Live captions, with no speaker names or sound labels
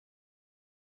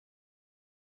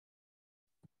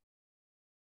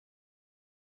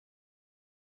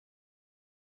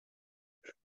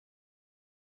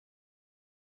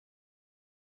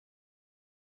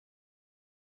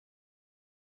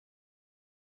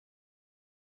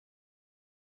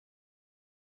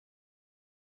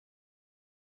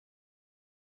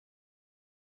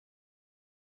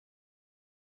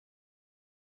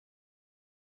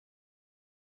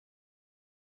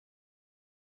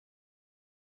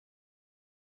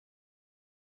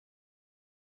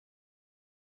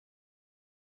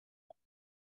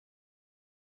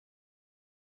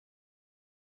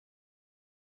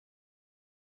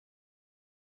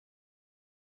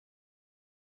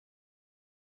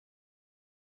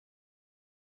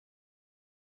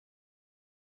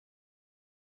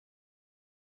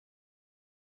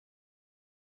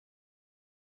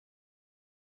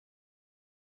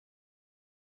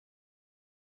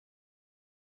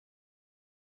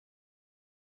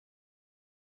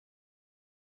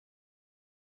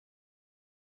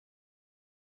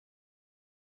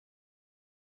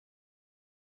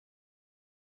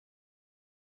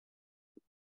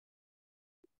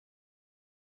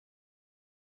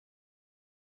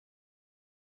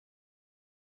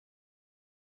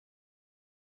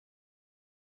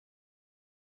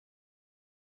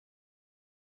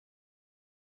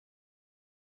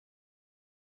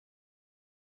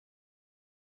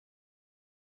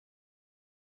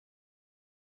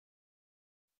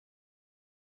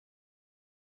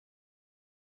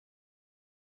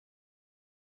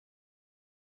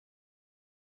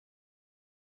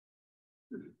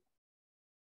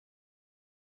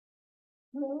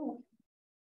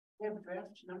We have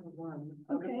draft number 1.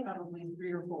 Okay. Probably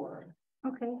 3 or 4.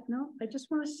 Okay, no, I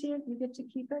just want to see it. You get to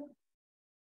keep it.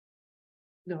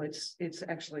 No, it's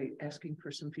actually asking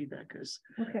for some feedback because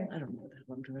okay. I don't know what the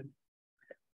hell I'm doing.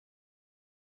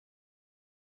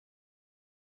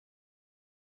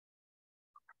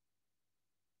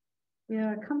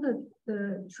 Yeah, come to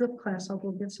the drip class. I'll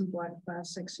go get some black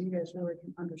plastic so you guys really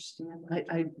can understand.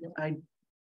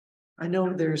 I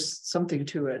know there's something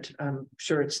to it. I'm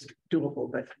sure it's doable,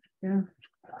 but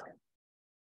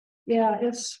yeah,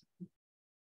 it's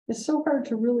so hard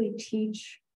to really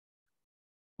teach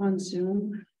on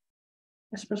Zoom,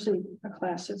 especially a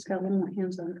class that's got a little more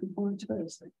hands-on component to it.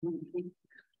 It's like,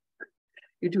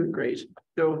 you're doing great.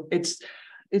 So it's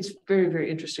very, very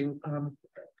interesting.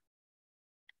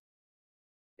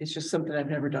 It's just something I've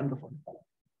never done before.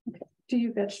 Okay. Do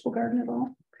you vegetable garden at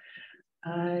all?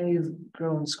 I've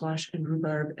grown squash and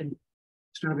rhubarb and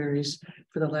strawberries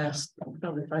for the last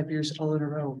probably 5 years all in a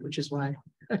row, which is why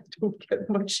I don't get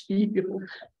much yield.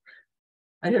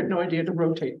 I had no idea to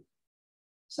rotate.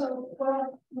 So,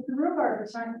 well, with the rhubarb,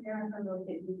 it's not going to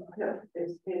rotate. Yeah,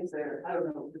 it's there. I don't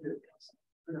know what to do.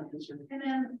 And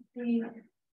then the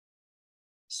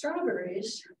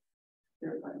strawberries.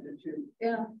 They're planted too.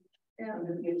 Yeah. Yeah. I'm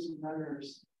going to give some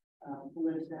runners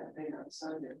who lives that thing on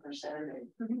Sunday or Saturday.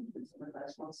 It's the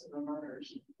last months of the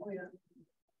runners. Oh, yeah.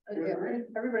 Yeah, right.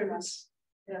 Everybody wants.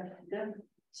 Yeah. Yeah.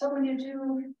 So when you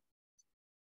do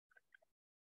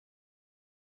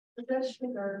the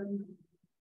vegetable garden,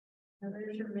 now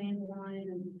there's your main line,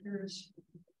 and here's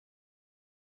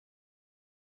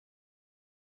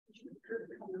your drip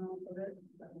coming off of it.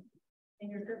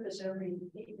 And your drip is every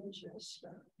 8 inches. So.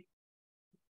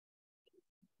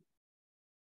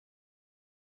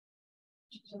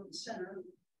 On the center,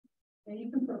 and you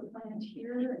can put a plant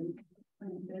here and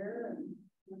plant there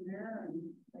and there and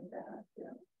like that.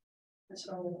 Yeah. And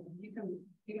so you can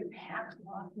pack a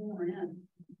lot more in.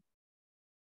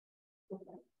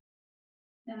 Okay.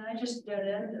 And I just dead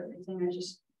end everything. I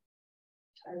just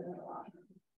tie that off.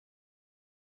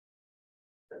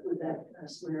 But with that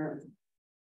square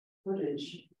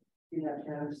footage, you have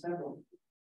to have several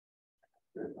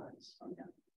good lines. Oh,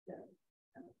 yeah. Yeah.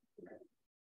 Okay.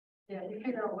 Yeah, you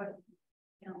figure out what,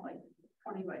 like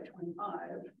 20 by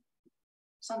 25,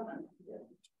 something. Yeah.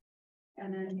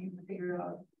 And then you figure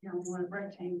out, one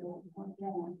rectangle, one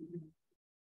long,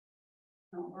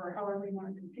 or however you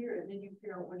want to compute it. Then you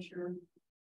figure out what your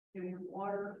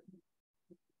water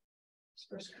is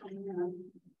first coming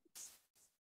in.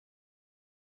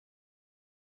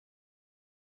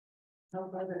 How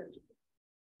about it?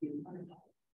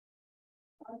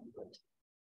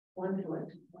 1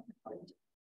 foot.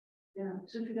 Yeah,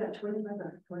 so if you got 25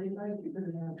 by 25, you're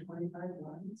going to have 25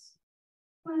 lines.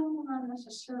 Well, not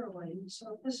necessarily.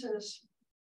 So if this is,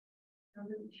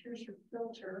 here's your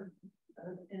filter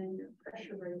and your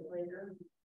pressure regulator,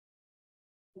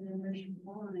 and then there's your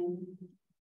line,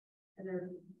 and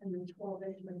then 12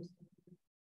 inches.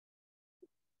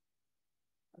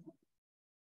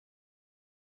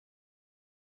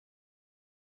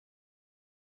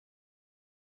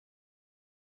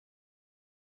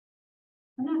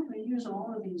 I'm not going to use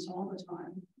all of these all the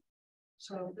time.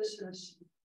 So if this is,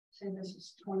 say this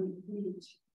is 20 feet.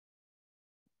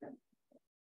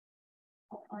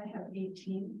 I have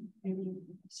 18, maybe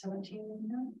 17 in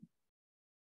there.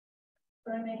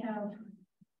 But I may have,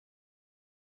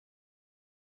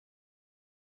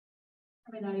 I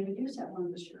may not even use that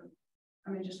one this year. I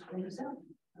may just clean this out.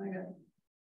 I got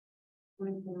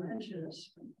 24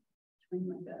 inches between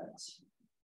my beds.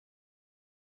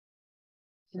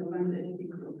 So I'm going to be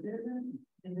grouped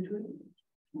in between.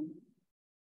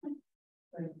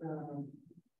 Like the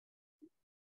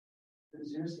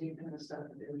xeriscape kind of stuff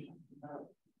that they were talking about.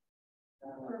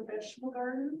 For a vegetable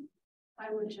garden,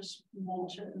 I would just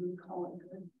mulch it and call it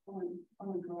good.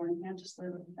 Only growing, can't just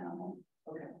live with the animal.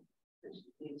 Okay.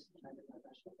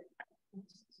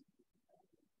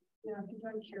 Yeah, if you've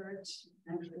done carrots,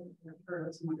 actually,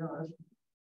 carrots, oh my gosh.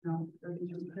 No,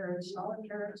 these are carrots, solid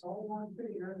carrots, all one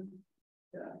figure.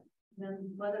 Yeah. And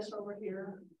then lettuce over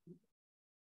here.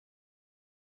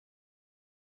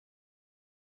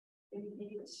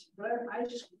 But I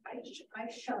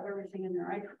shove everything in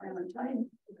there. I cram it tight.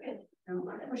 Okay. And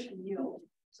I'm pushing yield.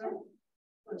 So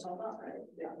it's all about, right?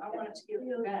 Yeah. I want it to give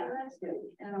you back.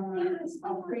 And I want it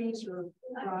to freeze or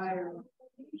dry or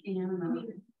can.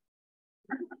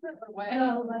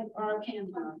 Well, like or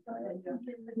can.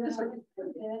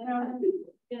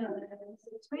 Yeah.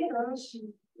 Tomatoes.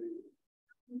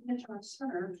 Pinch my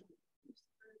center.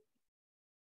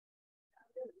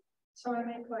 So I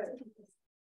may put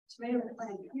tomato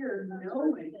plant here in the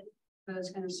building, But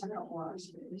it's gonna suck up water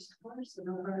space.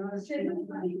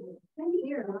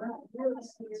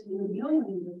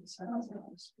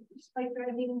 Like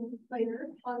driving later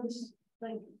on this,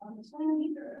 like on this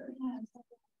land.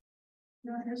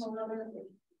 No, here's another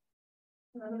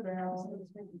barrel.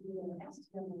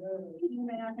 You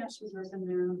may not have scissors in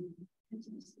there.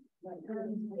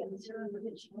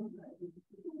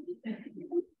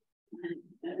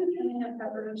 And have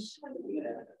peppers. I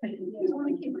want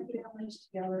to keep my families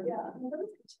together. Yeah.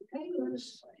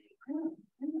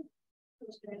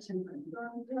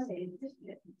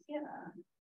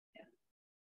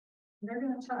 They're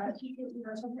gonna try. That's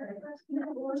okay. It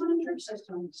was on a drip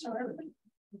system, so everything.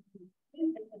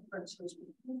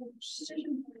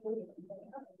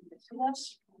 So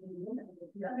that's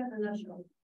the national.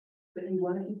 But you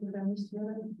want to keep the families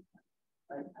together?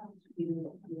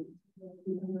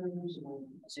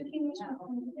 Zucchini,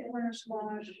 winter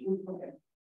squash,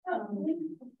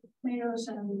 tomatoes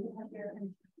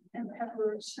and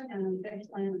peppers and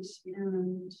eggplants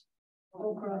and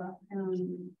okra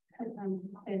and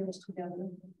potatoes together.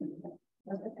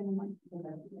 That's the thing.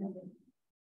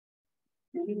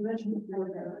 You mentioned before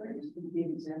that it's going to be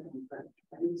an example, but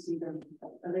I didn't see them.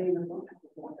 Are they in the book?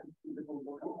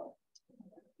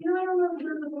 You know, I don't know if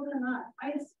you're in the book or not.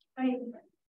 I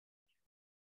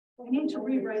need to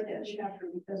rewrite that chapter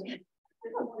because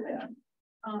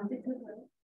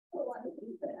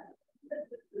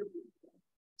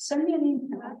send me an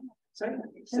email.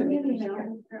 Send me an email,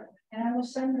 and I will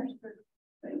send her.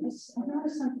 I'm not a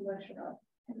simple lecture.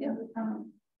 Yeah.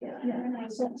 Yeah.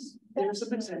 There are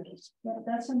some examples. Yeah,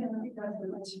 that's something that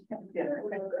Yeah.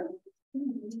 Okay.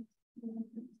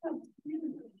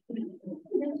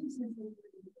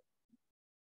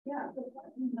 Yeah,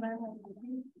 but I want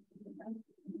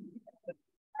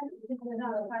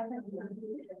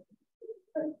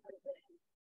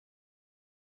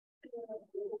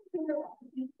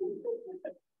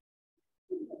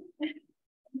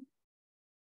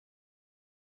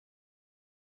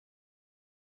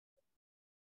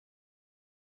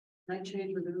I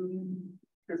change with the room.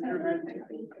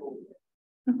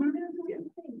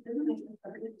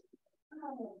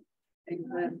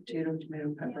 Eggplant, potato,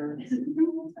 tomato, pepper,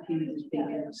 peas,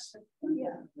 beans,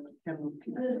 chemical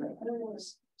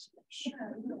peanuts.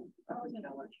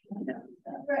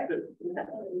 right.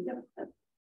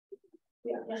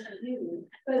 Yeah,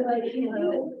 but like, you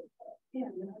know, yeah.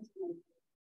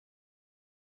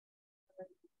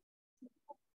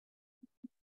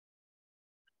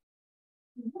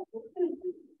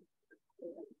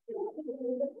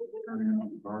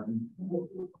 Garden.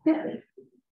 Yeah.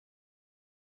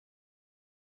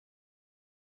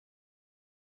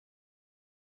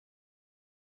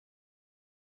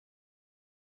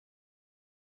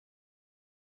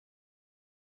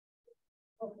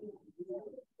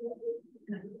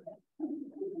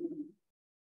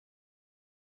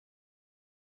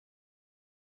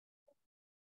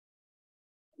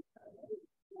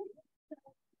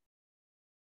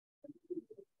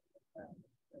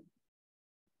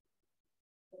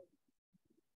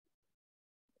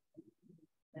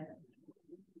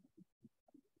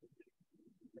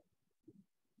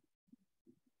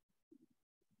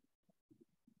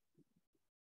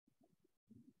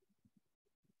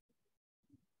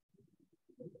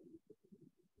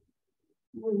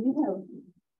 Well,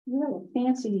 you have a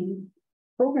fancy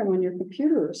program on your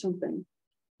computer or something.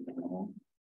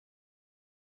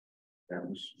 That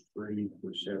was free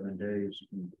for 7 days.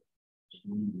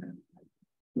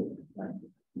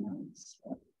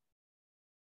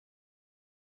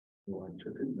 So I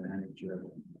took advantage of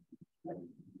it.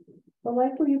 I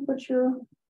like where you put your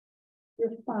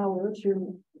flowers, your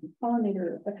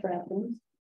pollinator attractants.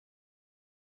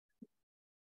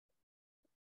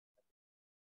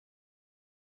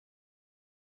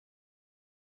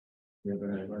 Yeah,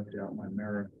 but I left out my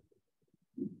mirror.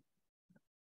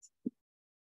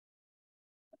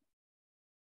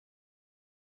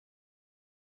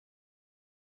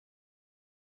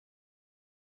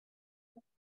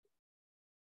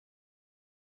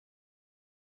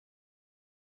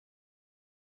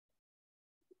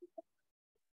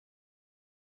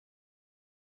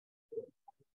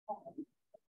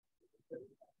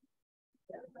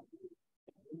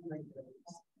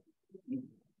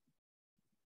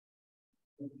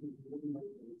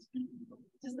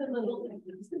 Just a little thing.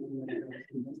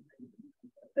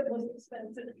 The most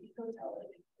expensive hotel.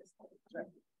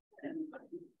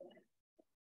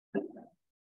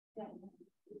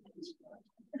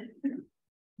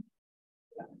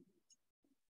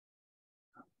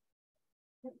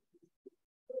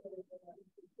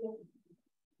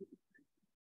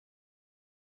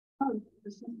 Oh,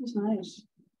 this is nice.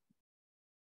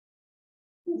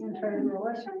 You try to go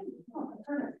west?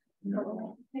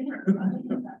 No.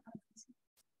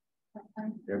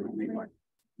 That would be my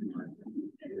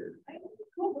kid.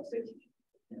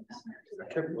 I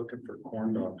kept looking for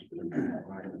corn dogs.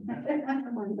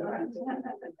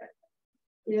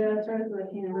 Yeah, try to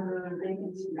like hamburger and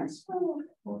bacon.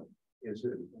 What is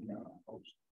it? No, I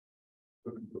was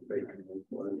looking for bacon with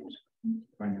clothes.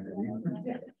 Finding it.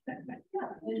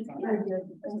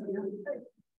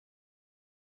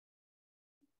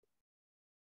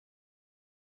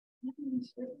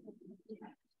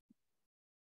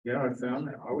 Yeah, I found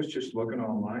that. I was just looking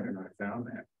online and I found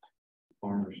that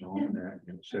farmer's almanac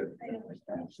and it said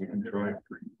you can try it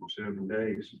for 7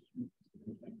 days.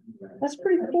 That's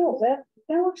pretty cool. That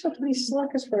works out pretty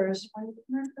slick as far as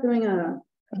doing a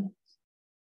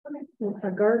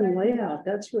garden layout.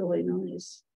 That's really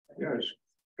nice. Yeah, it's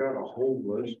got a whole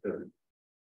list of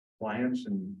plants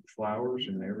and flowers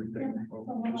and everything.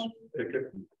 Well, just pick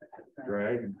it and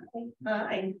drag. And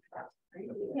Hi.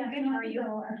 Yeah, how are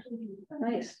you?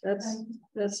 Nice. That's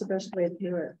the best way to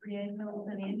do it.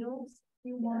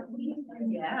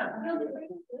 Yeah.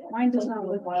 Mine does not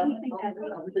look well. Everything.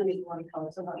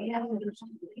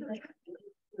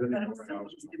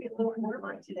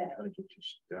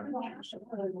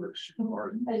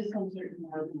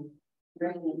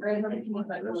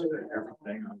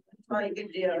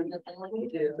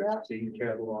 Seed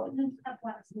catalog.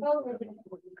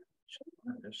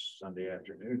 This Sunday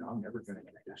afternoon, I'm never going to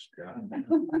get this done.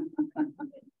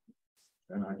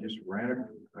 And I just ran,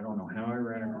 I don't know how I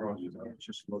ran across it. I was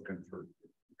just looking for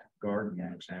garden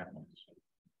examples.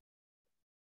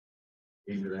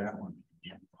 Into that one.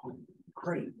 Oh,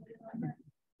 great.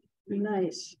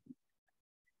 Nice.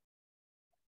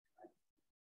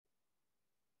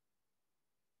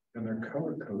 And they're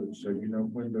color coded, so you know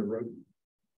when the road.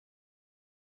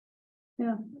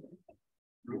 Yeah.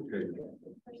 Okay.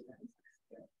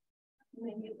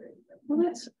 Well,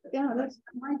 that's I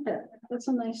like that. That's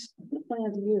a nice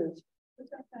plan to use.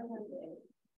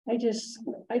 I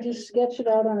just sketch it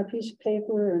out on a piece of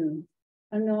paper and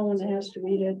I'm the one that has to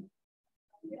read it.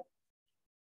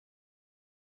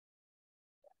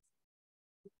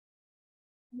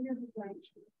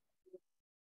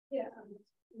 Yeah.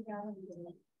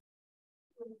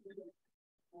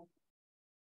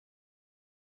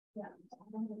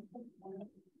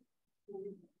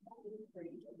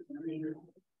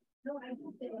 No, I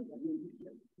don't think.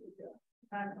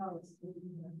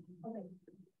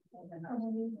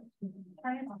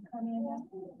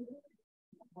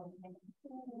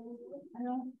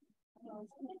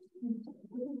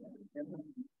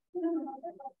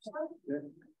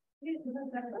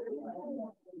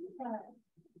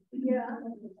 Yeah.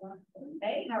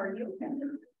 Hey, how are you? Good.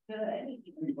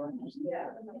 Yeah.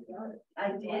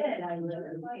 I did. I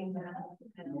really.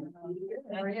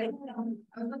 How are you?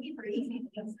 I was looking for easy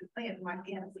things to play in my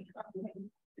fancy.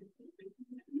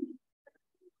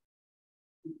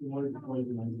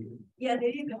 Yeah, there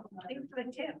you go. Thanks for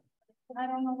the tip. I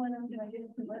don't know when I'm gonna do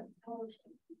it, but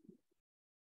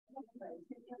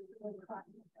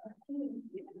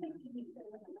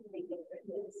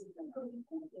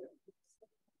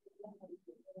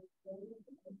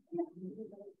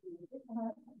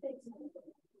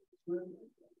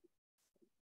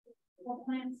we'll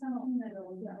plant some of them.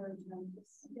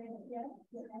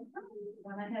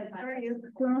 How are you?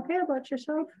 Doing okay about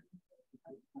yourself?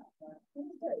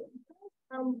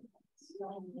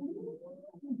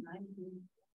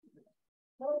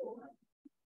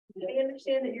 I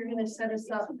understand that you're going to set us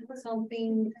up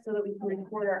something so that we can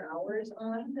record our hours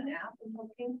on the app and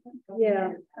something.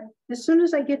 Yeah. As soon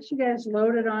as I get you guys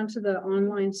loaded onto the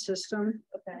online system,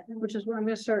 Okay. which is what I'm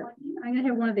going to start. I'm going to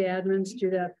have one of the admins do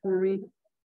that for me.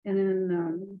 And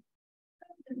then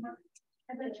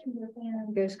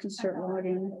you guys can start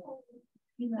logging.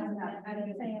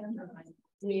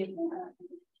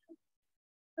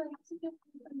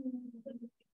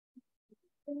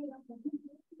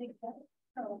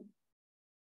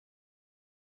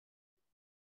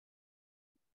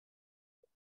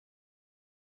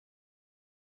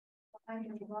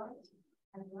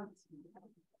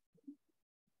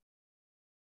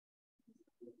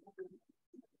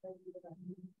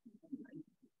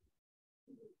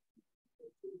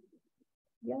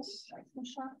 Yes, I'm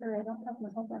shocker. I don't have my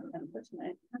whole background for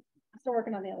tonight. I'm still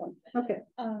working on the other one. Okay.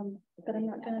 But I'm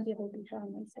not going to be able to be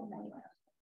on Wednesday night.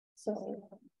 So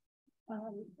I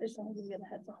just want to give you the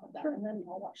heads up on that, and then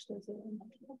I'll watch those. So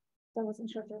I wasn't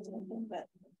sure if there was anything, but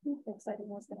exciting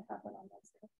was going to happen on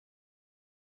Wednesday.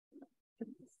 I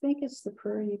think it's the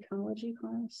Prairie ecology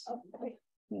class. Oh, okay.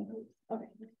 Yeah. Okay.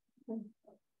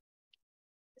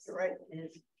 Right.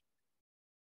 Is.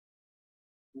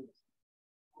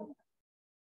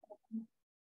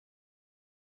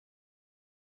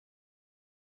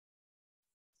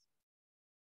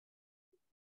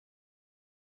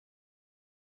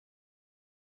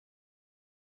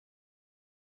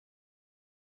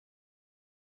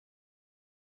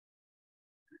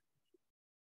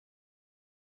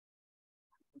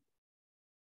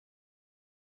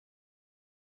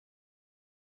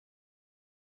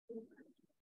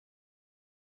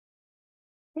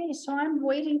 Okay, so I'm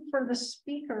waiting for the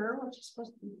speaker, which is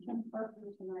supposed to be Kim Parker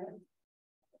tonight.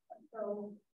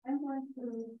 So I'm going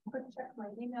to quick check my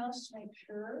emails to make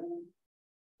sure.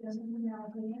 He doesn't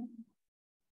email me.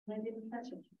 I didn't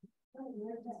catch it. Oh,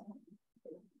 where's that?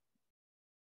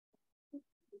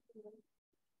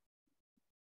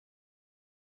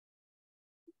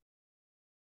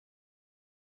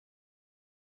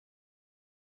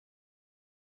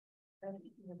 I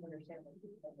don't understand what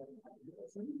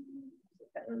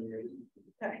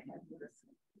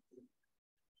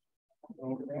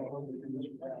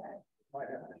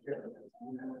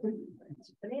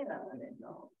banana on it,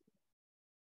 no.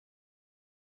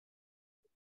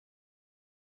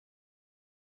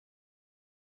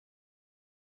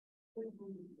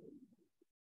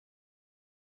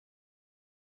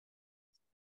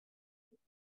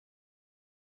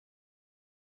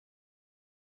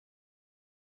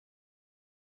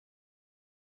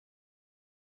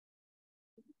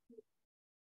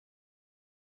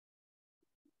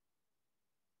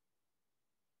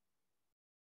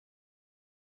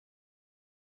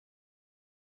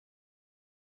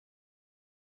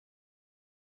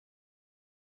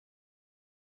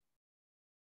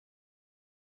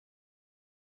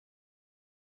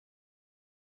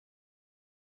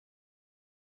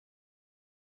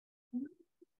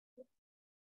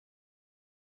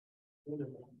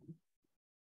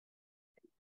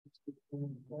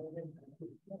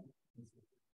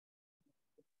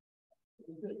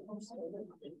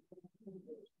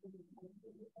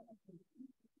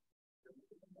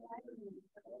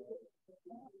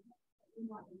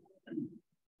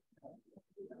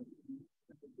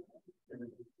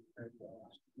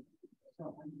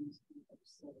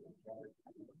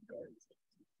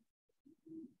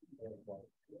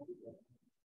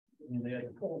 And they had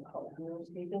to call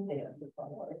landscaping, they had to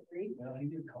follow it free. Well, he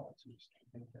did call it, so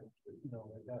you know,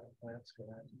 they got plants going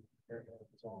on.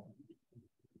 It's all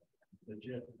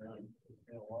legit. You know,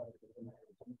 a lot of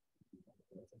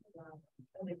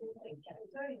well,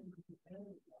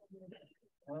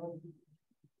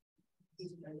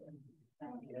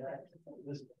 yeah,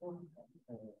 this,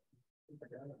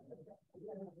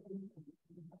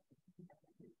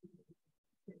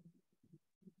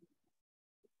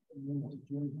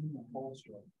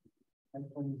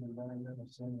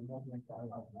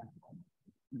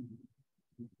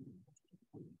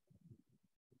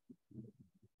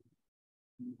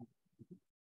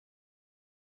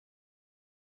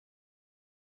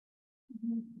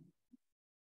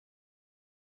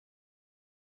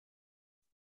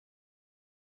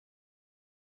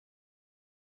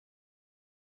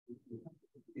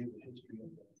 in the history of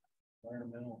the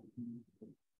environmental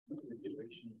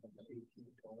situation from the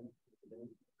 1820s to today.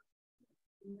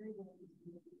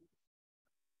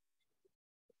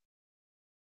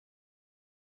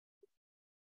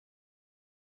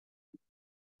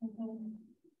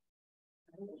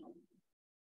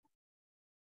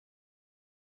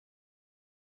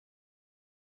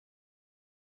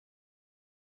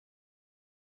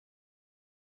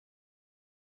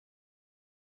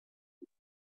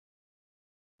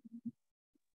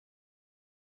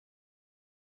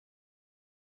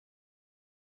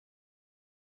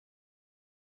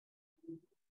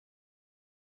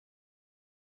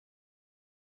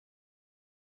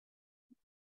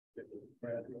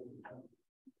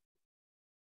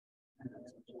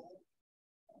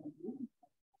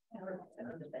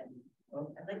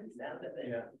 I like the sound of it.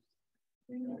 Yeah.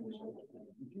 If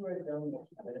you write down the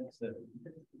minutes that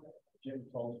Jim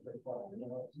calls for, you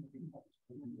know.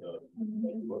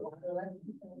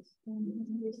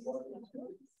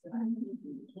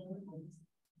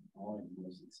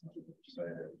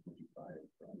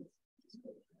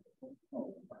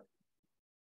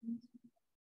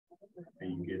 Are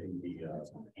you getting the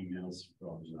emails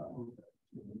from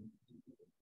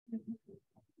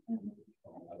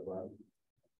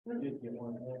Did get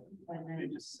one there. they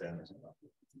just sent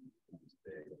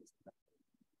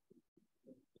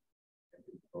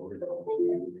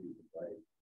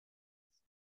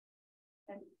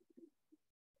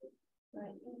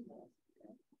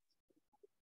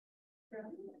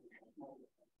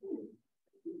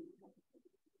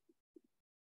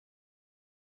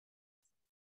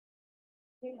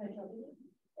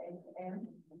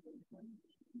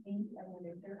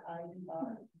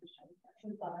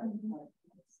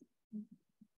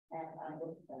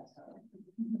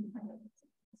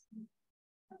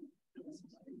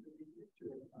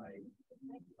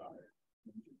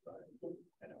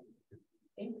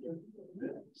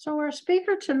So our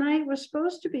speaker tonight was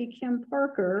supposed to be Kim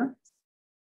Parker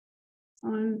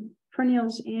on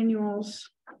perennials, annuals,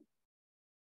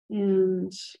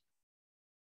 and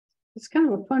It's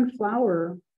kind of a fun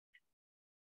flower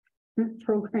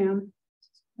program.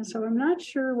 And so I'm not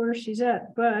sure where she's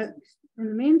at, but in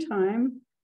the meantime,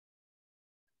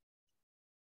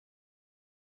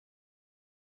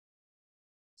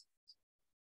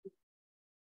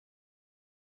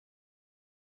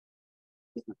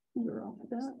 we're off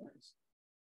that.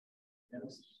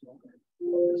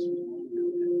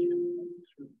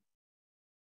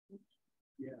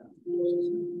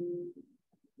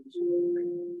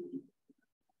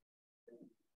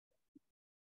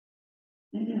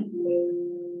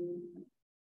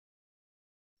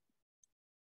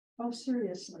 Oh,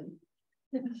 seriously.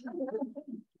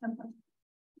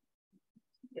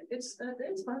 It's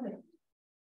fun.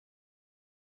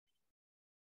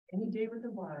 Any day with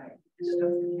a Y, stuff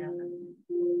can happen.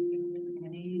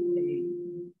 Any day.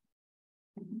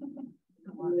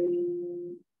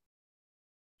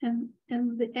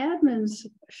 And the admins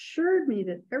assured me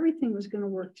that everything was going to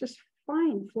work just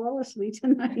fine, flawlessly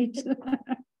tonight.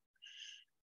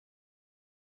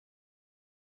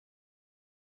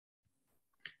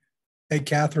 Hey,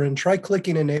 Catherine, try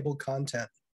clicking enable content.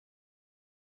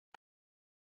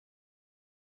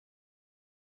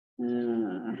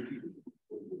 I'm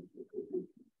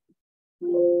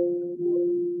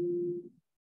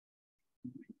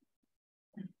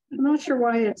not sure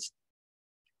why it's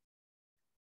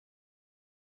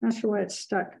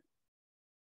stuck.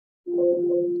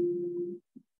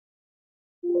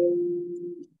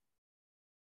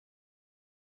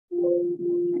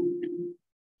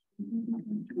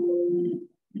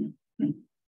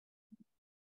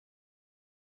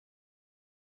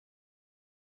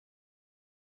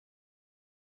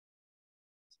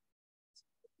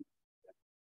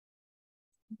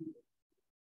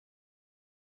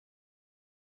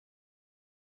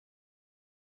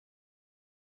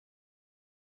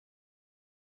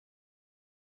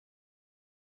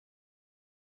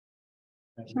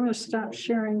 So I'm going to stop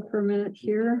sharing for a minute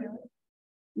here.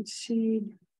 Let's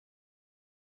see.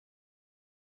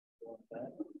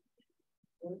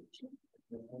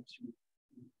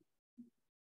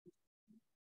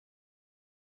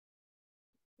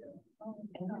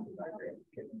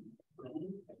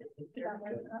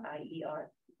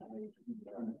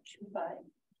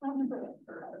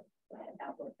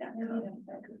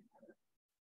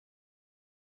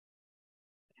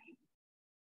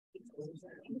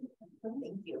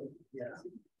 Thank you. Yeah.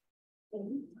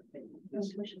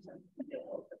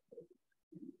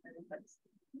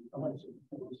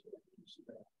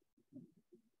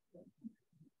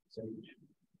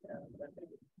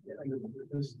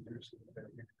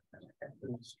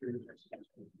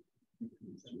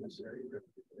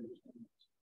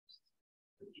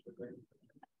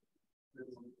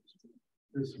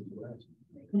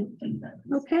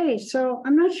 Okay, so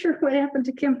I'm not sure what happened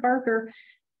to Kim Parker.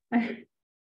 I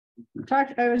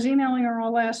was emailing her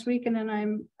all last week, and then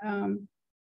I'm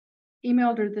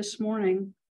emailed her this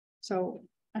morning. So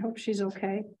I hope she's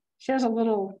okay. She has a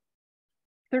little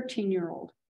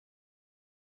 13-year-old.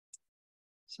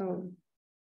 So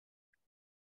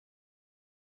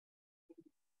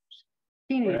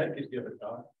teenager. Brad could give a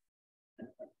talk.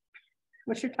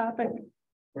 What's your topic?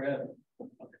 Brad, I'll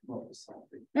come up with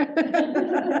something.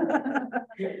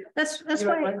 That's You have a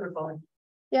why. microphone.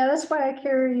 Yeah, that's why I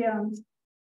carry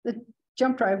the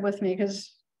jump drive with me,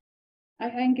 because I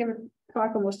can give a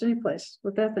talk almost any place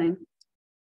with that thing.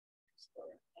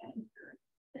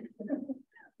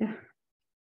 Yeah.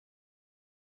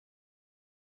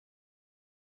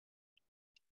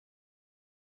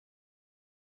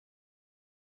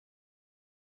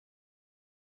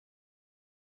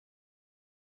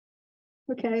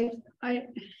 Okay,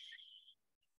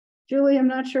 Julie, I'm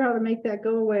not sure how to make that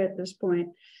go away at this point.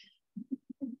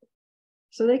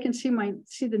 So they can see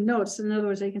the notes. In other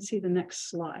words, they can see the next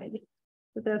slide,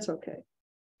 but that's okay.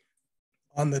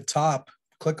 On the top,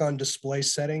 click on display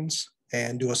settings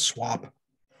and do a swap.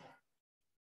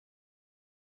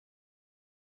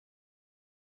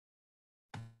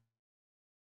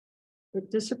 It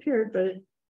disappeared, but I'm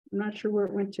not sure where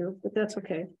it went to, but that's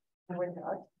okay.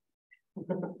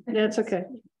 That's okay.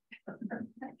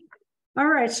 All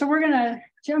right, so we're gonna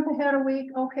jump ahead a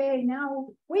week. Okay, now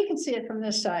we can see it from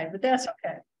this side, but that's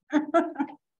okay.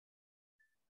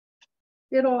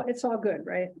 It's all good,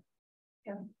 right?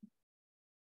 Yeah.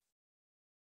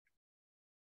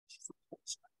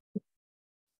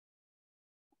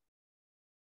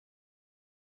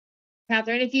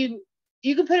 Catherine, if you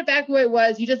can put it back the way it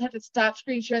was, you just have to stop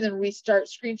screen share and then restart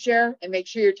screen share and make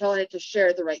sure you're telling it to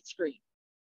share the right screen.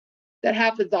 That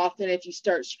happens often if you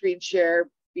start screen share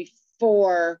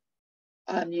before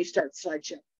you start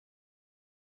slideshow.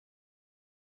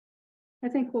 I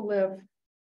think we'll live.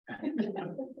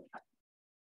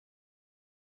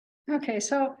 Okay,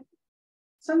 so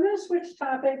I'm going to switch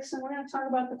topics and we're going to talk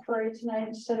about the prairie tonight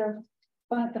instead of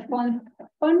the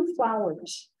fun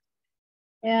flowers.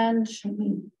 And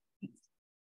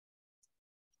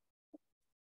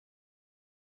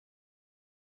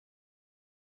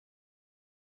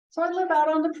so I live out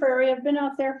on the prairie. I've been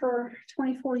out there for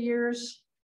 24 years.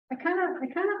 I kind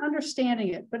of understanding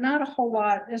it, but not a whole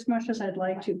lot as much as I'd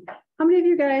like to. How many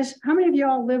of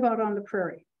y'all live out on the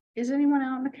prairie? Is anyone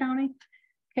out in the county?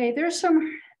 Okay,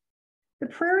 the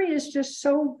prairie is just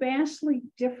so vastly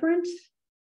different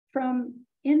from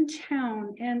in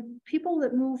town, and people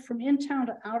that move from in town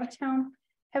to out of town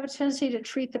have a tendency to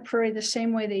treat the prairie the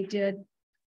same way they did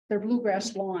their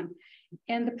bluegrass lawn.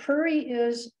 And the prairie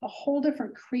is a whole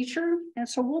different creature. And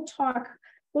so we'll talk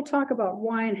about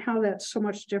why and how that's so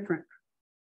much different.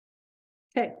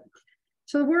 Okay,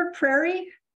 so the word prairie,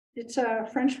 it's a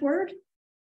French word,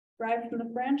 derived from the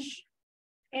French,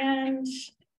 and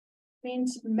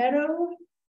means meadow,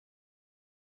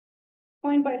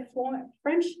 coined by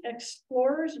French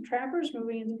explorers and trappers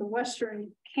moving into the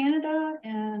Western Canada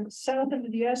and south of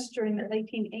the US during the late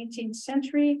 18th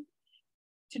century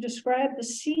to describe the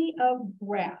sea of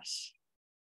grass.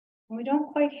 And we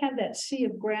don't quite have that sea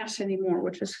of grass anymore,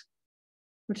 which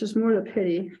is more the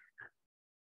pity.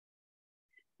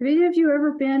 Have any of you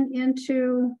ever been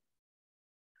into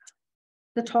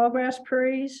the tall grass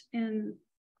prairies in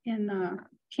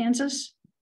Kansas?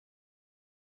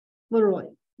 Literally,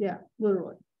 yeah,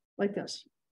 literally, like this.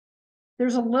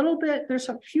 There's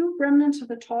a few remnants of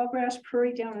the tall grass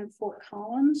prairie down in Fort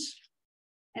Collins.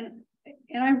 And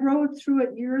I rode through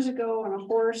it years ago on a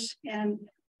horse, and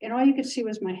all you could see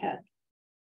was my head.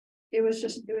 It was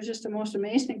just the most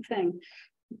amazing thing.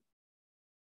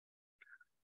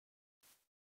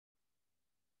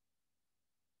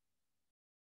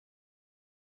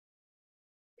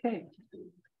 Okay.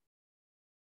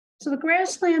 So the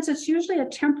grasslands, it's usually a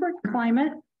temperate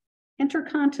climate,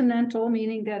 intercontinental,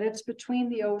 meaning that it's between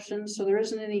the oceans. So there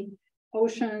isn't any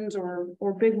oceans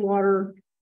or big water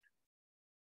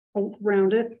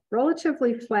around it.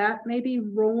 Relatively flat, maybe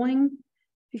rolling.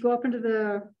 If you go up into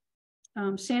the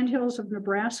sandhills of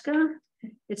Nebraska,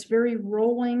 it's very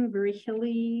rolling, very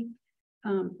hilly,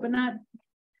 but not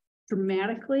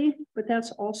dramatically, but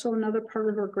that's also another part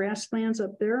of our grasslands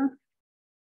up there.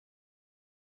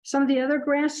 Some of the other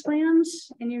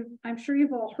grasslands, and I'm sure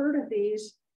you've all heard of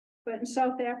these, but in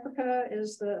South Africa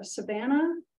is the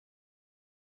savanna.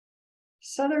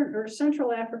 Southern or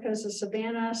Central Africa is the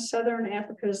savanna. Southern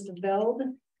Africa is the veld.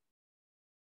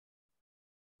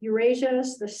 Eurasia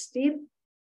is the steppe.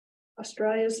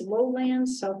 Australia is the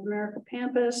lowlands. South America,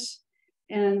 pampas,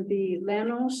 and the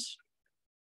llanos.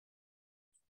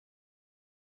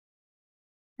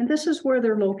 And this is where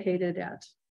they're located at.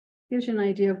 Gives you an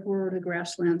idea of where the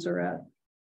grasslands are at.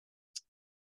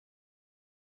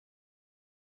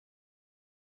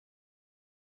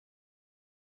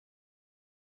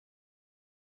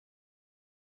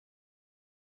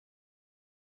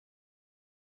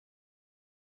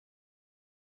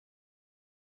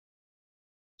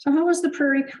 So how was the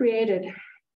prairie created?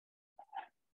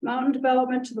 Mountain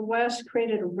development to the west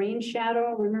created a rain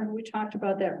shadow. Remember, we talked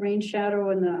about that rain shadow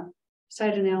in the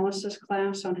site analysis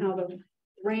class on how the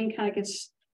rain kind of gets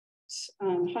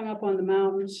hung up on the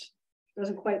mountains. The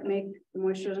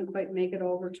moisture doesn't quite make it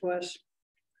over to us.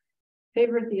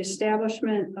 Favored the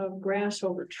establishment of grass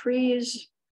over trees.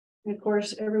 And of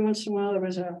course, every once in a while there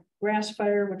was a grass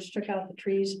fire which took out the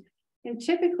trees. And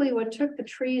typically what took the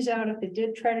trees out, if they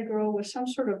did try to grow, was some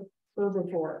sort of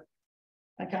herbivore.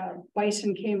 Like a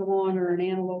bison came along or an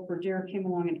antelope or deer came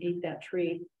along and ate that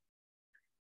tree.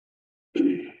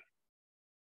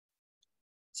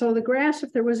 So the grass,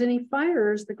 if there was any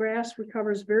fires, the grass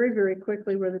recovers very, very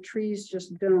quickly where the trees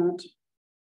just don't.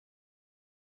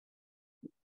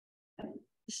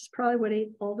 This is probably what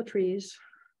ate all the trees.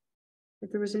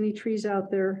 If there was any trees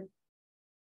out there,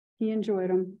 he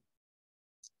enjoyed them.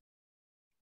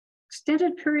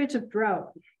 Extended periods of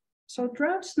drought. So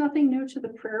drought's nothing new to the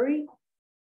prairie.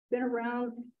 Been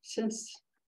around since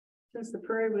the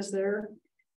prairie was there.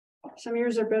 Some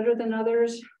years are better than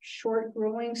others. Short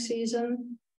growing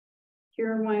season.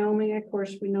 Here in Wyoming, of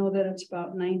course, we know that it's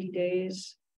about 90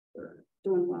 days. We're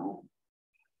doing well.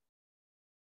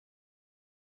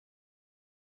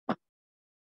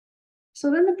 So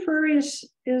then the prairie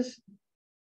is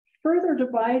further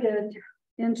divided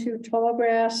into tall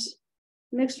grass,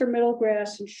 mixed or middle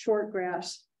grass, and short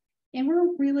grass. And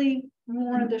we're really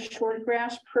more in the short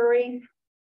grass prairie,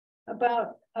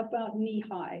 about knee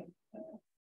high.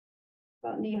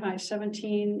 About knee high,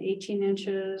 17, 18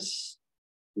 inches,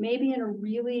 Maybe in a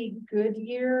really good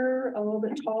year, a little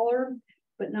bit taller,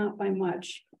 but not by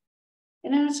much.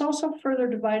 And then it's also further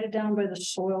divided down by the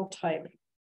soil type.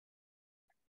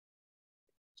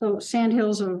 So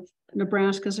Sandhills of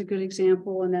Nebraska is a good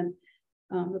example. And then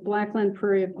the Blackland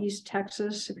Prairie of East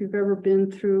Texas, if you've ever been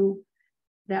through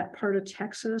that part of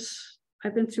Texas,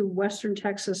 I've been through Western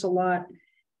Texas a lot.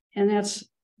 And that's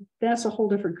a whole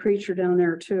different creature down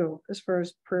there too, as far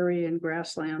as prairie and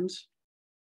grasslands.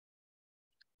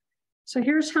 So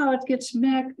here's how it gets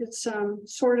mixed. It's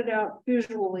sorted out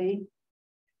visually.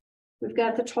 We've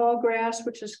got the tall grass,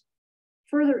 which is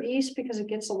further east because it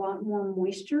gets a lot more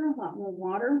moisture, a lot more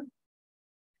water.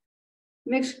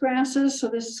 Mixed grasses, so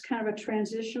this is kind of a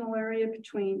transitional area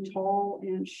between tall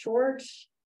and short.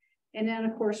 And then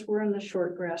of course, we're in the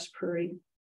short grass prairie.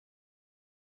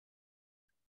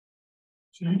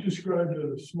 So you described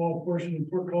a small portion of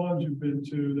Fort Collins you've been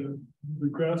to, that the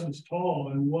grass is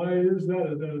tall, and why is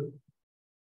that?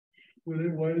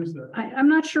 Why is that? I'm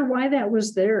not sure why that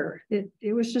was there.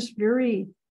 It was just very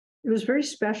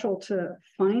special to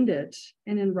find it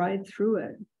and then ride through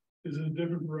it. Is it a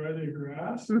different variety of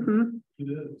grass? Mm-hmm. It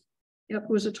is. Yep, it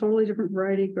was a totally different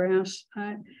variety of grass.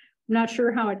 I'm not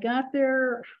sure how it got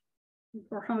there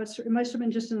or how it must have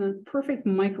been just in a perfect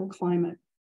microclimate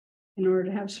in order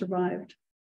to have survived.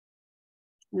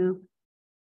 Yeah.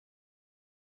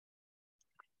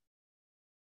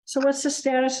 So what's the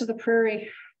status of the prairie?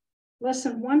 Less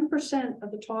than 1% of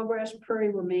the tall grass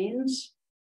prairie remains.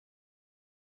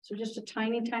 So just a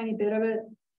tiny, tiny bit of it.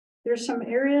 There's some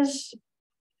areas,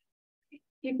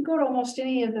 you can go to almost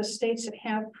any of the states that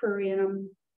have prairie in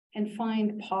them and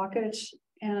find pockets.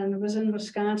 And it was in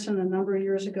Wisconsin a number of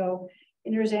years ago.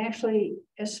 And there's actually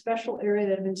a special area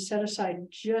that had been set aside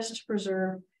just to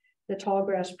preserve the tall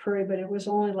grass prairie, but it was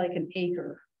only like an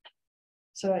acre.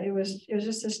 So it was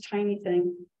just this tiny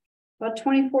thing. About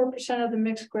 24% of the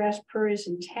mixed grass prairie is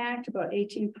intact, about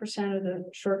 18% of the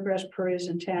short grass prairie is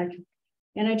intact.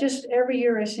 And every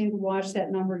year I seem to watch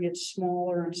that number get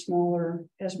smaller and smaller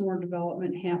as more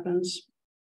development happens.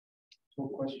 So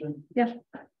question? Yeah.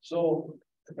 So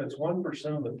if it's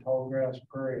 1% of the tall grass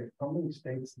prairie, how many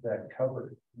states is that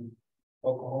covered?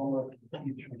 Oklahoma,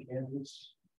 eastern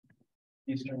Kansas,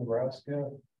 eastern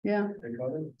Nebraska? Yeah.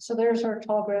 Dakota? So there's our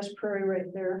tall grass prairie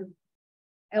right there.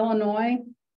 Illinois,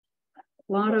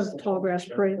 a lot of tall grass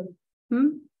prairie.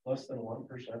 Less than 1%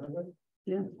 of it?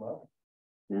 Yeah. Well,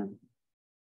 yeah.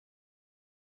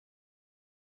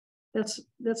 That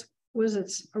was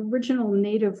its original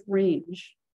native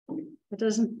range. It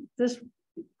doesn't, this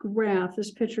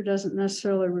picture doesn't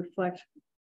necessarily reflect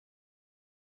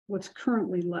what's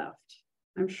currently left.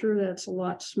 I'm sure that's a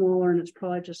lot smaller and it's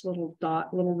probably just little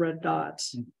red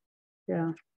dots.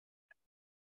 Yeah.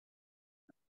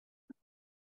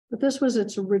 But this was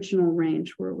its original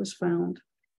range where it was found. It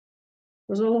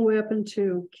was all the way up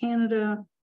into Canada,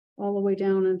 all the way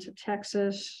down into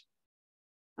Texas,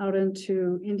 out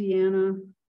into Indiana,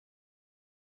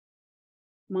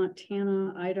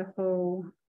 Montana, Idaho,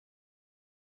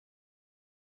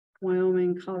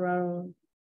 Wyoming, Colorado,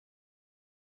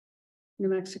 New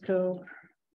Mexico.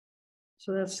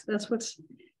 So that's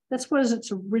what is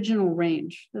its original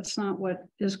range. That's not what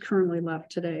is currently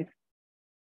left today.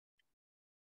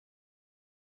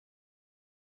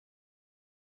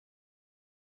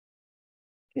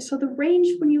 Okay, so the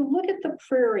range, when you look at the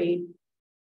prairie,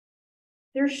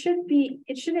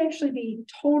 it should actually be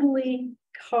totally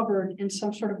covered in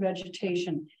some sort of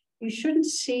vegetation. You shouldn't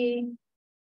see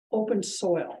open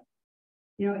soil.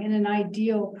 You know, in an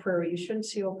ideal prairie, you shouldn't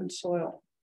see open soil.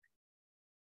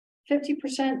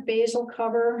 50% basal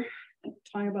cover,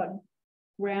 talking about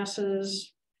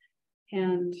grasses,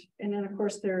 and then of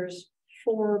course there's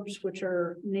forbs, which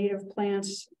are native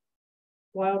plants,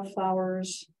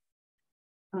 wildflowers,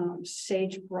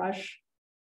 sagebrush.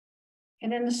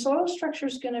 And then the soil structure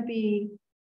is going to be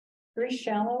very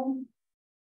shallow,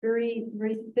 very,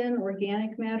 very thin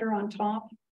organic matter on top.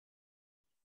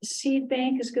 The seed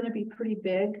bank is going to be pretty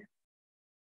big.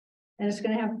 And it's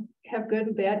going to have good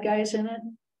and bad guys in it.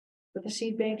 But the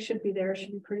seed bank should be there,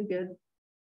 should be pretty good.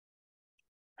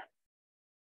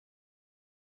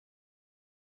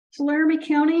 So Laramie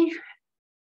County,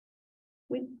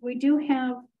 we do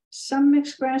have some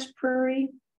mixed grass prairie,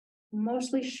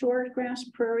 mostly short grass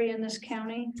prairie in this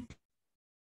county.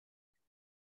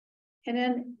 And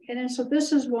then so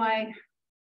this is why,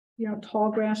 you know,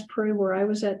 tall grass prairie where I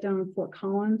was at down in Fort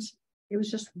Collins, it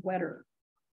was just wetter.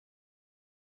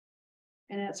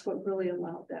 And that's what really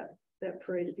allowed that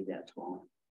prairie to be that tall.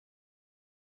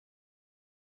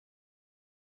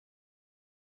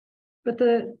 But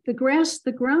the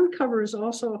ground cover is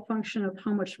also a function of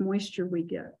how much moisture we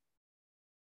get.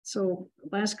 So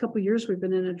last couple of years, we've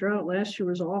been in a drought. Last year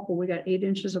was awful. We got 8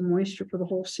 inches of moisture for the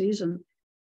whole season.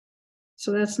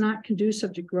 So that's not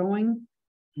conducive to growing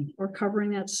or covering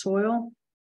that soil.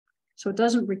 So it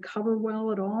doesn't recover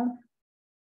well at all.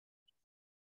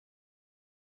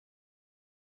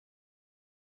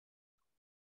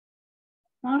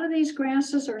 A lot of these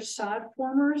grasses are sod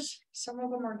formers. Some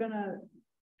of them are going to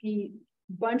be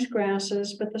bunch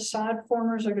grasses, but the sod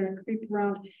formers are going to creep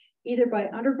around either by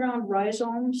underground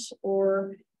rhizomes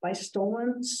or by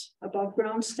stolons above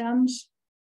ground stems.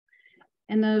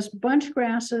 And those bunch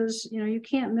grasses, you know, you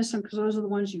can't miss them because those are the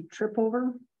ones you trip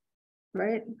over,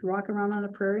 right? Walk around on the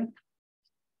prairie.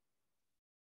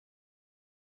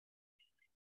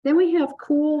 Then we have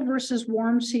cool versus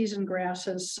warm season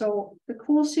grasses. So the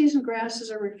cool season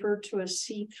grasses are referred to as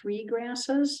C3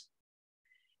 grasses.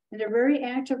 And they're very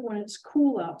active when it's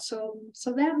cool out. So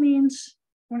that means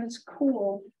when it's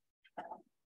cool,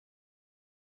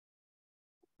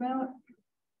 about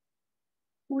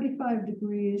 45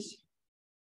 degrees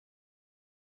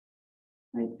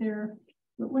right there.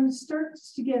 But when it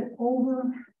starts to get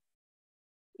over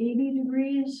 80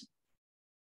 degrees,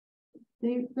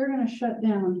 they're going to shut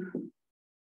down.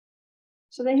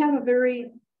 So they have a very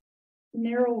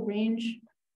narrow range,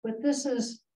 but this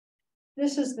is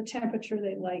the temperature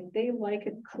they like. They like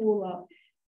it cool out.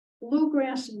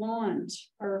 Bluegrass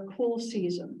lawns are a cool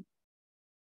season.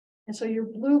 And so your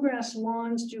bluegrass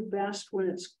lawns do best when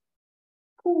it's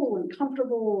cool and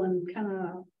comfortable and kind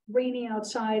of rainy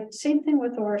outside. Same thing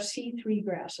with our C3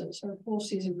 grasses, or cool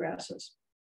season grasses.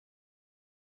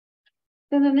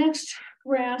 Then the next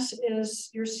grass is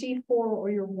your C4 or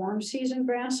your warm season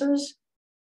grasses.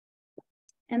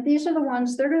 And these are the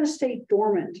ones, they're going to stay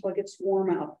dormant till it gets warm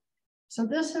out. So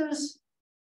this is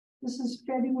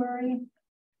February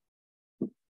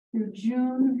through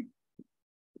June.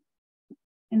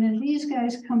 And then these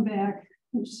guys come back,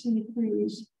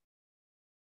 C3s,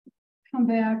 come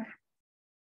back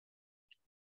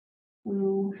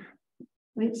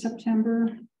late September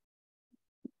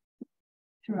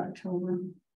through October.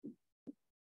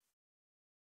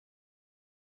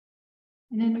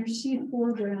 And then your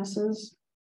C4 grasses.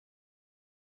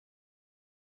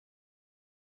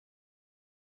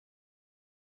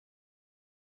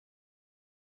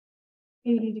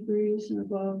 $80 degrees and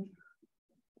above.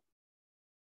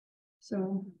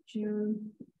 So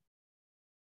June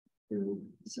through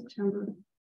September.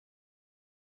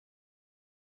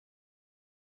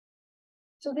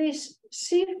 So these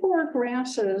C4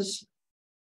 grasses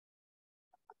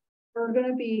are going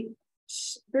to be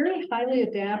very highly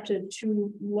adapted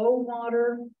to low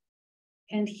water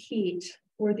and heat,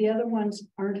 where the other ones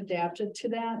aren't adapted to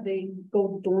that. They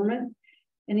go dormant.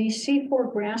 And these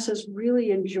C4 grasses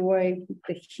really enjoy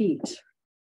the heat.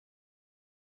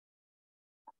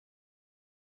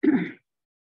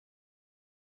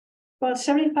 About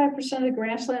 75% of the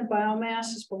grassland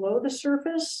biomass is below the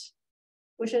surface,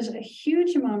 which has a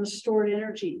huge amount of stored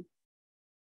energy.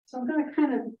 So I'm going to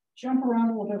kind of jump around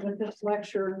a little bit with this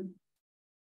lecture,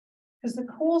 because the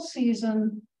cool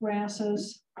season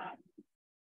grasses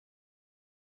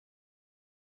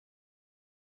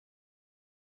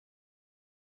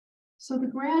so the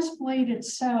grass blade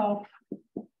itself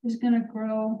is going to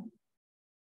grow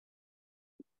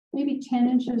maybe 10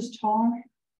 inches tall.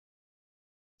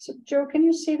 So Joe, can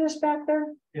you see this back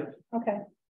there? Yeah. Okay.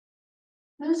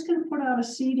 Then it's going to put out a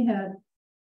seed head.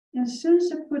 And as soon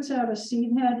as it puts out a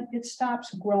seed head, it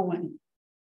stops growing.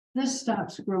 This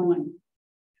stops growing.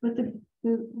 But the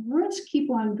roots keep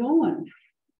on going.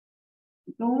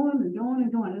 Going and going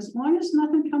and going. As long as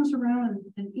nothing comes around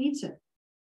and eats it.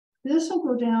 This will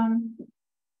go down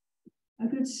a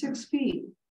good 6 feet.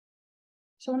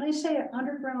 So when I say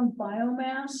underground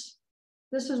biomass,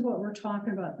 this is what we're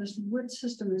talking about. This root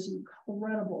system is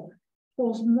incredible.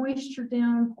 Pulls moisture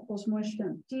down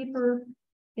deeper.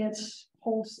 It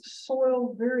holds the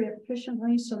soil very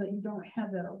efficiently so that you don't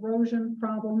have that erosion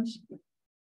problems.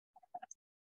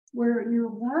 Where your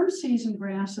warm season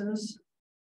grasses,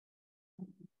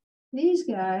 these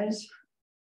guys,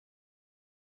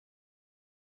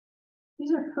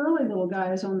 these are curly little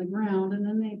guys on the ground, and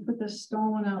then they put this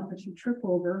stolon out that you trip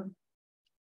over.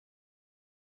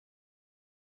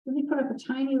 Then they put up a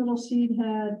tiny little seed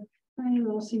head,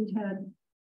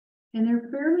 and they're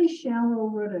fairly shallow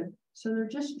rooted. So they're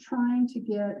just trying to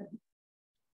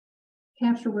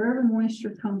capture wherever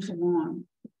moisture comes along.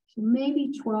 So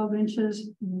maybe 12 inches,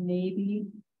 maybe,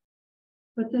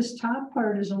 but this top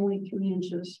part is only 3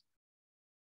 inches.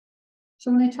 So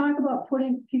when they talk about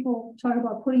people talk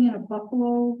about putting in a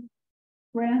buffalo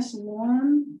grass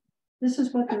lawn, this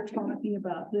is what they're talking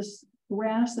about. This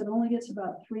grass that only gets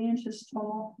about 3 inches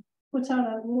tall, puts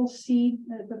out a little seed.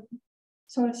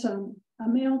 So it's a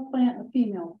male plant, a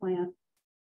female plant.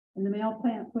 And the male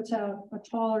plant puts out a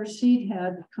taller seed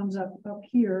head that comes up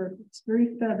here. It's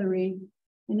very feathery.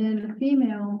 And then the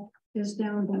female is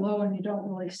down below and you don't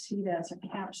really see that as a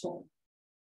capsule.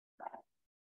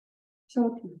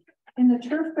 So in the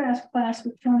turf grass class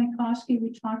with Tony Koski,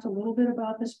 we talked a little bit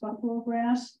about this buffalo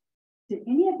grass. Did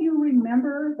any of you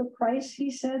remember the price he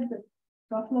said that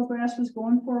buffalo grass was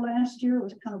going for last year? It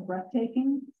was kind of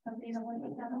breathtaking.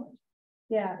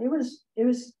 Yeah, it was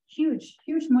huge,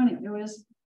 huge money. It was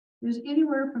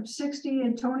anywhere from 60,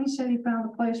 and Tony said he found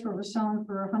a place where it was selling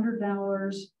for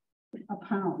 $100 a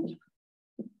pound.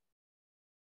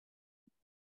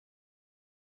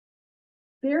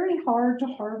 Very hard to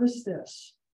harvest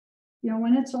this. You know,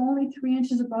 when it's only 3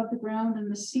 inches above the ground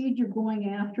and the seed you're going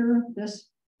after, this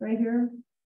right here,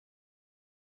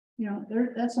 you know,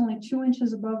 that's only 2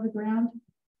 inches above the ground.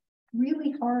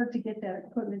 Really hard to get that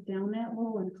equipment down that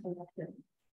low and collect it.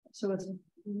 So it's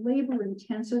labor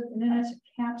intensive, and then it's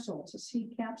a capsule, it's a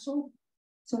seed capsule.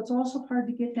 So it's also hard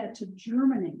to get that to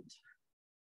germinate.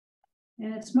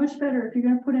 And it's much better if you're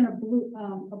going to put in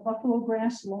a buffalo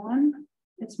grass lawn,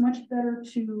 it's much better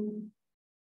to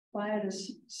buy it as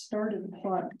started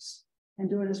plugs and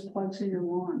do it as plugs in your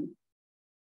lawn.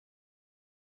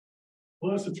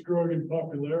 Plus it's growing in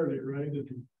popularity, right?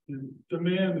 And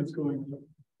demand is going up.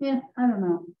 Yeah, I don't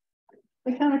know.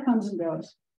 It kind of comes and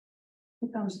goes.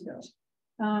 It comes and goes.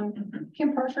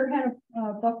 Kim Parker had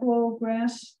a buffalo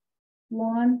grass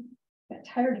lawn. Got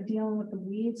tired of dealing with the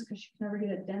weeds because she could never get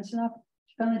it dense enough.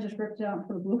 She finally just ripped it out and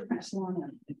put a bluegrass lawn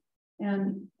in.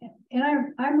 And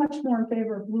I'm much more in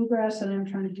favor of bluegrass than I'm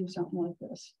trying to do something like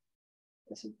this.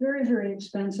 It's very, very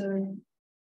expensive.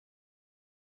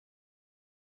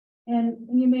 And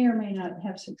you may or may not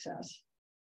have success.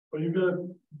 But you got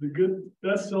the good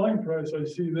best selling price I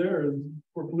see there is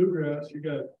for bluegrass, you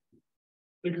got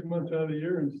 6 months out of the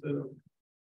year instead of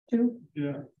 2.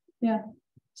 Yeah. Yeah.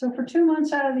 So for 2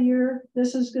 months out of the year,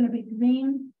 this is going to be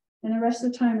green, and the rest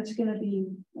of the time it's going to be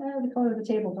the color of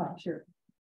the tabletops here.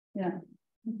 Yeah.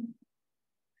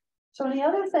 So the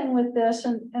other thing with this,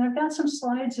 and I've got some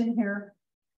slides in here.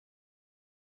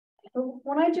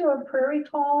 When I do a prairie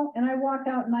call and I walk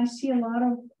out and I see a lot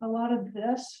of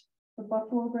this, the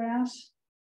buffalo grass,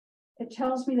 it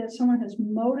tells me that someone has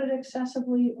mowed it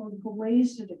excessively or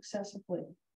grazed it excessively.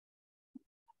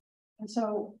 And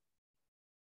so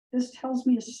this tells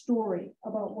me a story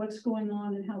about what's going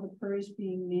on and how the prairie is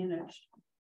being managed.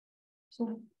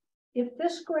 So if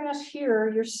this grass here,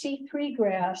 your C3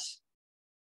 grass,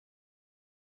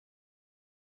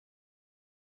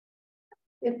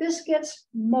 if this gets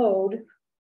mowed,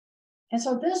 and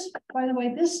so this, by the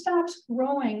way, this stops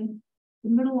growing the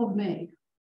middle of May.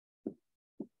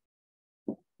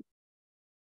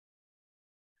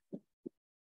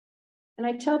 And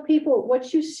I tell people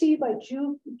what you see by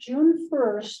June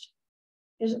 1st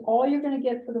is all you're going to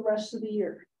get for the rest of the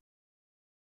year.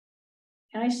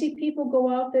 And I see people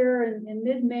go out there in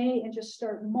mid-May and just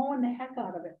start mowing the heck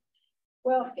out of it.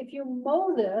 Well, if you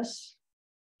mow this,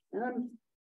 and I'm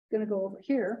going to go over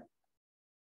here.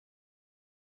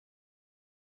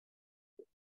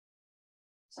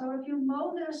 So if you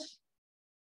mow this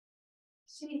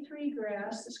C3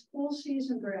 grass, this cool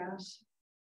season grass,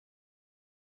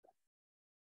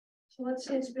 so let's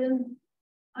say it's been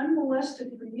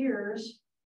unmolested for years.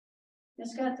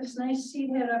 It's got this nice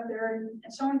seed head up there,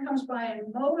 and someone comes by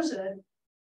and mows it,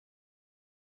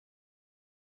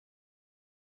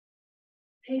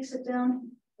 takes it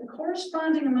down, the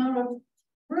corresponding amount of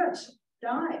roots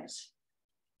dies.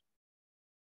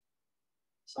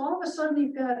 So all of a sudden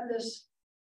you've got this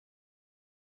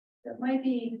that might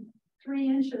be 3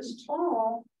 inches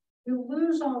tall. You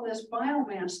lose all this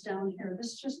biomass down here.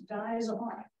 This just dies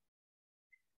off.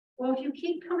 Well, if you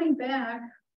keep coming back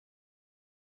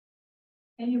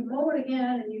and you mow it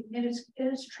again, and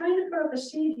it's trying to put up a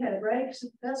seed head, right?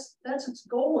 Because that's its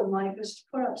goal in life, is to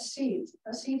put up seeds,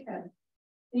 a seed head.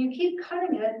 And you keep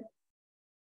cutting it,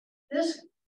 this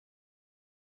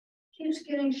keeps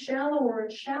getting shallower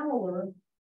and shallower.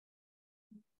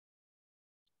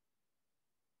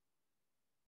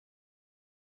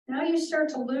 Now you start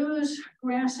to lose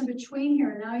grass in between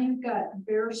here. Now you've got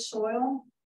bare soil.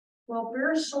 Well,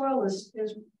 bare soil is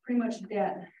pretty much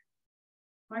dead.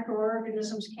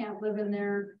 Microorganisms can't live in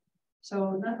there.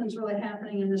 So nothing's really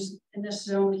happening in this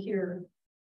zone here.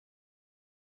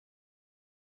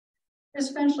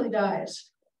 This eventually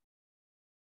dies.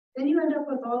 Then you end up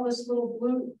with all this little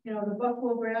blue, the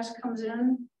buffalo grass comes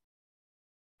in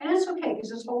And it's okay,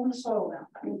 because it's holding the soil down.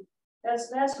 I mean,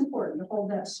 that's important to hold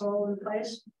that soil in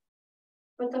place.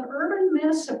 But the urban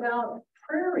myths about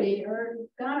Prairie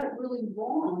got it really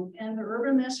wrong. And the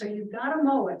urban myths are you've got to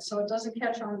mow it so it doesn't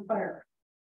catch on fire.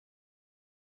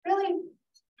 Really?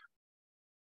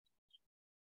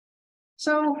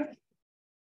 So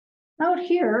out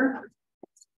here,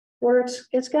 where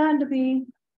it's gotten to be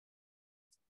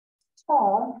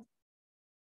tall,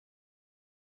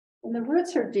 and the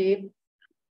roots are deep,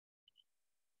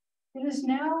 it is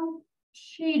now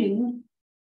shading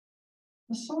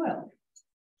the soil.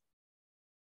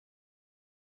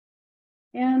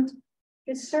 And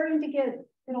it's starting to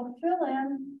it'll fill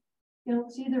in,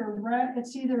 it's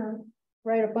either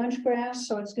right a bunch grass,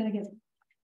 so it's going to get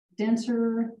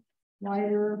denser,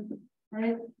 lighter,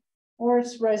 right? Or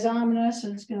it's rhizomatous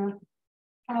and it's going to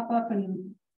pop up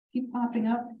and keep popping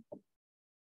up.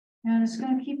 And it's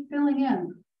going to keep filling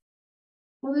in.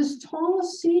 Well, this tall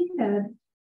seed head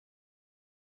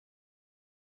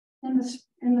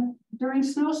during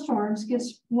snowstorms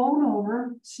gets blown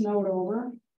over, snowed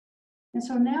over. And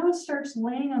so now it starts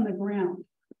laying on the ground.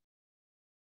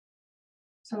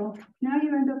 So now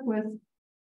you end up with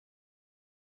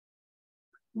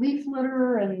leaf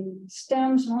litter and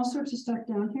stems and all sorts of stuff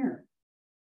down here.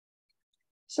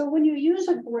 So when you use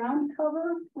a ground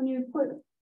cover, when you put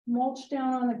mulch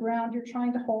down on the ground, you're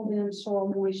trying to hold in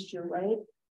soil moisture, right?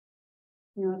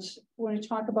 You know, it's when you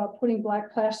talk about putting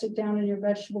black plastic down in your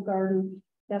vegetable garden,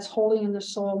 that's holding in the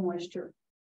soil moisture.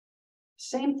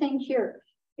 Same thing here.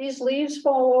 These leaves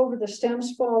fall over, the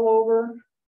stems fall over,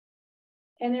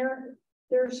 and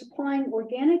they're supplying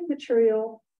organic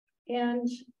material, and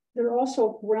they're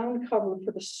also ground cover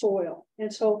for the soil.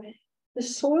 And so the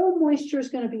soil moisture is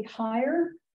going to be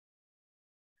higher.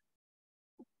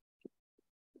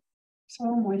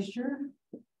 Soil moisture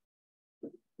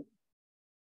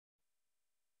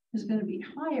is going to be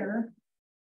higher.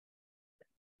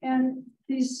 And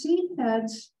these seed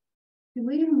heads, if you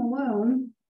leave them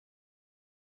alone,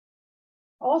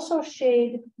 also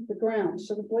shade the ground.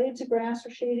 So the blades of grass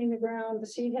are shading the ground, the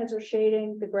seed heads are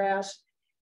shading the grass.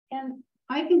 And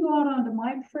I can go out onto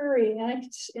my prairie and I can,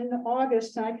 in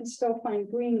August, and I can still find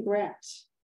green grass.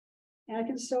 And I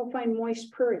can still find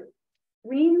moist prairie.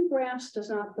 Green grass does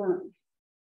not burn.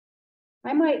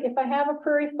 I might, if I have a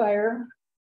prairie fire,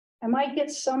 I might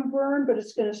get some burn, but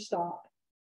it's going to stop.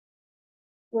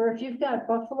 Where if you've got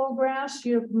buffalo grass,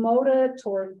 you've mowed it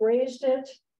or grazed it,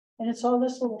 and it's all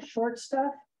this little short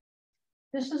stuff.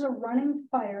 This is a running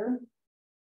fire.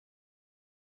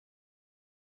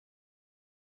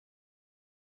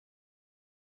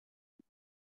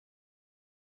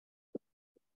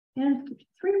 And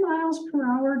 3 miles per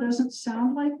hour doesn't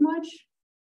sound like much.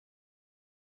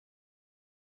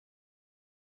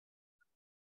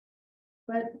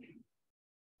 But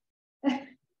at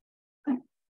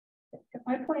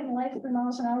my point in life, 3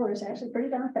 miles an hour is actually pretty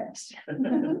darn fast.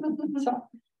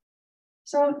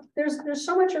 So there's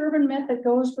so much urban myth that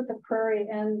goes with the prairie,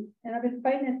 and I've been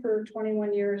fighting it for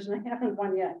 21 years and I haven't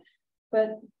won yet.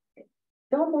 But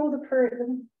don't mow the prairie.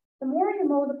 The more you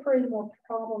mow the prairie, the more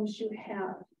problems you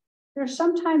have. There's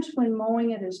sometimes when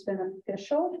mowing it is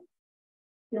beneficial.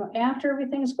 You know, after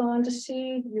everything's gone to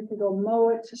seed, you can go mow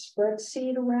it to spread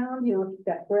seed around, you know, if you've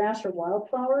got grass or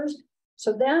wildflowers.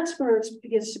 So that's where it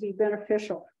begins to be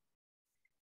beneficial.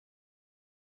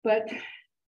 But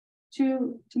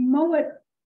to mow it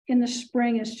in the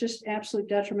spring is just absolutely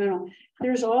detrimental.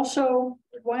 There's also,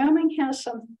 Wyoming has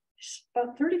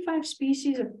about 35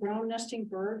 species of ground nesting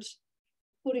birds,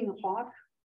 including a hawk.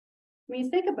 I mean,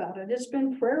 think about it, it's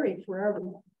been prairie forever.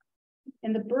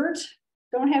 And the birds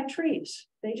don't have trees,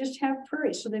 they just have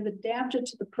prairie. So they've adapted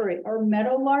to the prairie. Our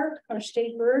meadowlark, our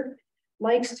state bird,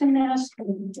 likes to nest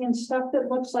in stuff that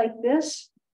looks like this,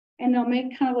 and they'll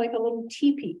make kind of like a little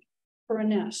teepee for a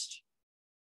nest.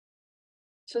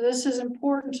 So this is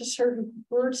important to certain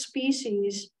bird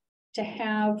species to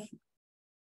have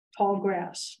tall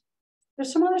grass.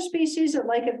 There's some other species that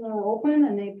like it more open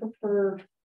and they prefer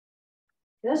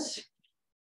this.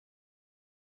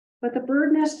 But the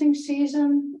bird nesting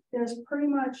season is pretty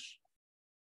much,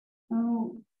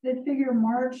 they figure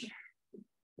March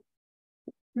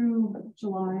through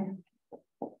July.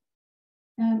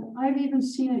 And I've even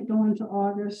seen it go into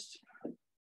August.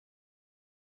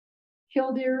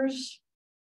 Killdeers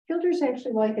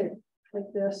actually like it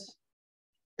like this.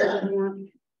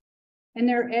 And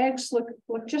their eggs look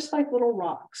just like little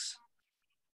rocks.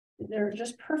 They're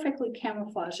just perfectly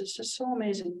camouflaged. It's just so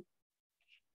amazing.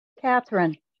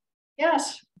 Catherine.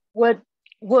 Yes. Would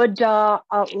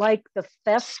like the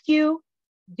fescue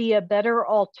be a better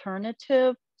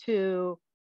alternative to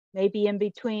maybe in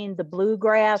between the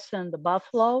bluegrass and the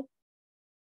buffalo?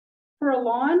 For a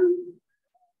lawn?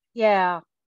 Yeah,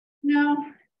 No,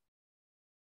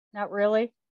 not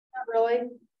really. not really.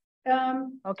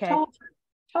 Okay.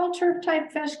 Tall turf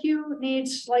type fescue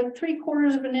needs like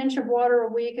 3/4 of an inch of water a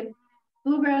week, and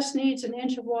bluegrass needs an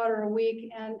inch of water a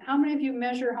week. And how many of you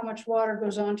measure how much water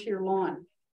goes onto your lawn?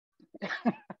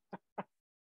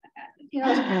 You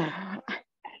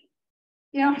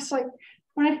know, it's like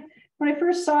when I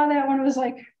first saw that one, it was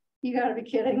like, you got to be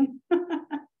kidding,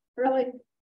 really.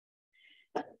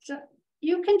 So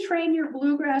you can train your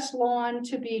bluegrass lawn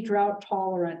to be drought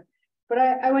tolerant, but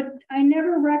I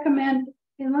never recommend,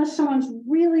 unless someone's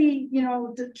really,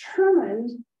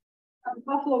 determined, a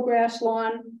buffalo grass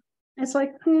lawn. It's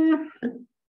like, they're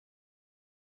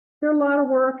a lot of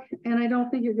work, and I don't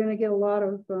think you're going to get a lot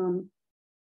of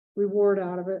reward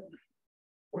out of it.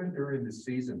 When during the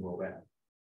season will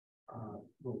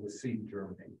the seed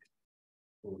germinate?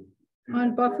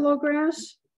 On buffalo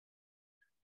grass?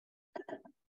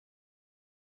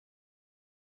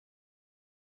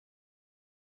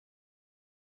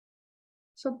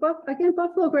 So, again,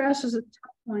 buffalo grass is a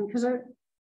tough one because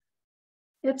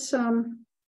it's again,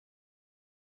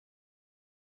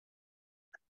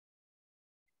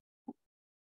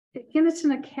 it's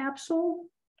in a capsule,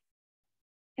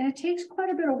 and it takes quite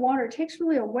a bit of water. It takes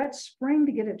really a wet spring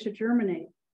to get it to germinate.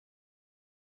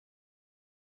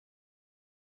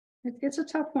 It's a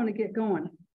tough one to get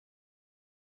going.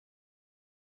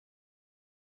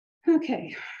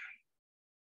 Okay.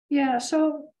 Yeah,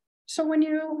 so when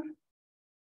you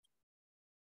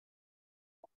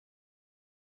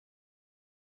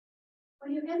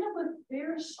end up with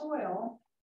bare soil,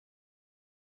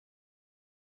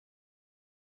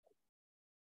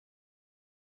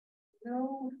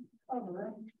 no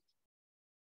cover,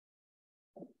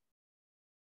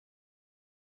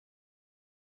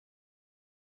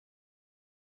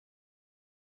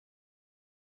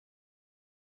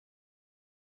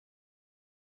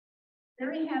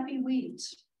 very happy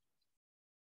weeds.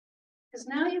 Because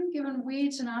now you've given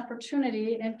weeds an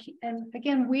opportunity, and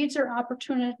again, weeds are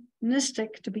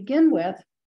opportunistic to begin with.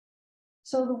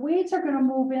 So the weeds are going to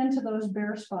move into those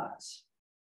bare spots,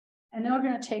 and they're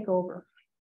going to take over.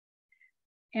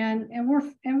 And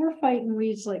we're fighting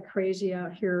weeds like crazy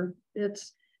out here.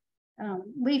 It's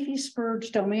leafy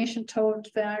spurge, Dalmatian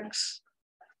toadflax,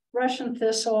 Russian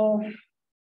thistle,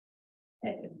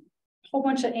 a whole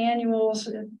bunch of annuals.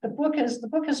 The book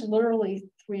is literally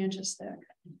 3 inches thick,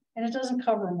 and it doesn't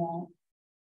cover them all.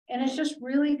 And it just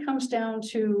really comes down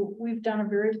to, we've done a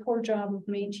very poor job of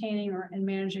maintaining and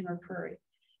managing our prairie.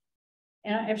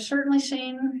 And I've certainly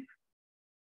seen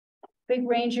big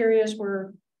range areas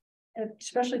where,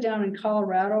 especially down in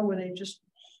Colorado, where they just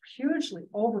hugely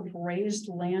overgrazed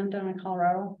land down in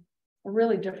Colorado, are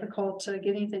really difficult to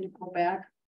get anything to go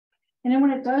back. And then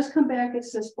when it does come back,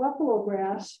 it's this buffalo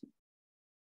grass.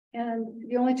 And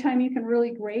the only time you can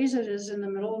really graze it is in the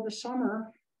middle of the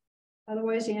summer.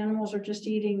 Otherwise, the animals are just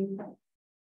eating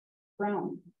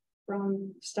brown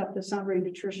stuff that's not very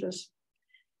nutritious.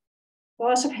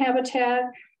 Loss of habitat,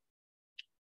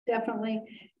 definitely.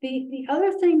 The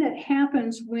other thing that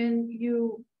happens when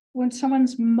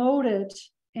someone's mowed it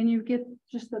and you get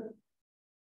just the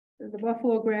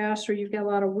buffalo grass, or you've got a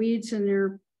lot of weeds in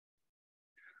there,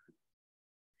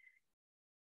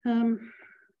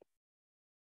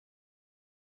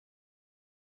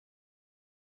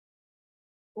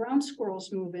 ground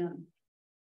squirrels move in.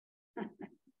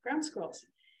 Ground squirrels.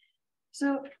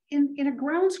 So in a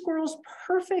ground squirrel's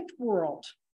perfect world,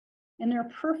 in their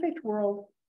perfect world,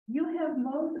 you have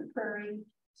mowed the prairie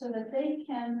so that they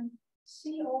can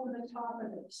see over the top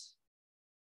of this.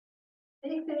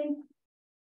 They think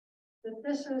that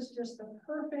this is just the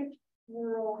perfect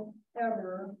world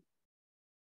ever.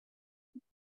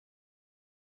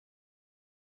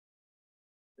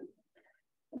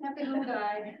 Happy little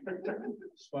guy.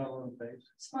 Smile on the face.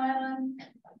 Smiling.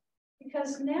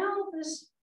 Because now this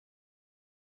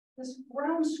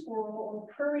ground squirrel or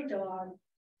prairie dog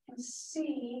can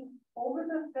see over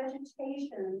the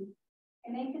vegetation,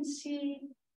 and they can see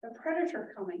the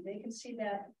predator coming. They can see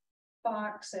that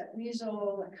fox, that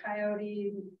weasel, the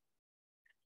coyote,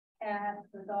 cat,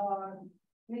 the dog,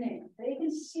 you name it. They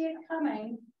can see it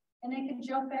coming, and they can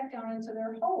jump back down into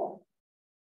their hole.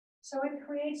 So it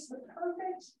creates the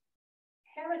perfect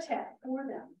habitat for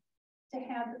them to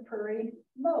have the prairie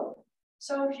mowed.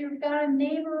 So if you've got a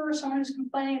neighbor or someone who's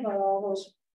complaining about all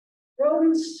those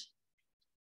rodents,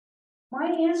 my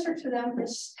answer to them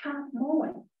is stop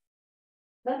mowing.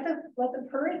 Let the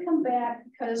prairie come back,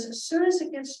 because as soon as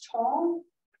it gets tall,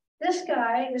 this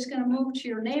guy is going to move to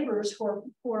your neighbors who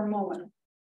are mowing.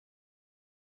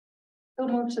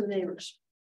 they'll move to the neighbors.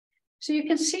 So you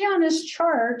can see on this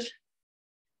chart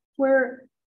where,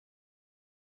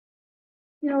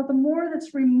 you know, the more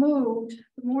that's removed,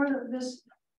 the more that this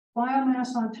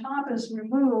biomass on top is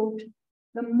removed,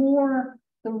 the more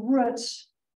the roots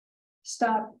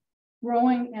stop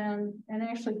growing and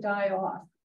actually die off.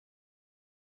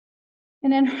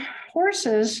 And then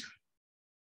horses,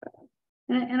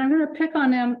 and I'm going to pick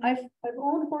on them. I've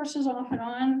owned horses off and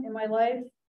on in my life,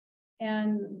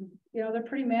 and you know, they're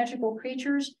pretty magical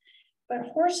creatures, but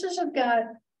horses have got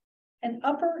an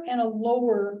upper and a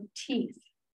lower teeth.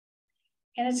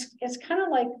 And it's kind of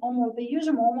like almost, they use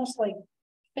them almost like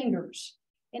fingers,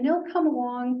 and they'll come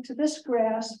along to this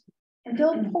grass and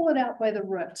they'll pull it out by the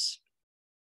roots.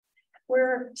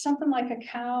 Where something like a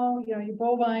cow, you know, your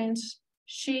bovines,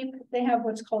 sheep, they have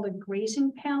what's called a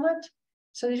grazing palate.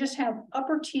 So they just have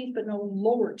upper teeth, but no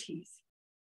lower teeth.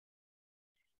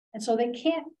 And so they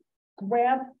can't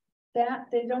grab that.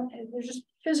 They just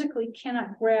physically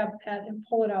cannot grab that and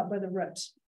pull it out by the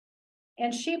roots.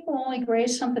 And sheep will only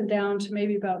graze something down to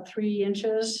maybe about 3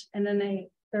 inches, and then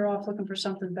they're off looking for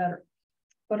something better.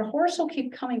 But a horse will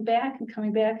keep coming back and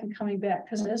coming back and coming back,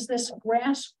 because as this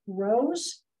grass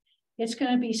grows, it's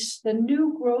going to be, the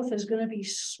new growth is going to be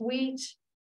sweet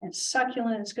and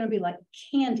succulent. It's going to be like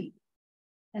candy.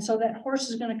 And so that horse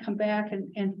is going to come back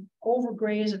and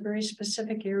overgraze a very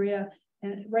specific area,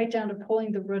 and right down to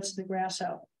pulling the roots of the grass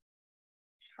out.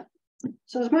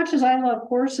 So as much as I love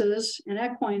horses and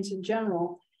equines in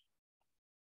general,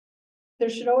 there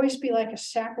should always be like a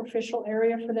sacrificial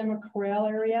area for them, a corral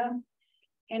area,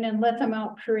 and then let them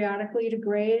out periodically to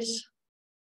graze,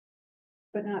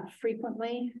 but not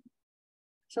frequently.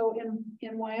 So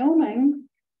in Wyoming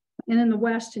and in the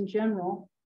West in general,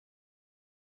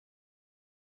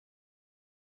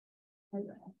 I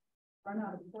run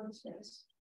out of word space.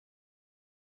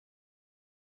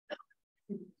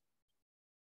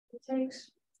 It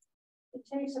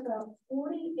takes about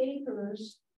 40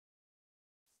 acres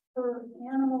per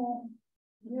animal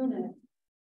unit.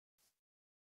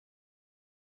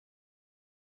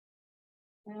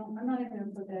 Now, I'm not even going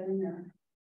to put that in there.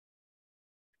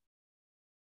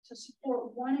 To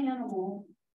support one animal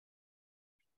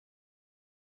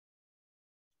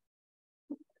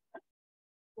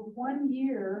for 1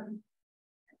 year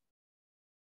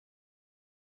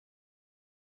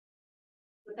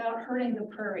without hurting the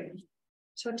prairie.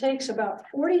 So it takes about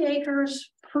 40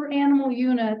 acres per animal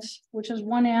unit, which is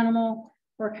one animal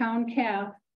or a cow and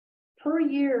calf per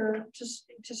year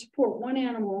to support one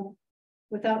animal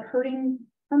without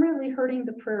permanently hurting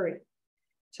the prairie.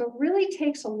 So it really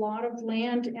takes a lot of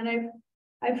land. And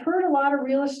I've heard a lot of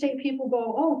real estate people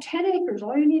go, oh, 10 acres,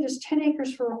 all you need is 10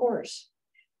 acres for a horse.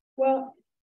 Well,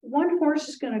 one horse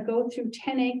is going to go through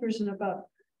 10 acres in about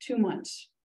 2 months.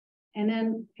 And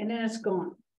then it's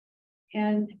gone.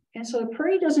 And so the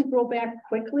prairie doesn't grow back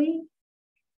quickly.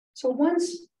 So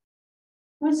once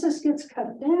this gets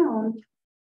cut down,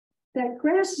 that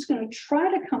grass is going to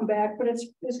try to come back, but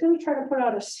it's going to try to put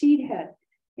out a seed head.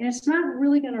 And it's not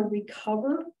really going to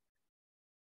recover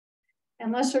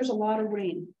unless there's a lot of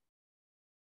rain.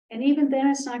 And even then,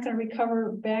 it's not going to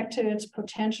recover back to its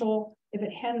potential if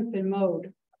it hadn't been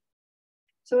mowed.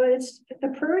 So the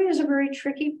prairie is a very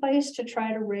tricky place to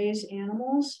try to raise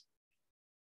animals.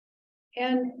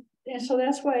 And so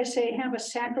that's why I say have a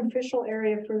sacrificial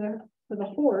area for the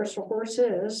horse or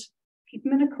horses. Keep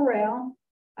them in a corral.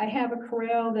 I have one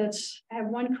corral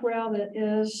that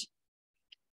is,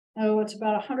 it's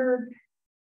about 100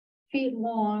 feet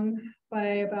long by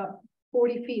about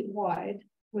 40 feet wide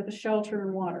with a shelter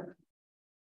and water.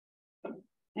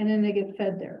 And then they get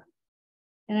fed there.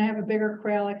 And I have a bigger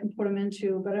corral I can put them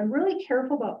into, but I'm really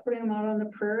careful about putting them out on the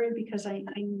prairie because I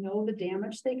know the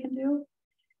damage they can do.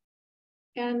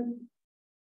 And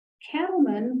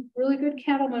cattlemen, really good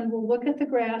cattlemen, will look at the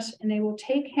grass and they will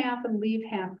take half and leave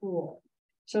half rule.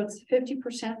 So it's the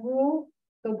 50% rule.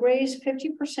 They'll graze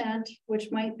 50%,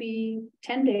 which might be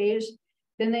 10 days.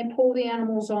 Then they pull the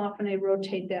animals off and they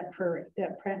rotate that prairie,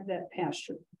 that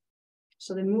pasture.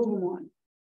 So they move them on.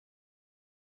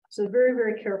 So very,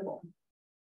 very careful.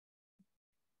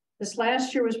 This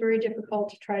last year was very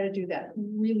difficult to try to do that,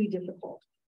 really difficult.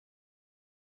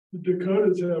 The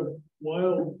Dakotas have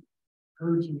wild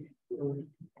herds of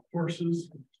horses.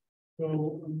 So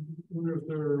I wonder if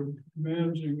they're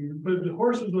managing, but the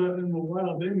horses in the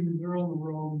wild, they're on the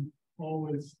roam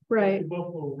always. Right. Like the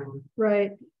buffalo road.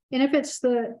 Right. And if it's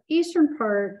the eastern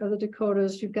part of the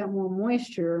Dakotas, you've got more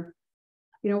moisture.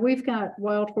 You know, we've got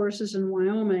wild horses in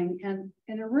Wyoming and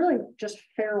they're really just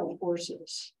feral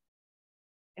horses.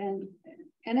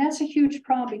 And that's a huge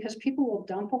problem because people will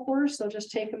dump a horse. They'll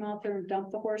just take them out there and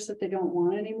dump the horse that they don't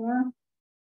want anymore.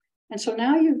 And so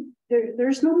now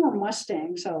there's no more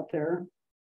Mustangs out there.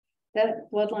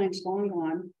 That bloodline's long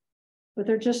gone, but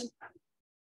they're just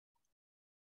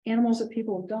animals that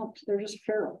people have dumped. They're just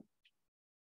feral.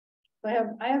 I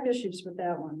have issues with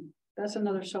that one. That's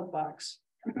another soapbox.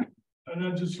 And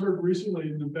I just heard recently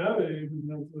in Nevada, even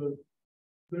has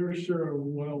their share of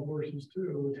wild horses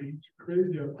too. It's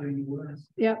crazy out there in the West.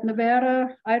 Yeah,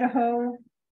 Nevada, Idaho,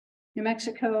 New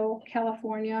Mexico,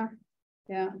 California.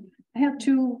 Yeah, I have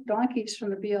 2 donkeys from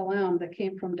the BLM that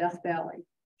came from Death Valley.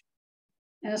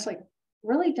 And it's like,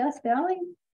 really, Death Valley?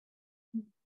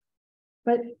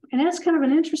 And that's kind of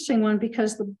an interesting one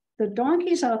because the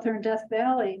donkeys out there in Death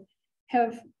Valley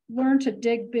have learned to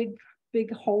dig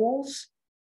big holes,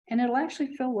 and it'll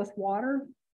actually fill with water.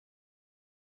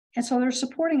 And so they're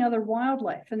supporting other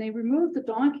wildlife, and they removed the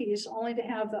donkeys only to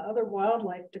have the other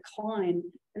wildlife decline.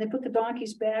 And they put the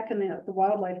donkeys back and the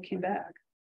wildlife came back.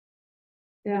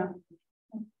 Yeah.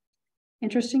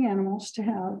 Interesting animals to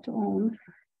have, to own.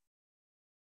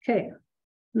 Okay.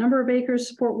 Number of acres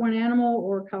support 1 animal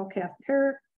or cow, calf,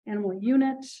 parrot. Animal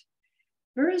units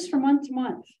varies from month to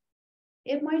month.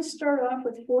 It might start off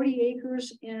with 40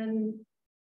 acres in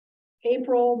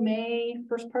April, May,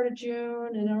 first part of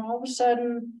June, and then all of a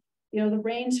sudden, the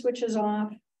rain switches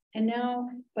off. And now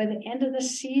by the end of the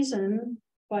season,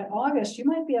 by August, you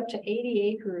might be up to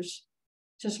 80 acres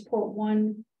to support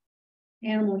 1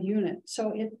 animal unit.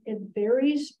 So it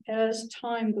varies as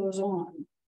time goes on.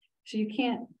 So you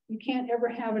can't ever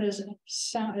have it as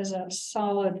a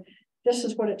solid, this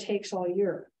is what it takes all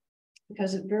year,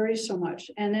 because it varies so much.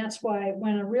 And that's why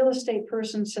when a real estate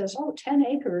person says, oh, 10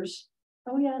 acres,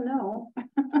 oh yeah, no.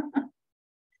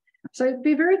 So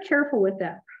be very careful with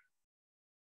that.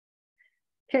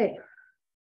 Okay.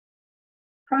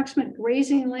 Approximate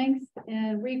grazing length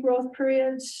and regrowth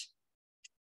periods.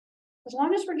 As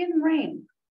long as we're getting rain,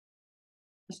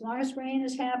 as long as rain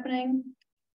is happening,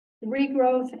 the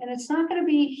regrowth, and it's not going to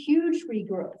be huge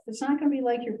regrowth. It's not going to be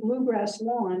like your bluegrass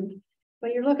lawn,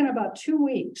 but you're looking at about 2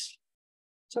 weeks.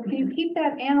 So if you keep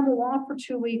that animal off for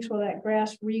 2 weeks while that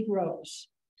grass regrows,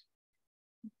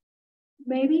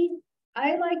 maybe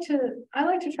I like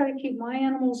to try to keep my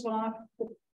animals off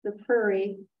the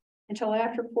prairie until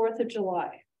after 4th of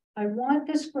July. I want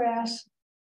this grass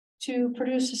to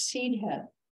produce a seed head.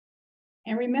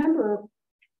 And remember,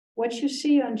 what you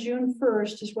see on June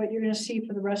 1st is what you're going to see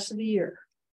for the rest of the year.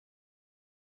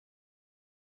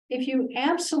 If you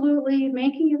absolutely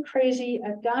making you crazy,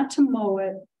 I've got to mow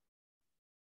it.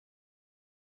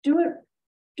 Do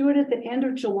it at the end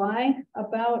of July,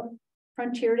 about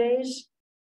Frontier Days.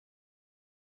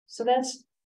 So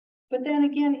but then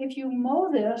again, if you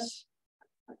mow this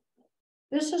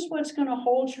is what's going to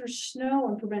hold your snow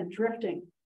and prevent drifting,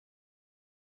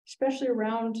 especially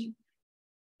around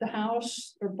the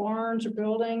house or barns or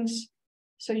buildings.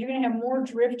 So you're going to have more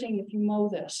drifting if you mow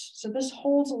this. So this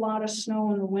holds a lot of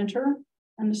snow in the winter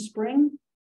and the spring.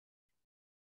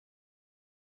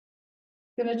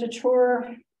 Going to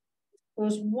deter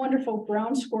those wonderful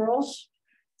brown squirrels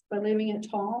by leaving it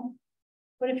tall.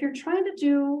 But if you're trying to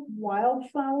do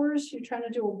wildflowers, you're trying to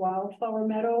do a wildflower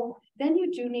meadow, then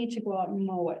you do need to go out and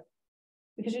mow it,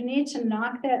 because you need to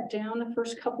knock that down the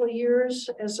first couple of years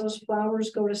as those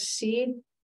flowers go to seed,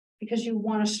 because you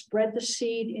want to spread the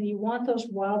seed and you want those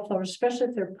wildflowers, especially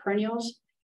if they're perennials,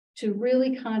 to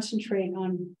really concentrate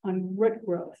on root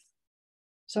growth.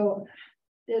 So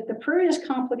the prairie is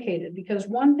complicated because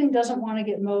one thing doesn't want to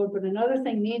get mowed, but another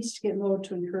thing needs to get mowed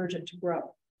to encourage it to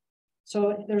grow.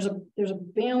 So there's a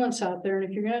balance out there. And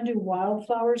if you're going to do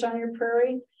wildflowers on your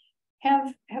prairie,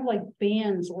 have like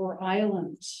bands or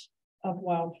islands of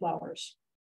wildflowers.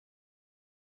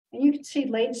 And you can see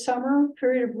late summer,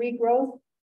 period of regrowth,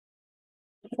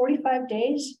 45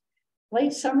 days.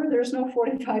 Late summer, there's no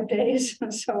 45 days.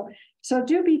 So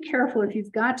do be careful if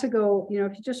you've got to go,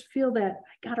 if you just feel that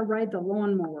I got to ride the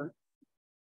lawnmower.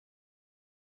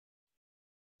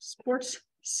 Sports.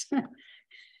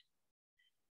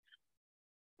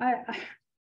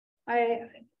 I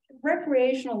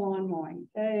recreational lawn mowing.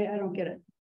 I don't get it.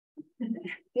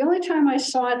 The only time I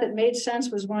saw it that made sense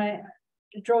was when I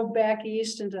drove back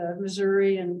east into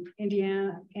Missouri and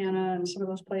Indiana and some of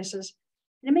those places.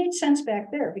 And it made sense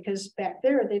back there because back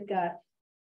there they've got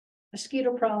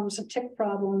mosquito problems and tick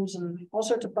problems and all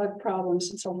sorts of bug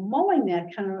problems. And so mowing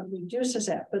that kind of reduces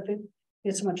that, but if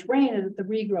it's so much rain and the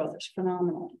regrowth is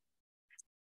phenomenal.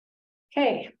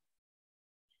 Okay.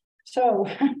 So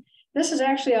this is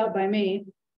actually out by me.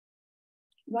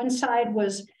 One side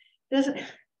was this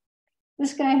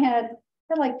guy had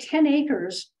like 10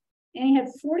 acres And he had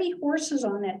 40 horses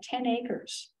on that 10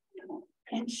 acres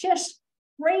and just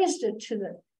raised it to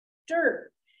the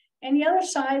dirt. And the other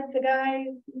side, the guy,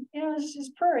 you know,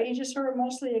 it's prairie, he just sort of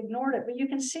mostly ignored it. But you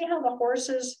can see how the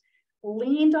horses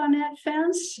leaned on that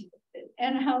fence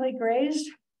and how they grazed.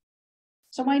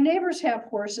 So my neighbors have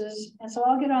horses, and so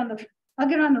I'll get on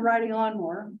the riding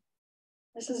lawnmower.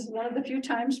 This is one of the few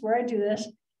times where I do this,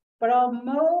 but I'll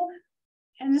mow,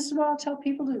 and this is what I'll tell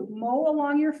people to do: mow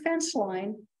along your fence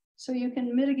line so you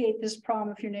can mitigate this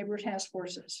problem if your neighbor has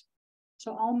horses.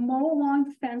 So I'll mow along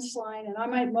the fence line, and I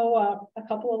might mow up a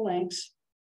couple of lengths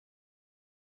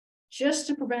just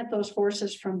to prevent those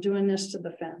horses from doing this to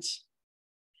the fence.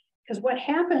 Because what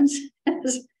happens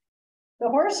is the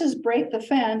horses break the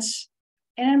fence,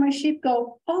 and then my sheep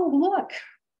go, oh, look.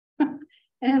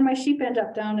 And then my sheep end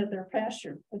up down at their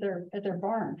pasture, at their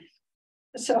barn.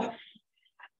 So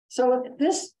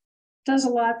this does a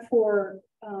lot for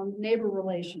neighbor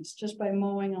relations just by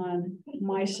mowing on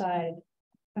my side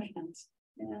of the fence.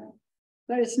 Yeah,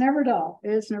 but it's never dull.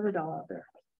 It's never dull out there.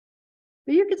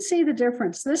 But you can see the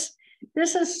difference.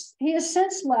 He has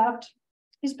since left.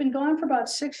 He's been gone for about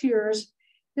 6 years.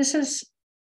 This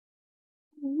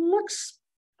looks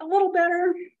a little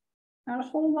better, not a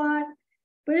whole lot,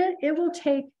 but it will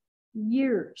take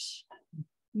years,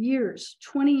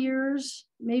 20 years,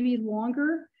 maybe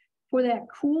longer, for that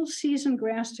cool season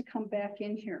grass to come back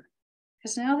in here.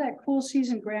 Because now that cool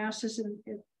season grass is in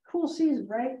cool season,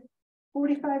 right?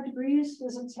 45 degrees,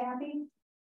 is it's happy.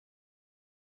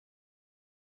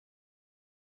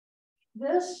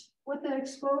 This, with the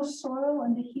exposed soil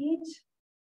and the heat,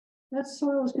 that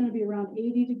soil is going to be around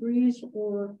 80 degrees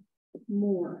or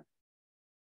more.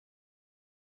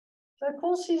 So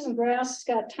cool season grass has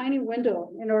got a tiny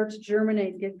window in order to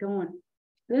germinate and get going.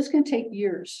 This is going to take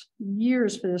years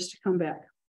for this to come back.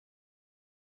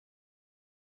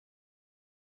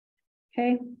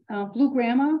 Okay, blue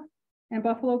grama and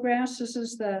buffalo grass. This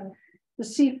is the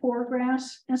C4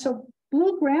 grass. And so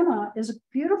blue grama is a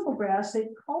beautiful grass. They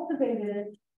cultivated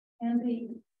it in the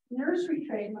nursery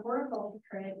trade, in the horticulture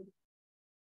trade.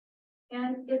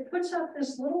 And it puts up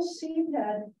this little seed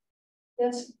head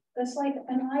that's like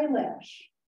an eyelash.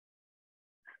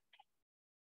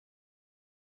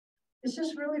 It's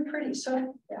just really pretty.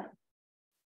 So yeah,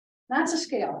 not to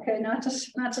scale, okay, not to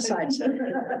size.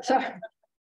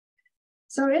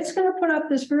 So it's going to put up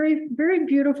this very, very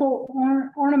beautiful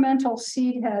ornamental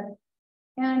seed head,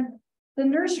 and the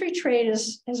nursery trade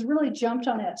has really jumped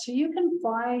on it. So you can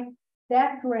buy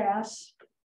that grass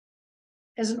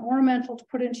as an ornamental to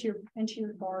put into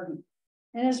your garden,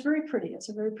 and it's very pretty. It's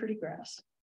a very pretty grass.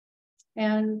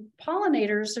 And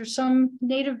pollinators, there's some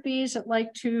native bees that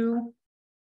like to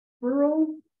burrow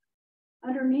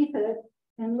underneath it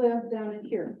and live down in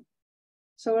here.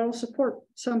 So it'll support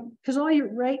some, because all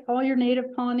your native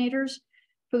pollinators,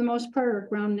 for the most part, are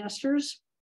ground nesters.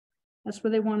 That's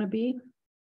where they want to be.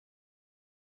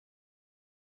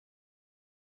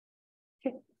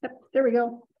 Okay, yep, there we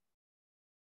go.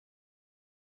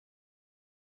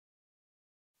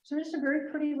 So it's a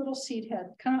very pretty little seed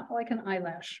head, kind of like an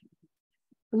eyelash.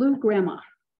 Blue grama.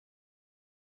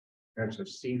 That's a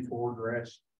C4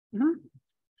 grass. Mm-hmm.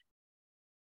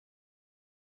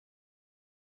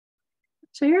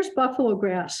 So here's buffalo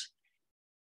grass.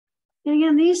 And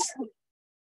again, there's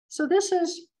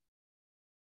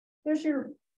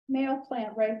your male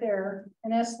plant right there,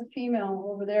 and that's the female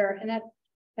over there, and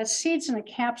that seed's in a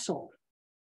capsule.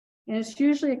 And it's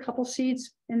usually a couple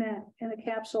seeds in the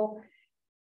capsule.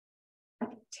 It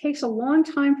takes a long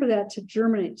time for that to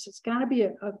germinate. So it's got to be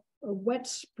a wet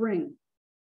spring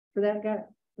for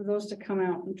those to come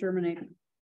out and germinate.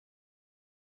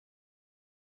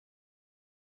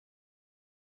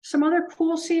 Some other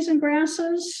cool season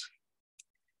grasses.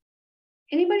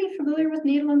 Anybody familiar with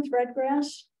needle and thread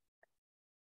grass?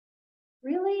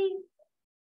 Really?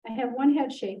 I have one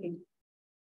head shaking.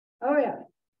 Oh yeah.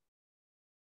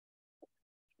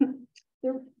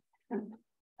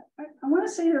 I want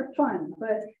to say they're fun,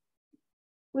 but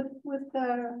with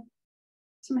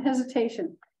some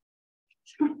hesitation.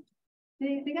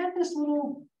 They got this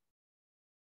little.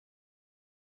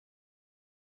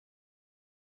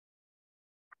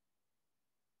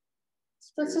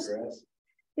 So it's just,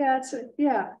 yeah,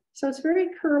 so it's very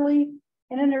curly,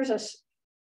 and then there's a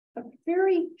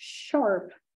very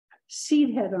sharp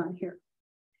seed head on here.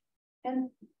 And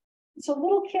so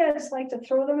little kids like to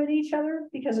throw them at each other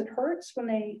because it hurts when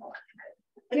they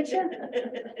get you.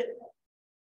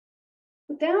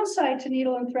 The downside to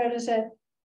needle and thread is that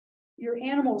your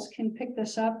animals can pick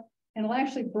this up and it'll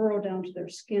actually burrow down to their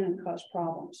skin and cause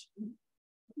problems.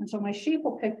 And so my sheep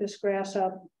will pick this grass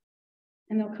up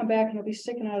and they'll come back and it'll be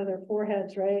sticking out of their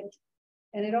foreheads, right?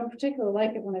 And they don't particularly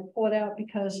like it when I pull it out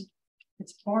because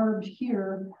it's barbed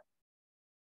here.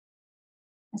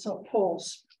 And so it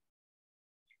pulls.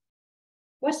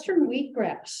 Western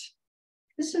wheatgrass.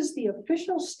 This is the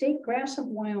official state grass of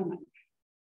Wyoming.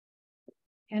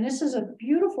 And this is a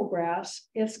beautiful grass.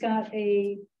 It's got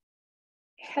a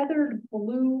heathered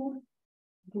blue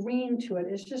green to it.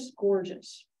 It's just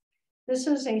gorgeous. This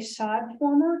is a sod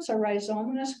former. It's a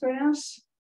rhizomatous grass.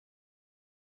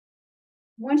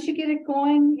 Once you get it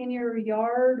going in your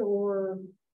yard or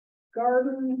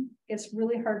garden, it's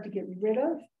really hard to get rid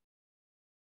of.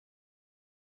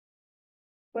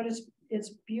 But it's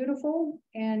beautiful,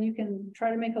 and you can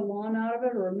try to make a lawn out of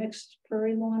it or a mixed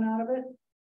prairie lawn out of it.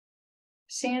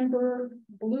 Sandberg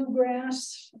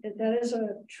bluegrass, that is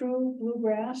a true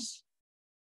bluegrass.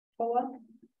 Pull-up.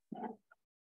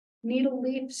 Needle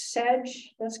leaf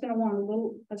sedge, that's going to want a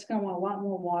lot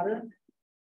more water.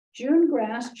 June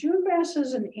grass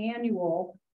is an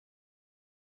annual.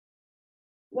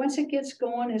 Once it gets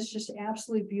going, it's just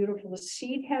absolutely beautiful. The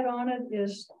seed head on it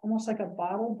is almost like a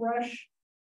bottle brush,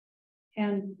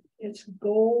 and it's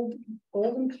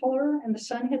golden color, and the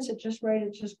sun hits it just right,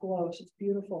 it just glows. It's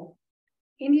beautiful.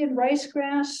 Indian rice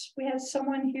grass, we had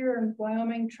someone here in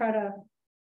Wyoming try to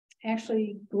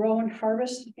actually grow and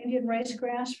harvest Indian rice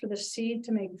grass for the seed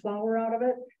to make flour out of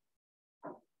it.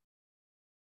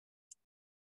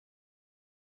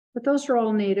 But those are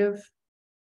all native.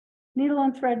 Needle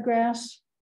and thread grass,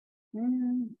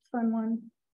 fun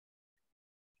one.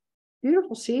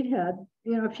 Beautiful seed head.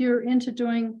 You know, if you're into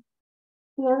doing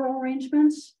floral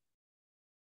arrangements,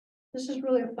 this is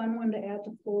really a fun one to add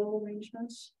to floral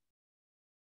arrangements.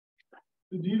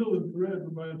 The needle and thread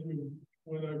reminds me of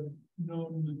what I've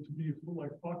known to be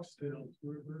like foxtails.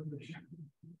 You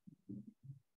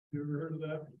ever heard of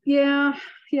that? Yeah,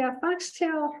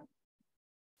 foxtail.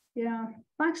 Yeah,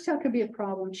 foxtail could be a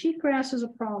problem. Cheatgrass is a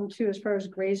problem too, as far as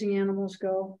grazing animals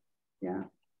go. Yeah.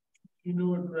 You know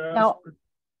what grass? No.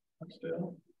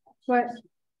 Foxtail? What?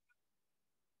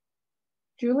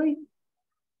 Julie,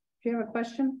 do you have a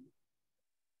question?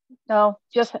 No,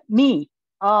 just me.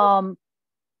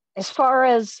 As far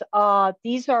as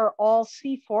these are all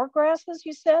C4 grasses,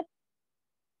 you said?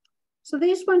 So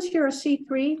these ones here are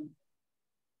C3.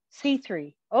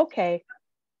 C3. Okay.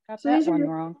 Got So that one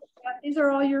wrong. These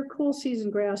are all your cool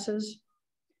season grasses.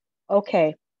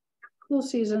 Okay. Cool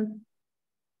season.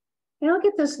 And I'll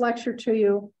get this lecture to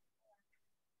you.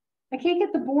 I can't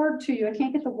get the board to you. I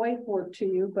can't get the whiteboard to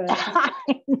you, but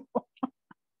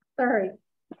sorry.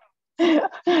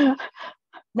 No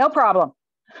problem.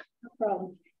 No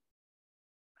problem.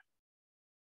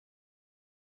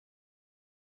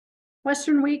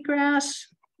 Western wheatgrass,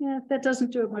 yeah, that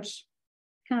doesn't do it much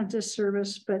kind of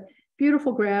disservice, but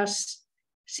beautiful grass.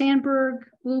 Sandberg,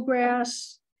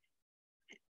 bluegrass.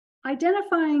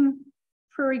 Identifying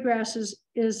prairie grasses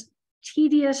is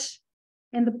tedious,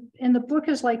 and the book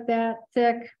is like that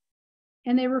thick,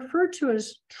 and they refer to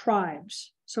as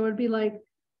tribes. So it'd be like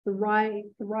the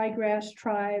ryegrass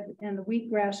tribe and the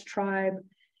wheatgrass tribe,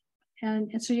 and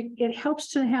so it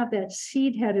helps to have that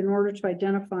seed head in order to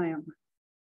identify them.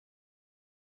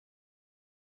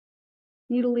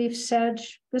 Needle leaf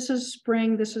sedge. This is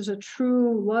spring. This is a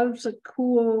true, loves it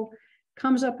cool,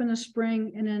 comes up in the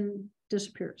spring and then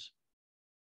disappears.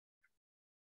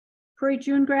 Prairie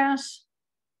June grass.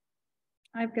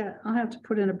 I'll have to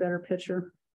put in a better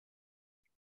picture.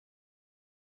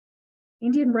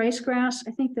 Indian rice grass.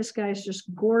 I think this guy's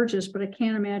just gorgeous, but I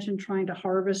can't imagine trying to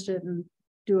harvest it and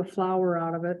do a flower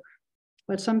out of it.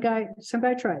 But some guy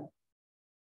tried.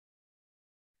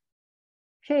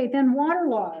 Okay, then water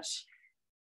laws.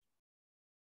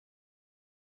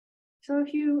 So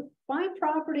if you buy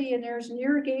property and there's an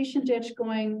irrigation ditch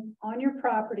going on your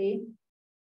property,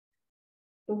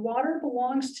 the water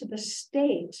belongs to the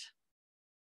state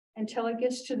until it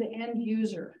gets to the end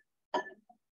user.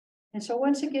 And so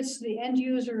once it gets to the end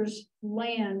user's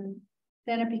land,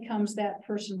 then it becomes that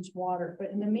person's water.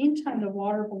 But in the meantime, the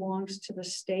water belongs to the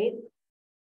state.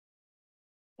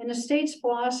 And the state's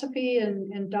philosophy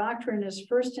and doctrine is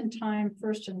first in time,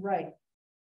 first in right.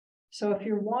 So if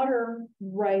your water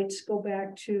rights go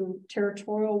back to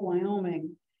territorial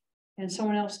Wyoming and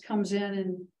someone else comes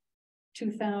in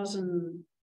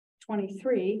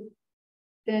 2023,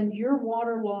 then your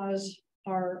water laws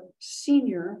are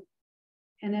senior,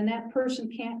 and then that person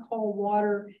can't call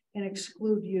water and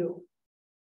exclude you.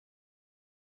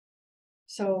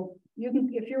 So you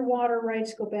can, if your water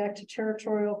rights go back to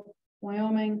territorial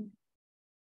Wyoming,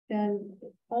 then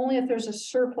only if there's a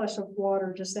surplus of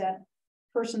water does that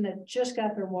person that just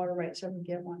got their water rights ever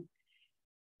get one.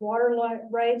 Water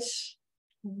rights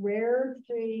rare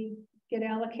to get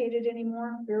allocated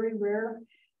anymore, very rare.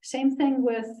 Same thing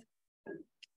with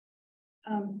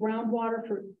groundwater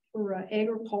for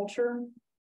agriculture,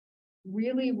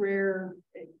 really rare.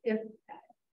 If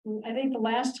I think the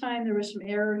last time there was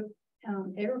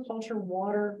some agriculture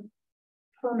water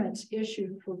permits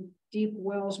issued for deep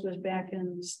wells was back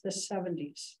in the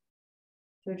 70s.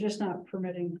 They're just not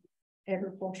permitting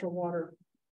agricultural water.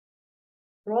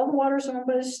 For all the water is owned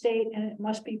by the state and it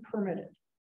must be permitted.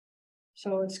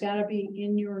 So it's got to be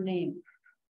in your name.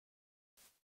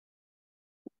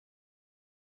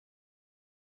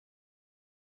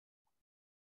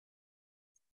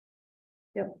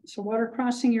 Yep. So water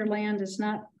crossing your land is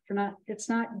it's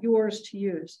not yours to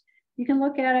use. You can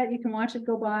look at it, you can watch it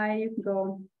go by, you can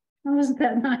go, oh, isn't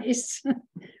that nice?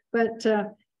 But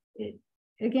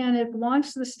again, it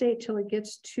belongs to the state till it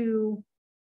gets to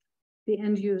the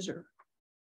end user.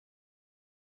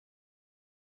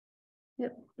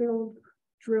 Yep, big old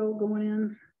drill going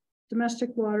in, domestic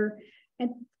water.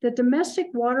 And the domestic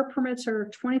water permits are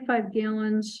 25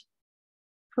 gallons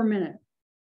per minute.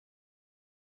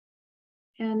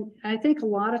 And I think a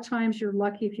lot of times you're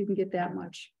lucky if you can get that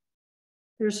much.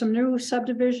 There's some new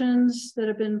subdivisions that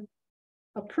have been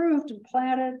approved and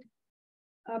platted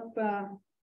up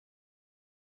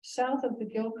south of the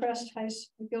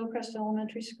Gilcrest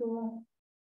Elementary School,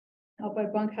 out by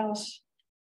Bunkhouse,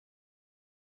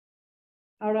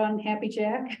 out on Happy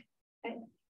Jack,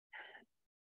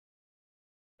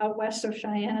 out west of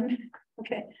Cheyenne.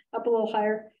 Okay, up a little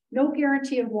higher. No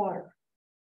guarantee of water.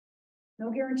 No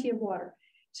guarantee of water.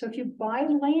 So if you buy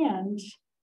land,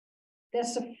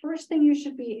 that's the first thing you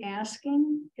should be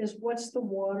asking is what's the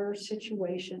water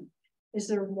situation? Is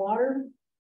there water?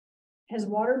 Has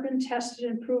water been tested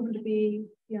and proven to be,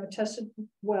 tested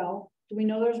well? Do we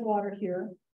know there's water here?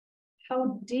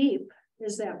 How deep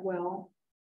is that well?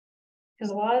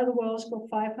 Because a lot of the wells go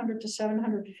 500 to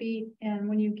 700 feet. And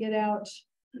when you get out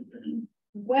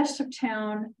west of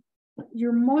town,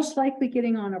 you're most likely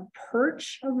getting on a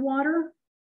perch of water.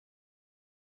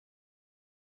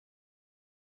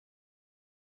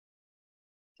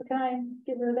 So can I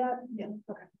get rid of that? Yeah,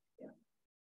 okay. Yeah.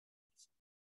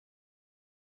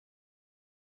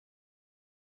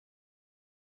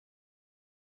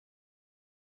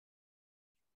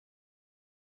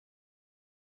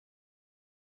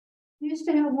 We used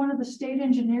to have one of the state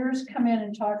engineers come in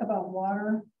and talk about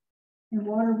water and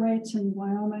water rates in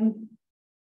Wyoming.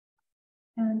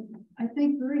 And I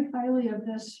think very highly of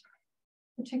this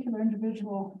particular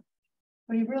individual,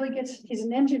 but he's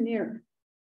an engineer.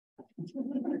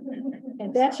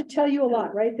 And that should tell you a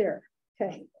lot right there.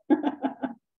 Okay.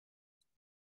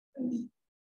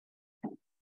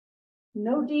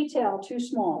 No detail too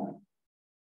small.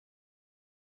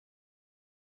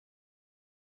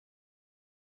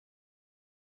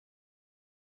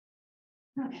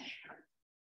 Okay.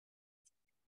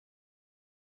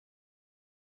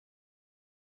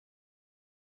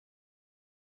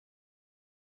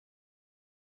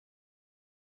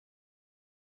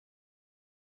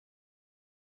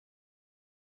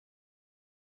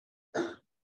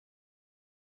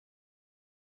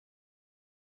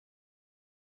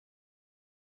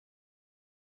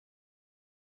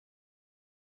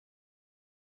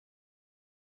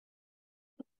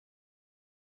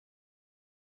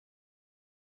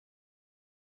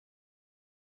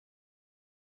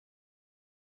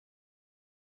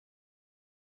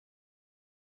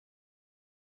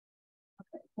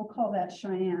 We'll call that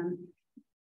Cheyenne.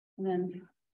 And then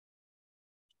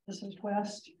this is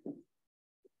west.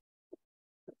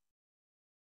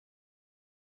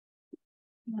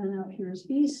 And out here is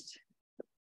east.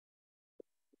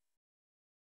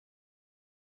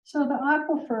 So the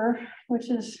aquifer,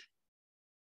 which is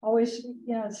always,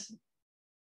 it's,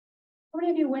 how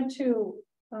many of you went to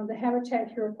the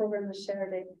Habitat Hero program this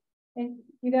Saturday? And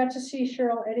you got to see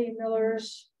Cheryl Eddie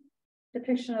Miller's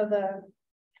depiction of the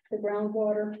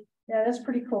groundwater. Yeah, that's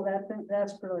pretty cool.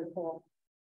 That's really cool.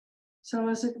 So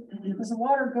as the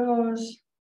water goes,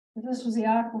 if this was the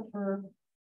aquifer,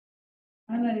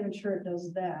 I'm not even sure it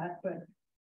does that, but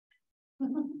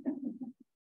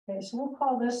okay, so we'll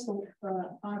call this the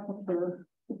aquifer.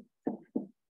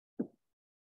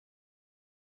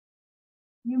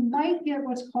 You might get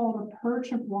what's called a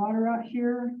perch of water out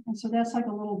here, and so that's like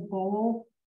a little bowl.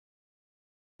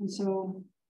 And so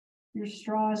your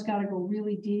straw has got to go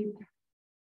really deep,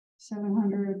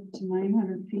 700 to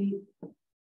 900 feet.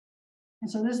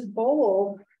 And so this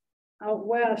bowl out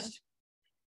west,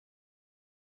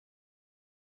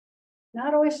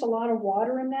 not always a lot of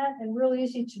water in that and real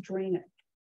easy to drain it.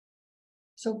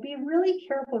 So be really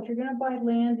careful if you're going to buy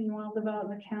land and you want to live out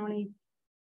in the county.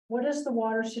 what is the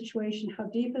water situation? How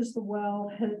deep is the well?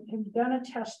 Have you done a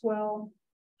test well?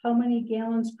 How many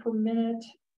gallons per minute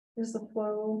is the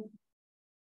flow?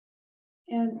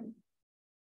 And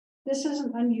this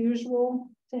isn't unusual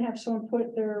to have someone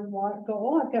put their water, go,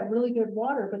 oh, I've got really good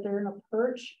water, but they're in a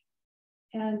perch.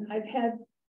 And I've had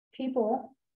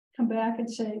people come back and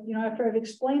say, you know, after I've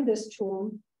explained this to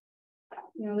them,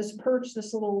 you know, this perch,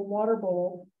 this little water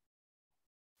bowl,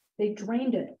 they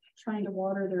drained it trying to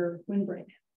water their windbreak.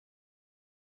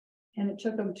 And it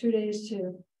took them 2 days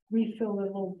to refill their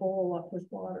little bowl up with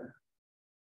water.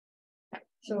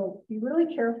 So be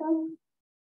really careful.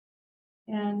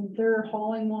 And they're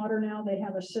hauling water now. They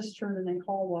have a cistern and they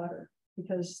haul water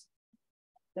because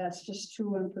that's just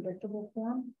too unpredictable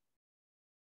for them.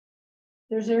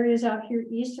 There's areas out here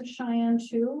east of Cheyenne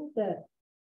too that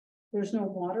there's no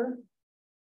water.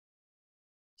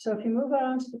 So if you move out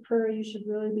onto the prairie, you should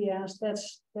really be asked,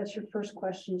 that's your first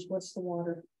question is what's the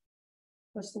water?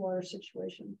 What's the water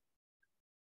situation?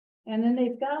 And then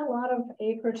they've got a lot of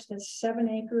acreage that's 7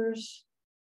 acres,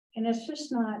 and it's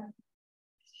just not,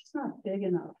 it's not big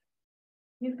enough.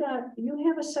 You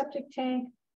have a septic tank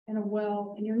and a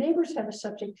well, and your neighbors have a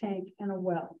septic tank and a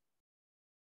well.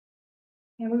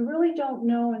 And we really don't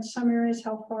know in some areas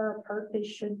how far apart they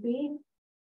should be.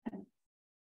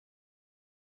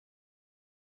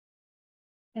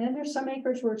 And then there's some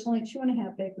acreage where it's only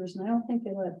 2.5 acres, and I don't think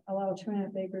they allow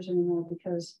 2.5 acres anymore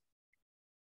because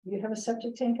you have a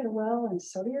septic tank and a well, and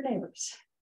so do your neighbors.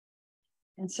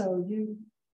 And so you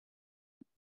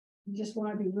just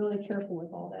want to be really careful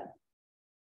with all that.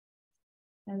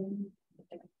 And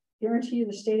I guarantee you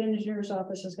the state engineer's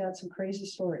office has got some crazy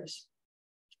stories.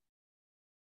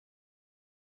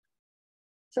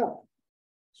 So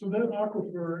that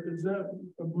aquifer, is that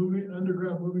a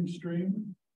underground moving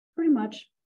stream? Pretty much.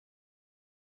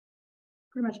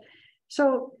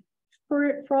 So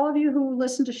for all of you who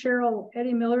listen to Cheryl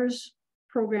Eddie Miller's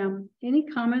program, any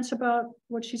comments about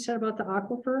what she said about the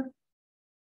aquifer?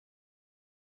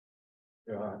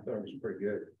 Yeah, I thought it was pretty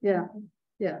good.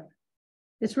 Yeah.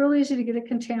 It's real easy to get it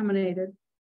contaminated.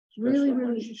 Especially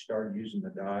when she started using the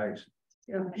dyes.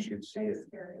 Yeah. You could see it.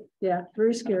 Yeah,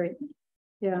 very scary.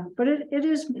 Yeah, but it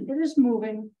is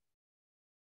moving.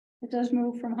 It does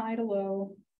move from high to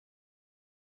low.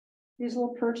 These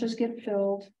little perches get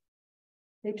filled.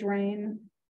 They drain.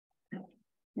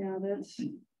 Yeah, that's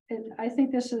it. I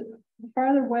think this is the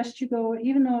farther west you go,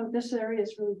 even though this area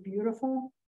is really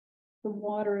beautiful, the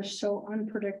water is so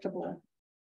unpredictable.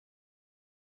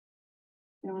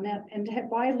 You know, and to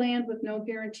buy land with no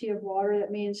guarantee of water,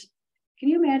 that means, can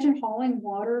you imagine hauling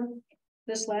water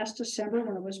this last December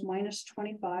when it was minus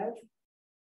 25?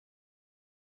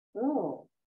 Oh,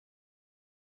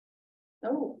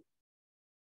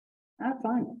 not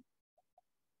fun.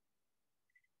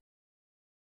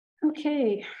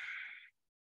 Okay.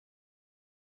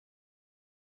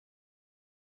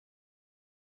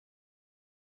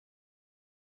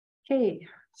 Okay,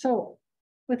 so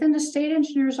within the state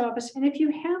engineer's office, and if you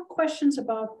have questions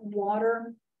about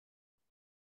water,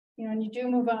 you know, and you do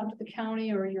move out to the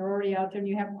county or you're already out there and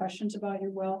you have questions about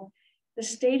your well, the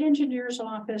state engineer's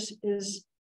office is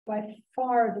by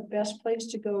far the best place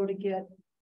to go to get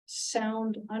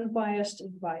sound, unbiased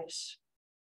advice.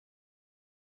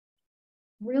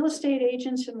 Real estate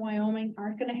agents in Wyoming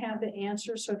aren't going to have the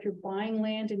answer. So if you're buying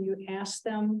land and you ask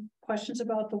them questions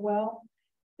about the well,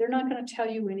 they're not going to tell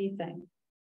you anything.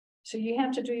 So you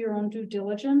have to do your own due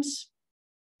diligence.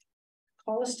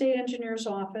 Call the state engineer's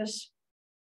office.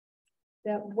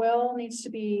 That well needs to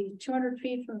be 200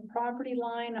 feet from the property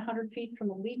line, 100 feet from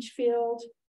the leach field.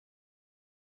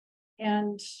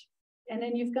 And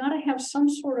then you've got to have some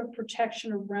sort of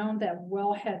protection around that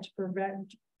wellhead to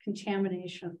prevent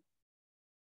contamination.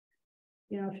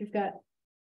 You know, if you've got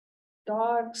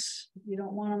dogs, you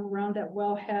don't want them around that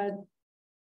wellhead.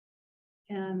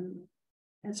 And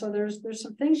so there's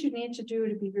some things you need to do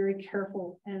to be very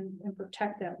careful and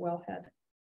protect that wellhead.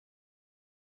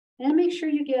 And make sure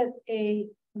you get a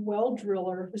well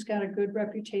driller who's got a good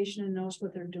reputation and knows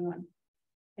what they're doing.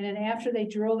 And then after they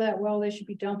drill that well, they should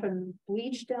be dumping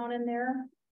bleach down in there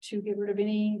to get rid of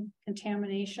any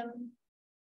contamination.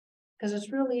 Because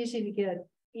it's real easy to get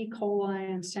E. coli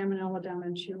and salmonella down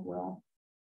into your well.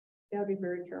 You gotta be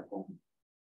very careful.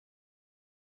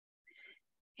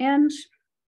 And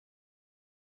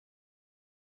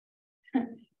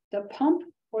the pump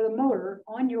or the motor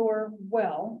on your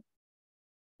well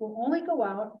will only go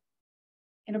out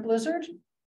in a blizzard,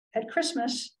 at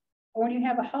Christmas, or when you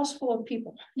have a house full of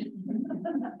people.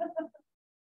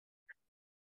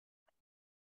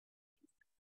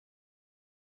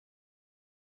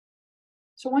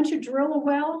 So once you drill a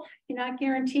well, you're not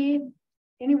guaranteed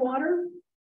any water.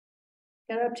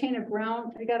 Got to obtain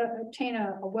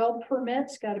a well permit.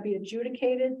 It's got to be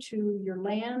adjudicated to your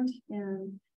land,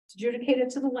 and it's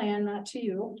adjudicated to the land, not to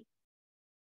you.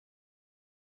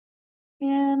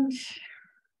 And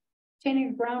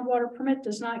obtaining a groundwater permit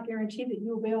does not guarantee that you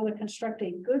will be able to construct a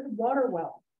good water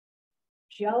well.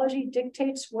 Geology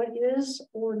dictates what is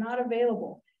or not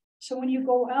available. So when you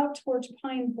go out towards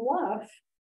Pine Bluff,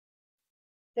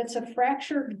 that's a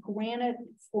fractured granite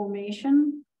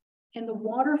formation, and the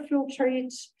water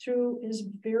filtrates through is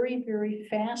very, very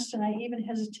fast. And I even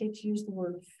hesitate to use the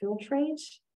word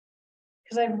filtrates,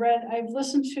 because I've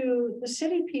listened to the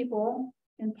city people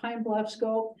in Pine Bluffs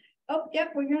go, oh,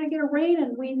 yep, we're going to get a rain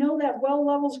and we know that well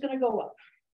level is going to go up.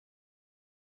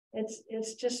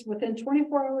 It's just within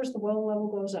 24 hours, the well level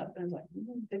goes up. And it's like,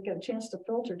 didn't get a chance to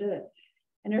filter, did it?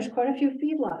 And there's quite a few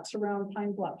feedlots around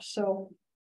Pine Bluff. So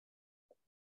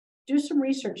do some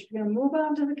research. If you're going to move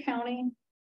out to the county,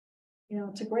 you know,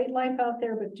 it's a great life out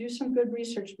there, but do some good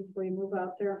research before you move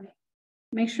out there.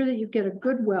 Make sure that you get a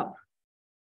good well.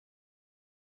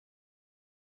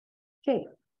 Okay,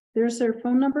 there's their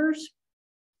phone numbers.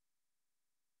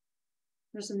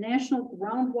 There's the National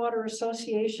Groundwater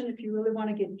Association if you really want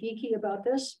to get geeky about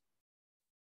this.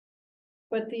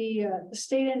 But the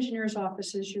state engineer's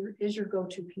office is your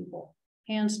go-to people,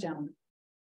 hands down.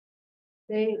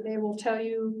 They will tell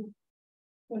you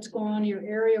what's going on in your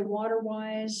area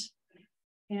water-wise,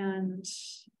 and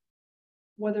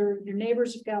whether your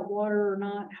neighbors have got water or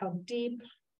not, how deep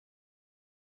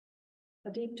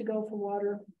to go for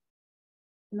water.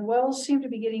 And the wells seem to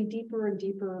be getting deeper and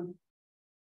deeper.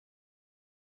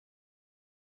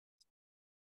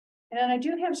 And I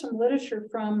do have some literature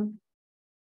from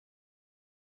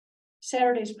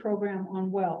Saturday's program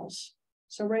on wells.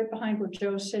 So right behind where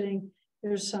Joe's sitting,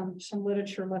 there's some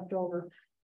literature left over.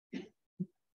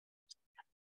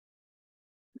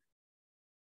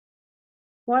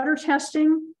 Water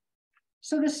testing.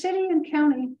 So the city and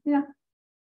county, yeah.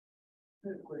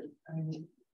 I mean,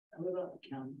 I live out in the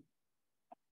county,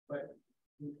 but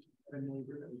a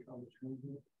neighbor that we call the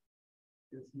Trinity,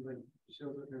 because he like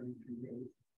shows up every 3 days.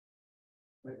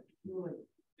 But he will like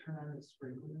turn on his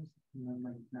sprinklers and then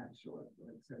like not show up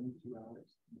for like 72 hours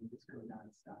and just go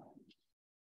nonstop.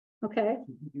 Okay.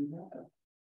 Can you do that?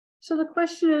 So the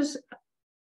question is,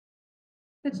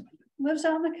 it lives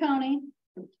out in the county,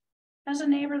 has a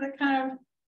neighbor that kind of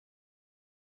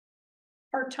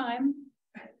part-time,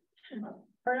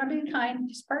 or I'm being kind,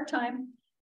 he's part-time,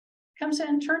 comes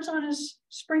in, turns on his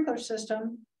sprinkler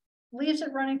system, leaves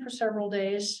it running for several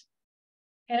days,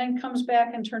 and then comes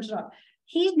back and turns it off.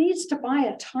 He needs to buy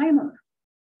a timer.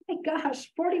 My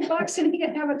gosh, 40 bucks and he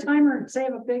can have a timer and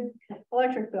save a big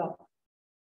electric bill.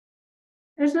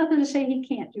 There's nothing to say he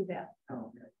can't do that. Oh,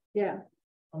 okay. Yeah.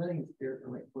 I think it's fair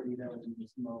for like 48 hours and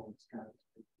just mow. It's kind of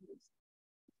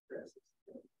stress.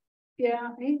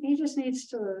 Yeah, he just needs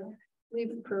to leave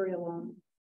the prairie alone.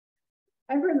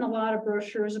 I've written a lot of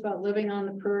brochures about living on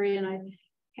the prairie, and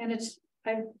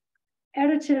I've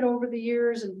edited over the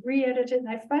years and re-edited, and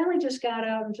I finally just got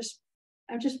out and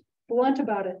I'm just blunt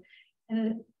about it. And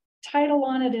the title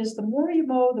on it is "The more you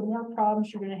mow, the more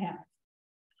problems you're going to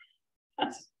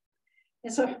have."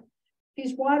 And so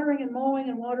he's watering and mowing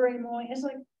and watering and mowing. It's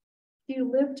like, do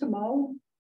you live to mow?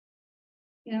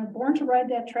 You know, born to ride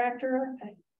that tractor?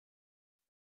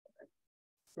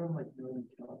 From like Northern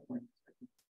California,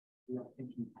 you know,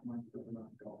 thinking mine's living on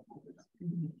golf.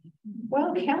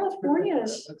 Well,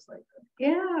 California's,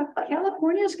 yeah,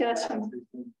 California's got some.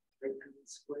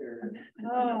 Square.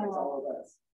 Oh,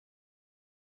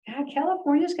 yeah,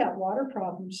 California's got water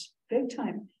problems, big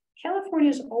time.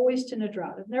 California's always in a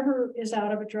drought. It never is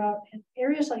out of a drought. In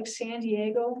areas like San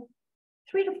Diego,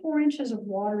 3 to 4 inches of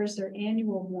water is their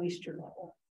annual moisture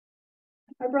level.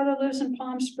 My brother lives in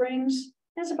Palm Springs.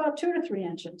 That's about 2 to 3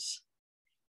 inches.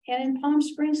 And in Palm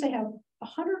Springs, they have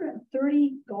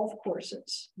 130 golf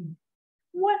courses.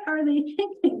 What are they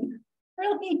thinking?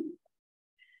 Really?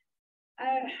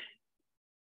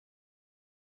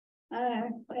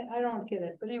 I don't get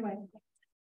it, but anyway.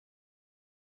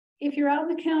 If you're out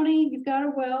in the county, you've got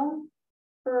a well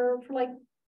for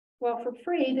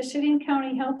free. The city and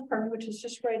county health department, which is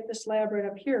just right, this lab right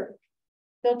up here,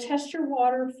 they'll test your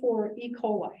water for E.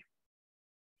 coli,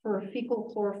 for fecal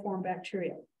chloroform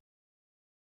bacteria.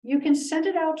 You can send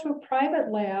it out to a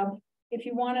private lab if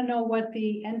you want to know what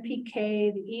the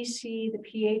NPK, the EC, the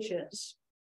pH is,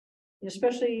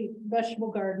 especially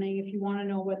vegetable gardening, if you want to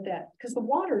know what that, because the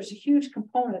water is a huge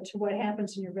component to what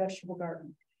happens in your vegetable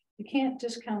garden. You can't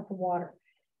discount the water.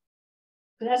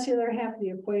 But that's the other half of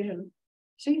the equation.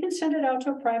 So you can send it out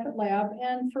to a private lab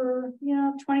and for, you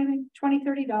know, $20,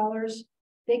 $30,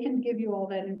 they can give you all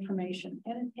that information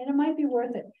and it might be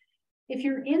worth it. If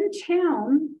you're in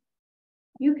town,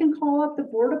 you can call up the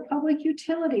Board of Public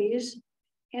Utilities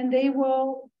and they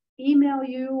will email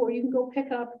you or you can go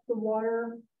pick up the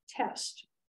water test.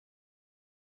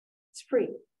 It's free.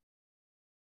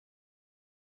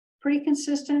 Pretty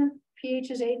consistent. pH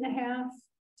is 8.5,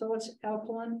 so it's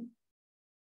alkaline.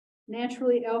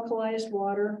 Naturally alkalized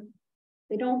water.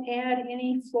 They don't add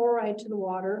any fluoride to the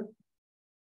water,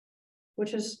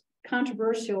 which is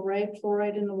controversial, right?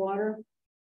 Fluoride in the water.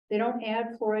 They don't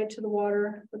add fluoride to the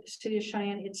water with the city of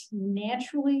Cheyenne. It's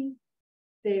naturally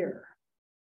there.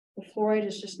 The fluoride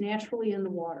is just naturally in the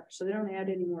water, so they don't add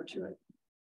any more to it.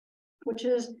 Which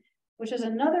is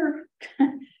another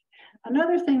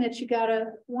another thing that you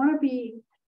want to be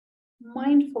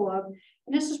mindful of.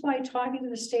 And this is why talking to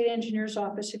the state engineer's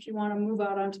office, if you want to move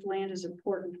out onto the land, is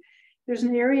important. There's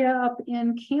an area up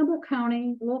in Campbell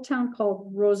County, a little town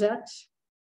called Rosette.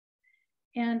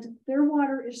 And their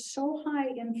water is so high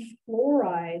in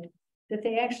fluoride that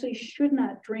they actually should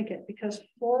not drink it because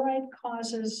fluoride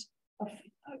causes,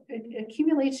 it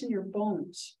accumulates in your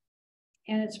bones.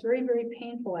 And it's very, very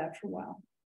painful after a while.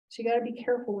 So you got to be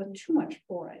careful with too much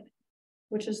fluoride,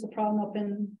 which is the problem up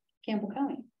in Campbell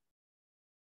County.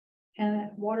 And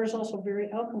water is also very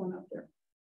alkaline up there.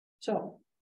 So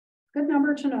good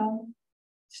number to know,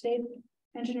 state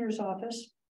engineer's office,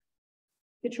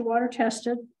 get your water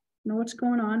tested, know what's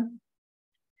going on.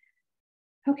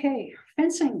 Okay,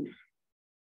 fencing.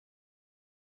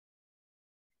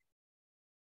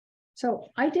 So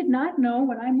I did not know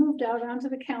when I moved out onto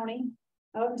the county,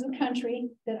 out into the country,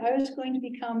 that I was going to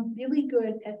become really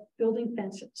good at building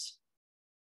fences.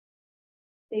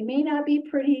 They may not be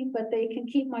pretty, but they can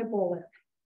keep my bullet.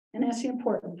 And that's the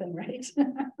important thing, right?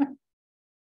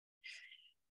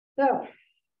 So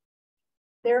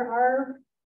there are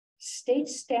state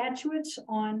statutes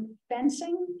on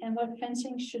fencing and what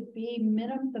fencing should be,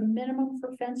 the minimum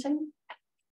for fencing.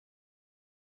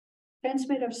 Fence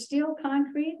made of steel,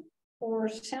 concrete, or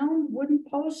sound wooden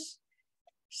posts.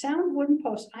 Sound wooden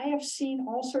posts. I have seen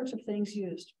all sorts of things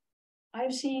used.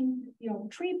 I've seen, you know,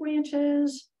 tree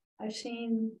branches. I've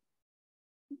seen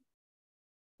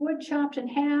wood chopped in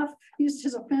half, used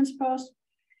as a fence post.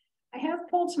 I have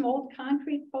pulled some old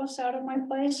concrete posts out of my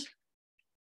place.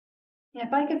 And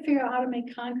if I could figure out how to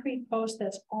make concrete posts,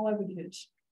 that's all I would use.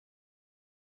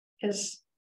 Because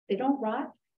they don't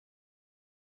rot.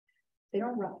 They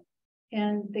don't rot.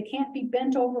 And they can't be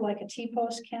bent over like a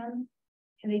T-post can.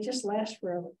 And they just last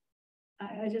forever.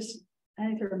 I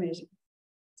think they're amazing.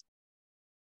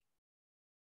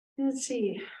 Let's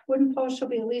see, wooden posts will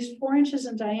be at least 4 inches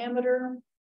in diameter.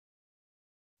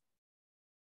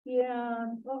 Yeah,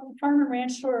 well, farm and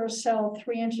ranch stores sell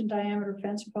 3-inch in diameter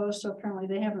fence posts, so apparently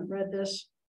they haven't read this.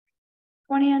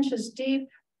 20 inches deep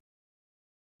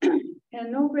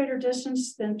and no greater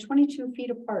distance than 22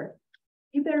 feet apart.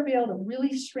 You better be able to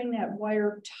really string that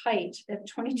wire tight at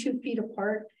 22 feet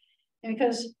apart. And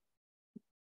because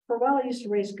for a while I used to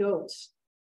raise goats.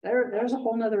 There's a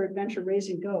whole nother adventure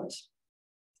raising goats.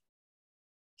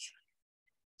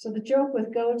 So the joke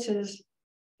with goats is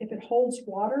if it holds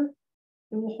water,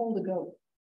 it will hold a goat.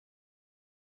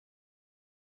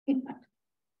 If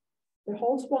it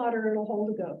holds water, it'll hold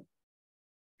a goat.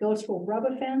 Goats will rub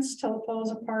a fence till it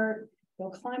falls apart. They'll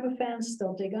climb a fence.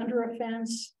 They'll dig under a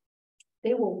fence.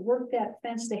 They will work that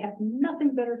fence. They have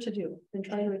nothing better to do than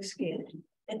try to escape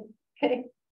it. Okay.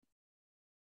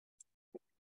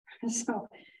 So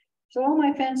all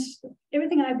my fence,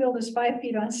 everything I build is 5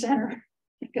 feet on center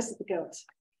because of the goats.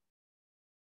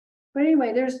 But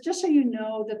anyway, there's, just so you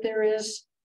know, that there is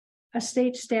a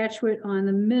state statute on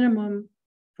the minimum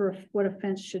for what a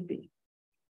fence should be.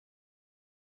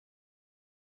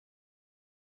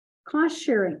 Cost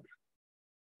sharing.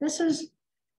 This is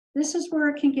where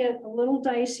it can get a little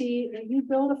dicey. You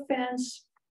build a fence,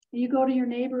 and you go to your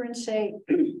neighbor and say,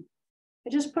 I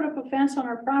just put up a fence on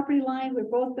our property line. We're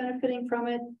both benefiting from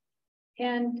it.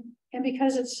 And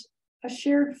because it's a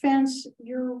shared fence,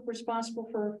 you're responsible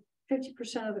for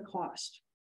 50% of the cost.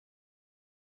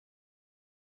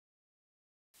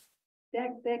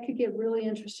 That could get really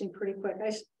interesting pretty quick.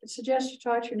 I suggest you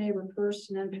talk to your neighbor first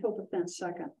and then build the fence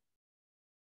second.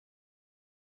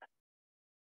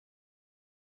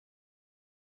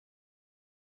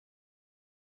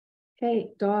 Okay,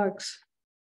 dogs.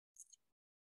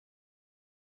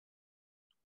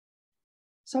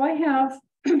 So I have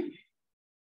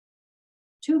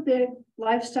 2 big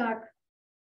livestock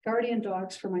guardian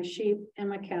dogs for my sheep and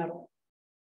my cattle.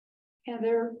 And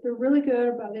they're really good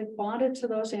about, they've bonded to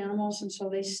those animals, and so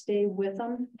they stay with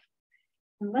them.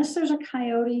 Unless there's a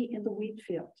coyote in the wheat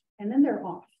field, and then they're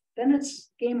off. Then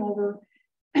it's game over.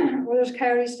 Or there's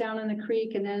coyotes down in the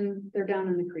creek, and then they're down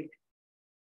in the creek.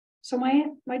 So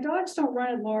my dogs don't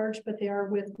run at large, but they are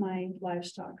with my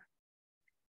livestock.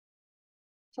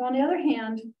 So on the other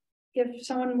hand, if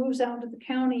someone moves out into the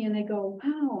county and they go,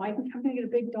 wow, I'm gonna get a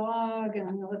big dog, and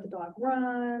I'm gonna let the dog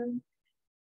run,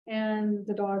 and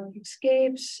the dog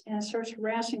escapes and starts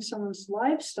harassing someone's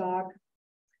livestock,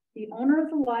 the owner of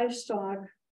the livestock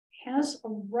has a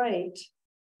right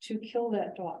to kill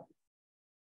that dog.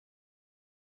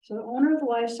 So the owner of the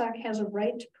livestock has a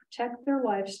right to protect their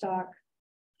livestock.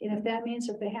 And if that means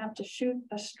that they have to shoot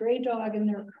a stray dog in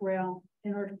their corral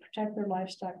in order to protect their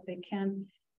livestock, they can.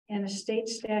 And a state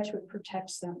statute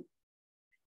protects them.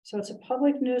 So it's a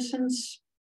public nuisance.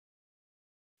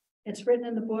 It's written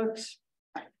in the books.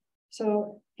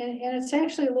 So, and it's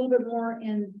actually a little bit more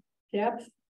in depth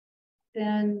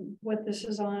than what this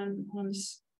is on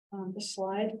the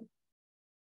slide.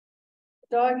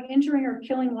 Dog injuring or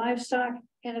killing livestock,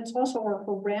 and it's also or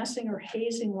harassing or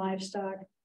hazing livestock,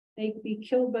 may be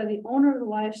killed by the owner of the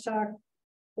livestock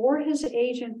or his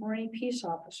agent or any peace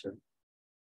officer.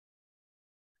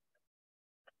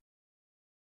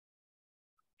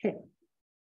 Okay,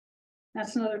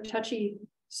 that's another touchy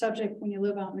subject when you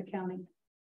live out in the county.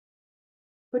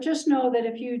 But just know that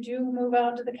if you do move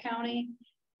out to the county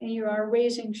and you are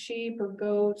raising sheep or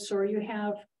goats, or you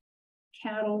have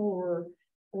cattle or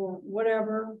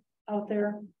whatever out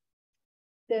there,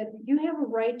 that you have a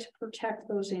right to protect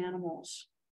those animals.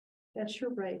 That's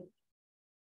your right.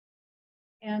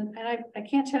 And I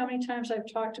can't tell how many times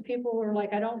I've talked to people who are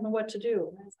like, I don't know what to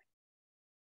do.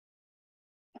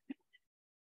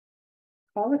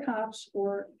 Call the cops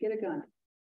or get a gun.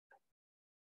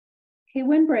 Okay,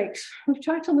 windbreaks. We've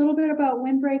talked a little bit about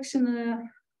windbreaks in the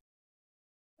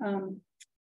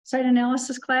site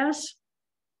analysis class.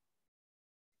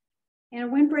 And a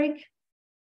windbreak,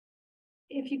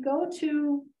 if you go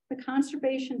to the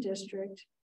conservation district,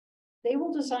 they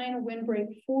will design a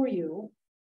windbreak for you.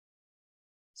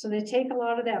 So they take a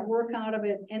lot of that work out of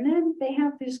it. And then they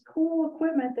have this cool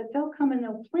equipment that they'll come and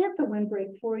they'll plant the windbreak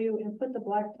for you and put the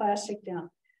black plastic down.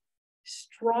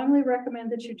 Strongly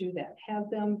recommend that you do that. Have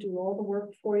them do all the work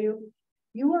for you.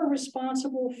 You are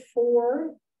responsible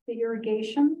for the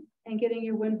irrigation and getting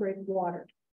your windbreak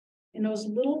watered. And those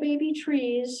little baby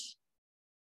trees,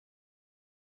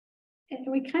 and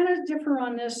we kind of differ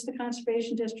on this, the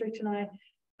conservation district and I,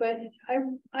 but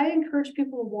I encourage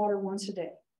people to water once a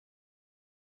day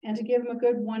and to give them a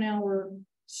good 1 hour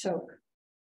soak.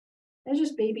 They're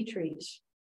just baby trees.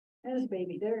 That's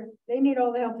baby. They need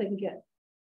all the help they can get.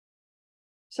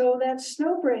 So that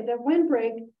snow break, that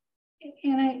windbreak,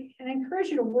 and I encourage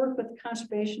you to work with the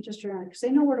conservation district on it because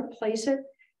they know where to place it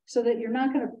so that you're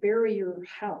not going to bury your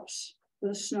house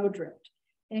with a snow drift.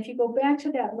 And if you go back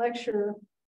to that lecture,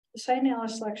 the site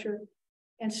analysis lecture,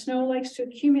 and snow likes to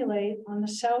accumulate on the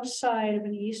south side of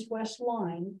an east-west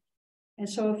line. And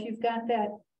so if you've got that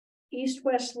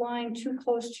east-west line too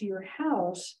close to your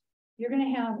house, you're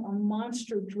going to have a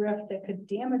monster drift that could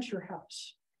damage your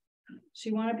house. So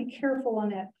you want to be careful on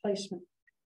that placement.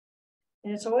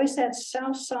 And it's always that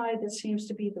south side that seems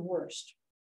to be the worst.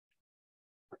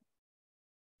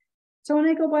 So when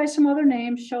I go by some other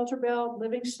names, shelter belt,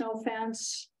 living snow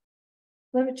fence,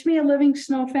 to me, a living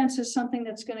snow fence is something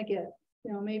that's going to get,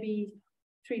 maybe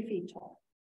 3 feet tall.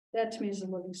 That to me is a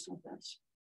living snow fence.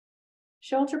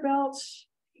 Shelter belts,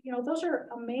 those are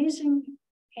amazing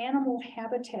animal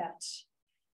habitats.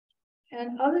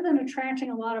 And other than attracting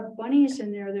a lot of bunnies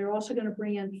in there, they're also going to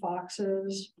bring in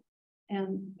foxes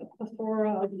and a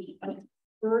plethora of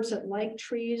birds that like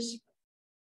trees.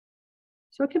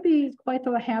 So it could be quite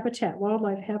the habitat,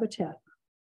 wildlife habitat.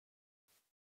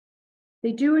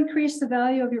 They do increase the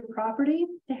value of your property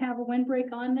to have a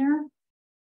windbreak on there.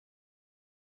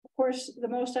 Of course, the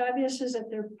most obvious is that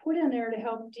they're put in there to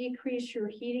help decrease your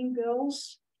heating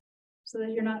bills so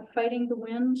that you're not fighting the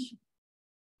winds.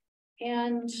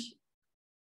 And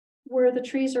where the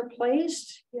trees are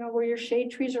placed, where your shade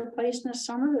trees are placed in the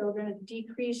summer, they're going to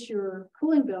decrease your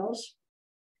cooling bills.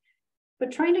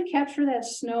 But trying to capture that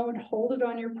snow and hold it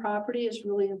on your property is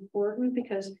really important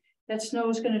because that snow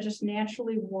is going to just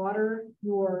naturally water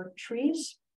your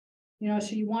trees.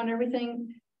 So you want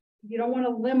everything, you don't want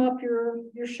to limb up your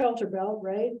shelter belt,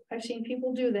 right? I've seen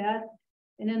people do that.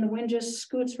 And then the wind just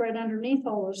scoots right underneath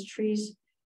all those trees.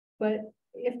 But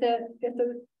if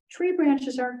the tree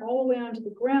branches aren't all the way onto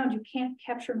the ground, you can't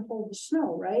capture and hold the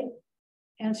snow, right?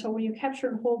 And so when you capture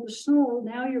and hold the snow,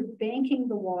 now you're banking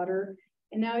the water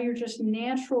And now you're just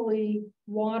naturally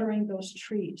watering those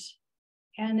trees.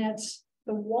 And that's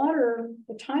the water,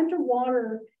 the time to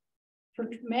water for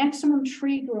maximum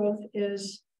tree growth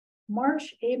is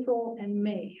March, April, and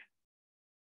May.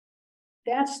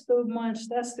 That's the months,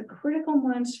 that's the critical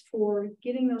months for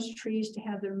getting those trees to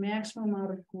have their maximum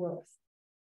amount of growth.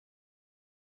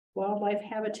 Wildlife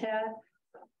habitat.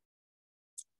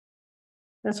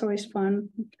 That's always fun.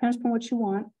 Depends on what you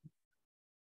want.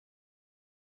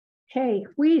 Okay,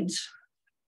 weeds.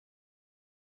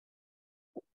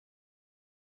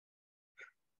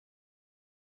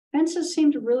 Fences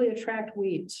seem to really attract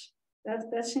weeds.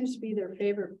 That seems to be their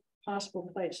favorite possible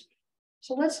place.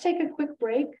 So let's take a quick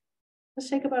break. Let's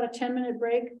take about a 10-minute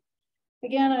break.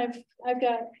 Again, I've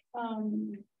got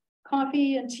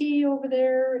coffee and tea over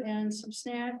there and some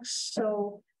snacks.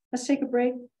 So let's take a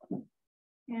break.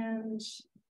 And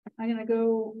I'm gonna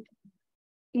go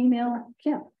email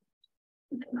Kim.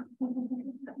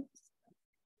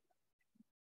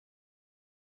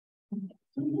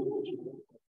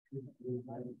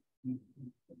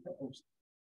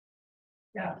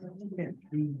 Yeah. Yeah.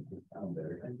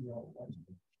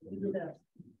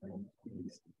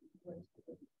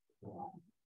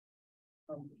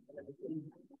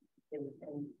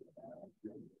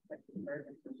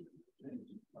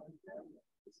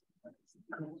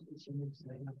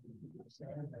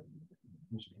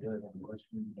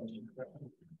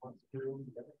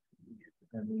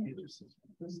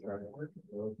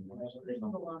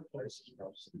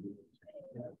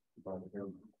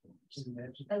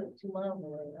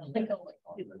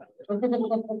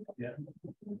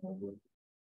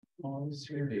 It's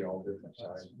really all different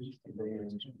sizes.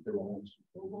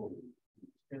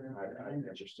 I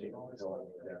never seen all this out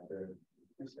there.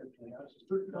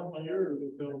 Certain time of year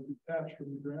that they'll detach from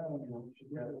the ground and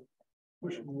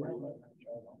push them away.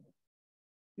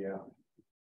 Yeah.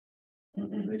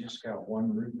 They just got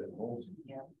one root that holds them.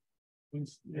 Yeah. They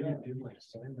do like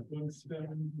one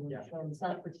stem, one trunk. It's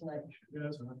not for tonight.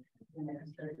 Yes.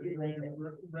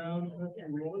 Round.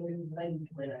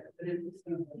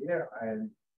 Yeah, and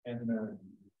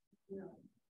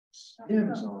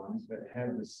stems on that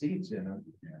have the seeds in them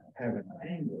have an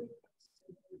angle.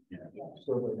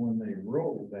 So that when they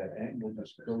roll, that angle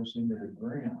just goes into the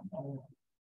ground,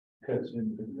 cuts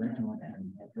into the ground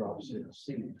and drops in the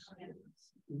seeds.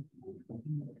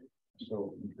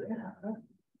 So yeah, I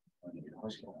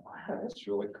was going, wow, that's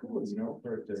really cool, you know,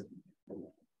 for it to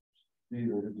be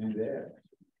able to do that.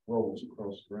 Rolls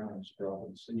across the ground and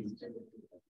dropping seeds.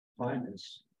 Planting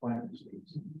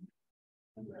seeds.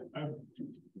 I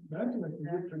imagine I can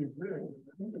get pretty big. I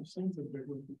think I've seen some big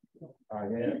ones.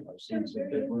 I've seen some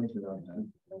big ones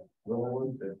and little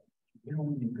ones that, you know,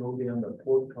 when you go down the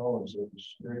Port Collins, there's a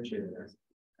stretch in there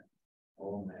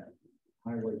on that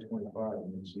Highway 25,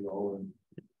 and you see all of them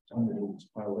underneath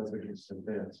piled up against the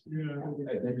fence.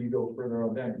 Yeah. And then you go further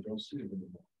on down, you don't see them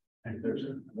anymore. And there's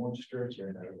one stretch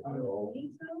in there. All,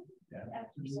 yeah,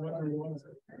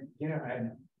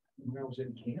 and when I was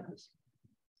in Kansas,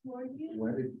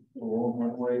 went it along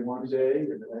one way one day,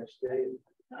 and the next day,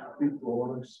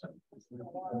 going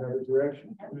another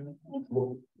direction.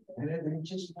 And then they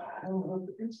just piled up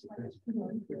against the fence.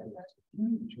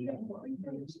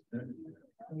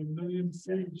 A million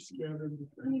seeds scattered.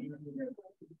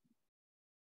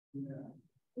 Yeah.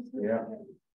 Yeah.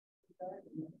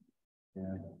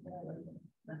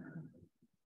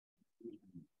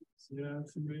 Yeah,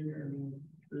 it's amazing.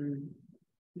 They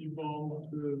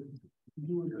evolved to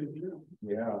do what they do.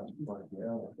 Yeah, but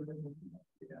yeah.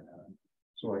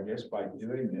 So I guess by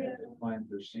doing that, they plant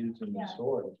their seeds in the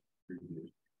soil.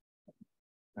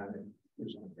 And it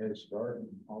gives them a head start and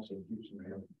also keeps them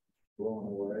from blowing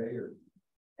away or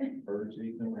birds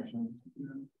eating them or something.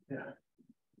 Yeah.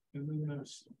 And then that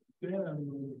stem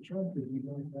on the trunk is, you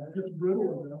know, it's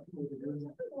brittle enough. It's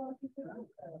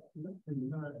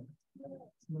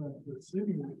not the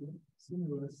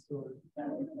sinuous sort. I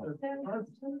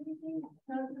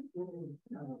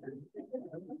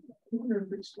wonder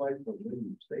if it's like the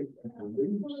leaves. They put the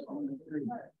leaves on the tree.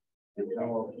 They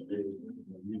develop the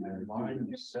line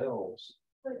themselves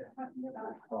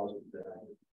cause it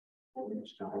the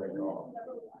leaves to break off.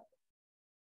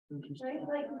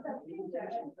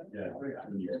 Yeah.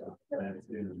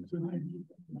 So you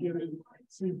get it,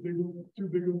 see two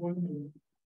bigger ones and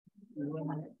you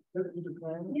run it with the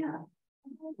car. Yeah.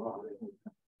 You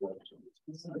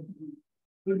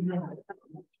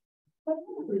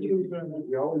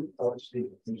always watch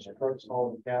these trucks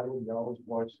hauling cattle, you always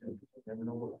watch them, never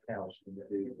know what cows can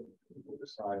do.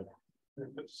 Decide.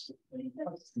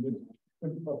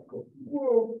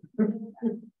 Whoa.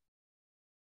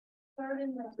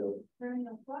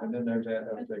 And then there's that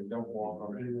other thing, don't walk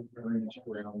on the green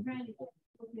ground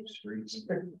streets.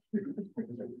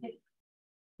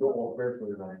 Don't walk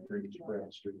barefoot on green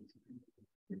ground streets.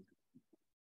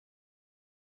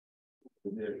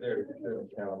 They're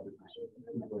talented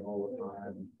people all the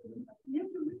time.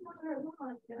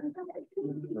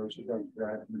 No, she does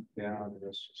drive me down, and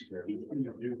it's just scary.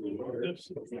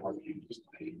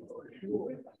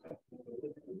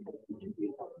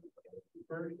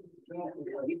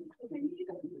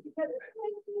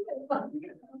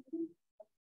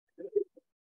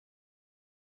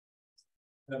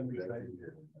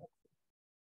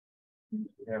 We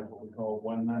have what we call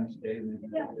one nice day. And then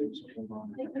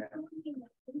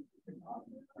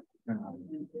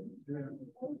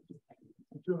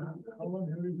So how long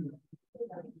have you been?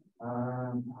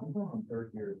 I'm going on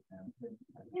third year now. Is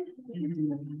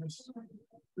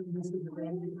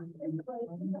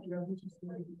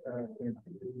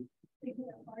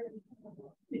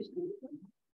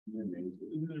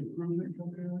it improvement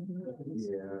coming out there?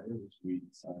 Yeah, it was sweet.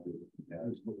 Yeah, it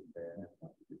was looking bad.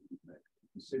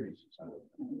 The city's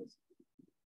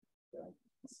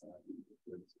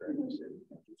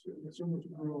There's so much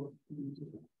growth,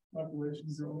 population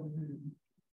growing.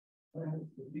 The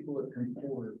people that come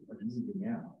forward are moving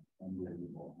out.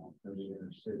 Unbelievable. Those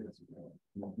inner cities.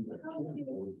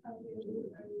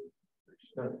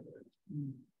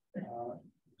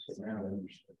 So now the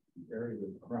area of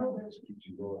the crowd keeps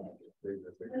you going.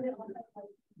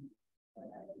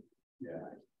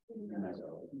 Yeah.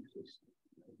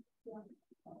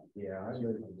 Yeah, I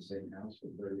lived in the same house for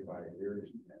 35 years.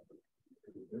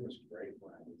 It was great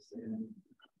when I was in.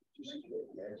 Just and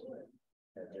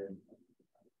then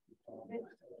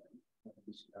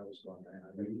I was going, man, I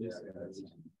knew this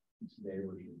these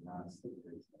neighbors are not.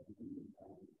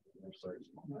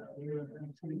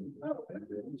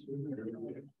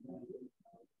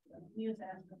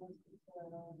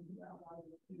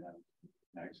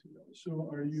 So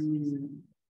are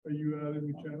you out in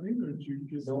the county or did you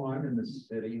get? So I'm in the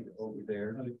city over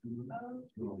there.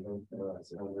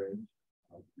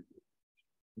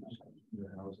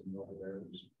 Your housing over there,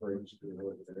 there's Prairie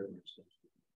over there.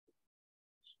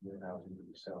 Your housing to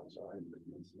the south side.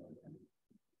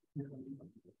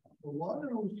 A lot of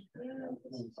those, I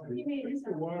think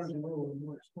the water's a little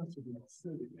more expensive in the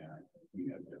city.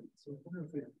 Yeah. So I wonder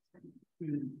if they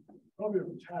probably have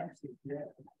a tax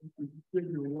that you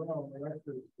figure well, but I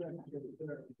could expect to get it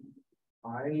there.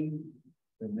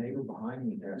 The neighbor behind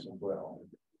me has a well.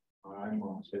 I'm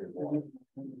on city water.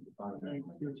 I'm in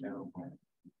the town.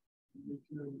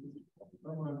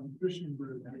 I'm on a fishing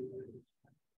bridge.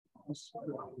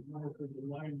 North of the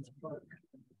Lions Park.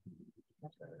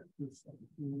 It's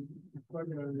quite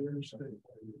out of the interstate.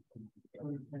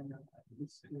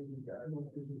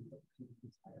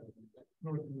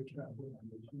 North of the capital.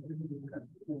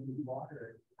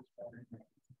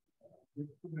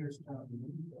 It's a nice town.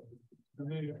 And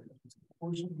they,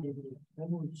 fortunately, the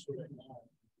homeless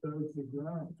does the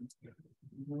ground.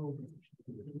 You know,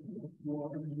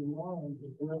 water is the lawn,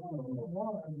 the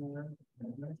lawn there,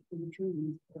 and that's for the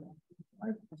trees.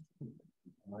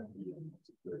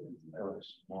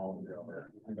 Small,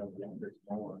 I don't think there's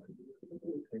more. It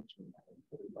takes me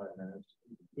 45 minutes.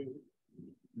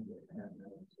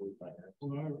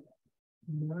 Well,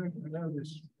 I have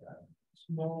this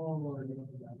small,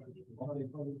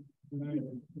 yeah,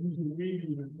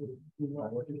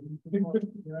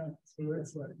 so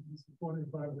it's like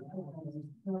 25.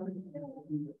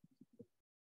 And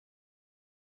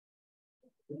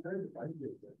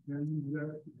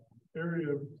that area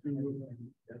to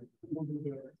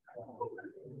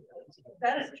Is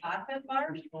that a chocolate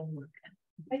bar?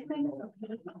 I think so.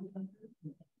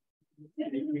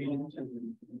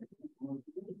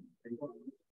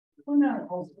 Oh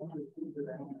no.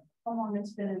 How long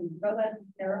it's been? Oh, that's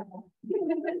terrible.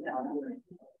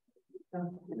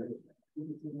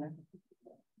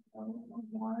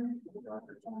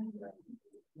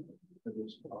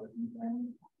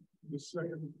 the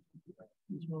second,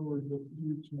 it's one of the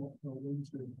huge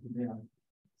Wednesday. Yeah.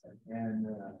 And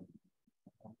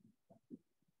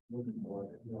looking for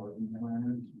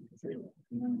plans,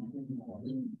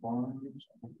 farms,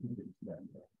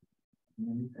 and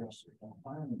then there's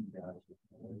finally got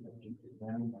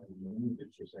down by the moon,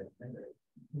 it's just like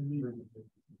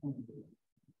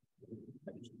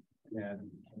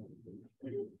and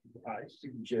I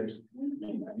suggest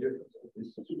this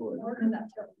is what.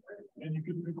 And you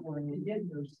can pick one of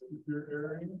your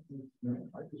area. No,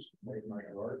 I just made my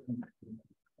art.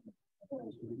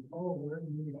 Oh,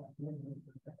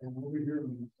 and over here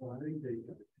on the side, they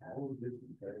have all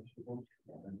different vegetables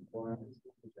and plants.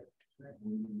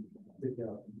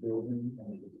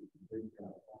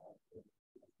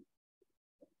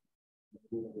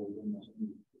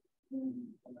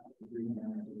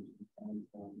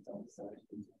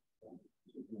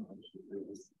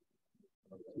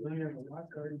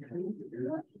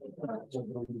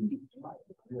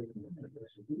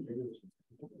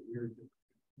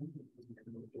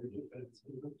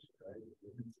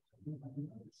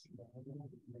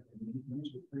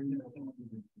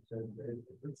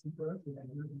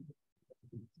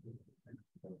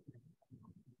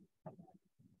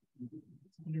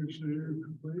 You're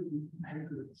completely.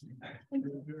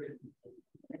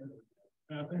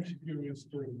 I think she's giving us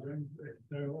the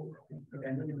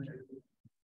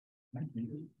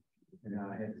and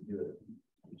I had to do it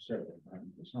several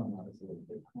times. Some of it's a little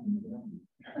bit.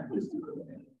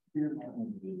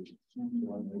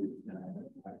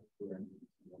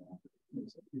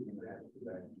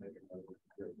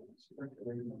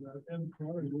 And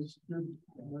Prairie was good.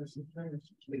 Nice and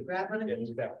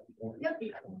fast. Yep.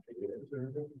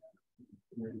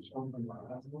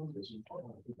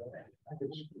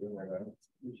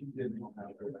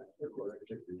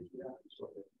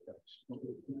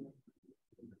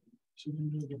 So you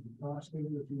know the hospital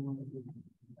if you want to.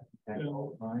 Yeah.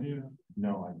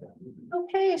 No, I don't.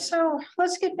 Okay, so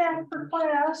let's get back for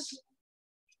class.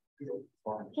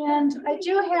 And I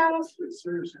do have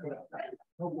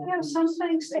some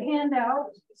things to hand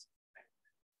out.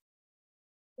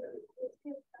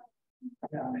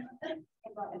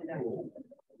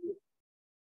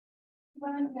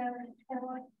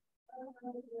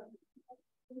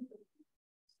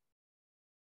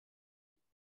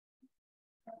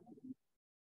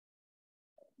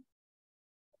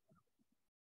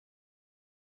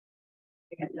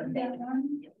 That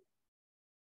one.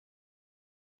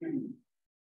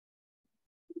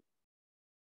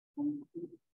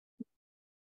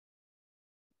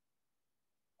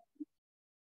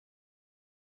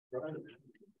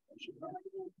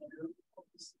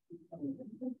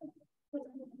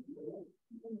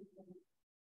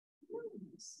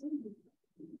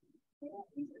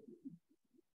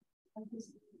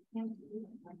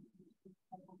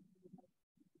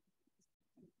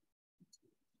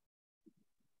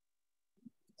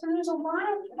 So there's a lot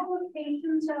of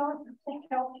publications out to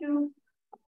help you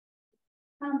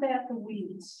combat the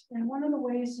weeds. And one of the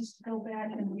ways is to go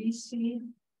back and reseed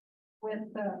with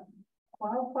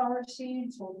wildflower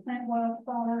seeds or plant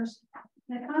wildflowers.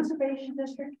 And the Conservation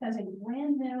District has a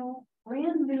brand new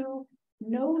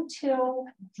no-till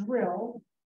drill,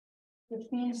 which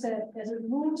means that as it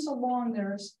moves along,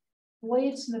 there's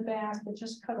blades in the back that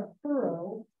just cut a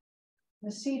furrow.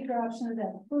 The seed drops into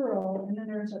that furrow, and then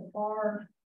there's a bar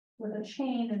with a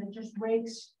chain, and it just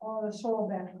rakes all the soil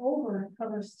back over and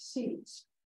covers the seeds.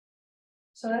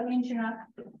 So that means you're not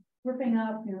ripping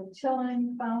up, you're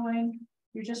tilling, plowing,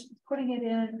 you're just putting it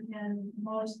in the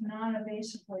most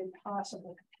non-invasive way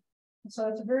possible. And so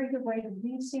it's a very good way to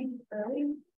reseed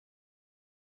early.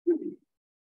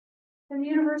 And the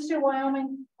University of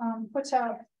Wyoming puts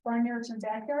out barnyards and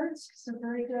backyards. It's a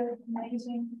very good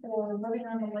magazine for living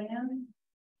on the land.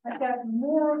 I've got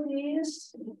more of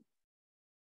these.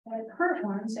 Current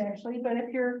ones actually, but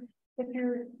if you're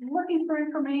looking for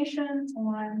information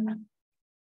on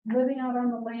living out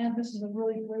on the land, this is a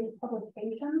really great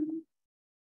publication.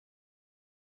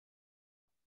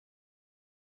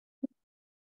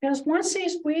 Because once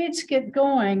these weeds get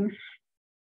going,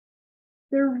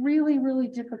 they're really, really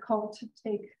difficult to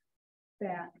take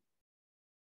back.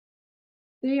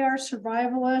 They are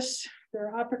survivalists,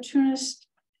 they're opportunists,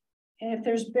 and if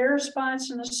there's bare spots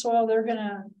in the soil, they're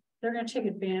gonna take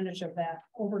advantage of that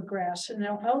over grass, and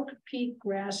they'll outcompete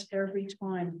grass every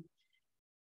time.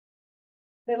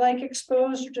 They like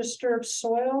exposed or disturbed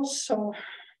soils. So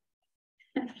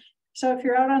if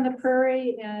you're out on the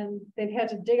prairie and they've had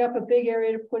to dig up a big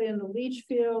area to put in the leach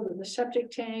field or the septic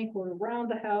tank or around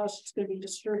the house, it's going to be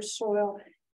disturbed soil.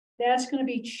 That's going to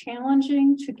be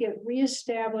challenging to get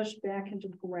reestablished back into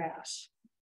grass.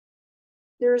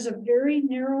 There is a very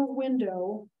narrow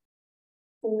window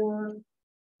for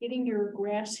getting your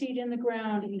grass seed in the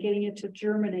ground and getting it to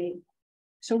germinate.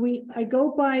 So I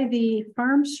go by the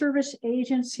Farm Service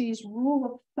Agency's rule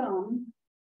of thumb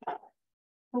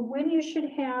for when you should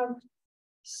have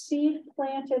seed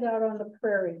planted out on the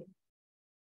prairie.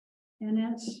 And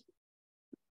that's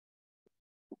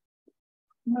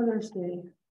Mother's Day.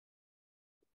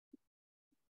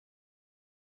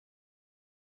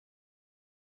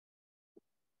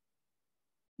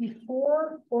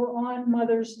 Before or on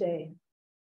Mother's Day.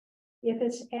 If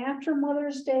it's after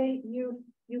Mother's Day, you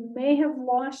may have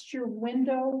lost your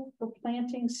window for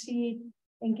planting seed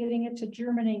and getting it to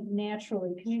germinate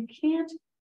naturally, because you can't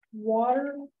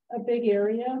water a big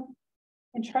area,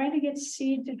 and trying to get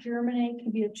seed to germinate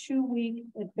can be a 2-week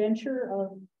adventure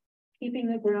of keeping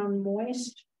the ground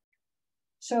moist.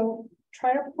 So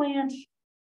try to plant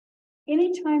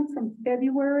anytime from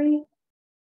February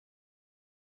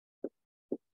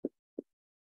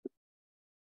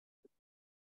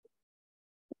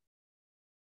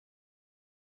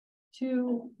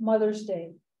to Mother's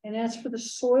Day. And that's for the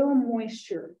soil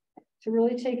moisture, to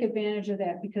really take advantage of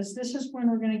that, because this is when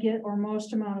we're going to get our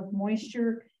most amount of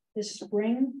moisture this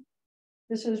spring.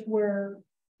 This is where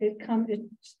it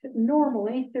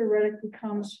normally theoretically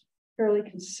comes fairly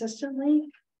consistently,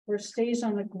 where it stays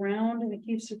on the ground and it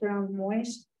keeps the ground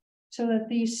moist so that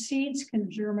these seeds can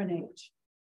germinate.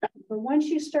 But once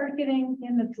you start getting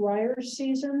in the drier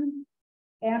season,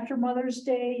 after Mother's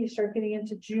Day, you start getting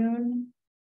into June,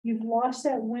 you've lost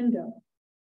that window.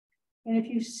 And if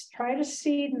you try to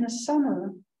seed in the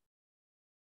summer,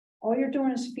 all you're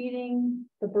doing is feeding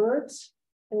the birds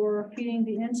or feeding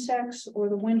the insects, or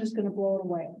the wind is going to blow it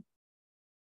away.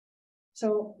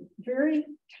 So very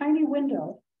tiny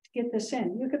window to get this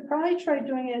in. You could probably try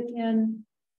doing it in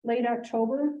late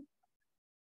October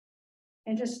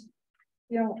and just,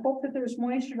 hope that there's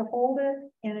moisture to hold it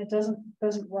and it doesn't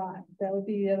rot. That would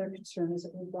be the other concern, is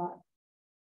it would rot.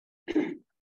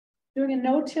 Doing a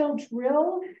no-till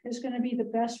drill is going to be the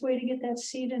best way to get that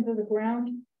seed into the ground.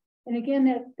 And again,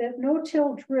 that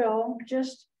no-till drill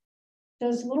just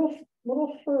does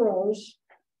little furrows.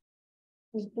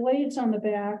 There's blades on the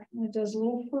back, and it does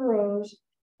little furrows.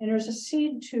 And there's a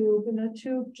seed tube, and the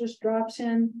tube just drops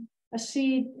in a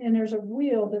seed, and there's a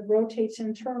wheel that rotates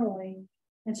internally.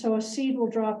 And so a seed will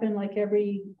drop in like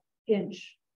every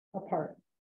inch apart.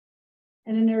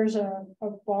 And then there's a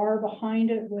bar behind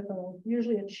it with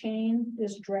usually a chain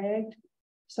is dragged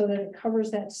so that it covers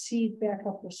that seed back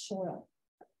up with soil.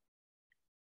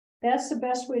 That's the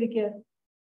best way to get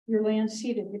your land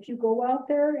seeded. If you go out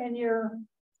there and you're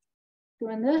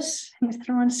doing this, you're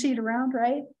throwing seed around,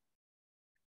 right?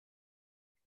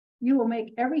 You will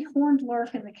make every horned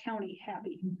lark in the county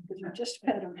happy because you just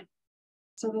fed them.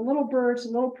 So the little birds,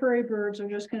 the little prairie birds are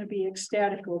just going to be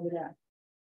ecstatic over that.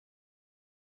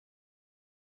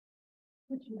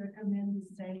 Would you recommend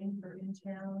the same for in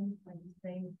town, like the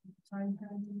same time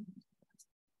frame?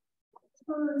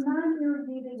 For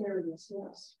non-irrigated areas,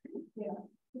 yes. Yeah.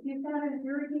 If you've got an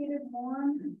irrigated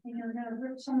lawn and you're going to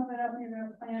rip some of it up and you're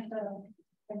going to plant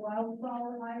a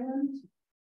wildflower island,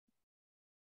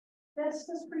 that's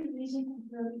pretty easy to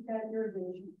do that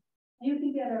irrigation. You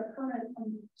can get a permit.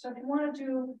 So if you want to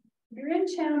do, if you're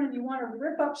in town and you want to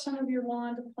rip up some of your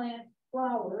lawn to plant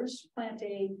flowers, plant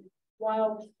a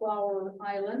wildflower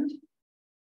island,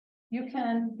 you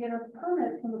can get a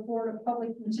permit from the Board of Public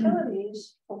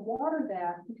Utilities to water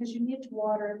that, because you need to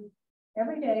water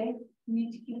every day. You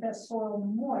need to keep that soil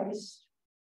moist.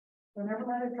 Don't ever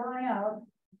let it dry out.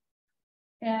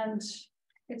 And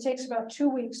it takes about 2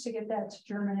 weeks to get that to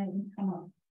germinate and come up.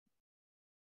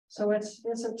 So it's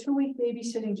a 2-week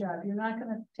babysitting job. You're not going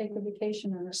to take a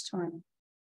vacation in this time.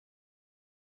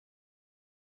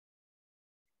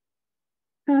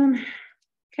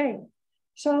 Okay,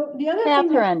 so the other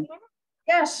Catherine. thing.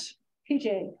 Yes,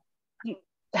 PJ.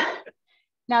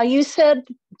 Now you said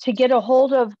to get a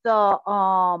hold of the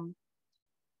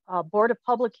Board of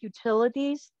Public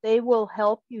Utilities, they will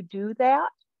help you do that?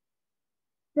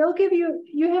 They'll give you,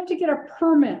 you have to get a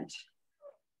permit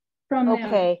from them.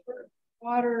 Okay.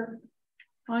 Water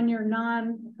on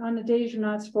on the days you're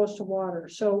not supposed to water.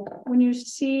 So when you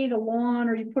seed a lawn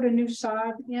or you put a new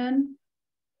sod in,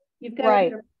 you've got to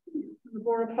get a the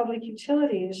Board of Public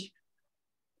Utilities.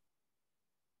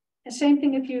 The same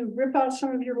thing if you rip out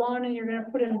some of your lawn and you're going to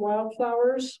put in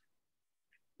wildflowers,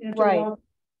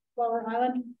 wildflower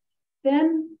island,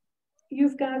 then you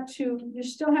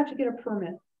still have to get a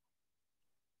permit.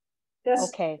 That's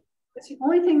okay. That's the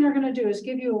only thing they're going to do is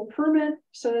give you a permit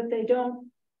so that they don't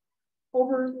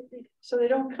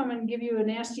come and give you a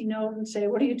nasty note and say,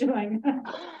 what are you doing?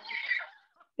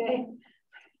 Okay.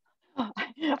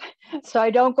 So I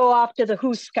don't go off to the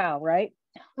Hooskow, right?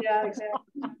 Yeah, exactly.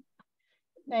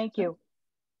 Thank you.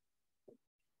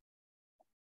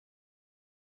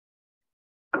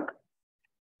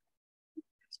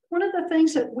 One of the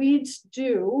things that weeds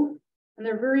do, and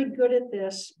they're very good at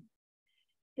this,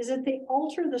 is that they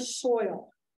alter the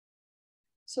soil.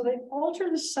 So they alter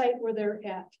the site where they're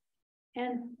at.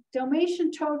 And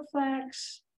Dalmatian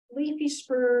toadflax, leafy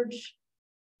spurge,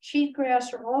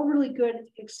 cheatgrass are all really good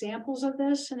examples of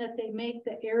this, and that they make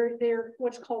the area, they're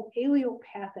what's called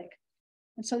allelopathic.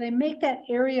 And so they make that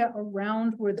area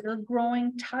around where they're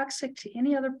growing toxic to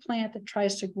any other plant that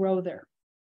tries to grow there.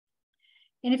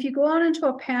 And if you go out into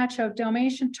a patch of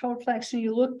Dalmatian toadflax and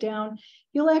you look down,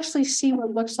 you'll actually see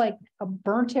what looks like a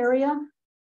burnt area.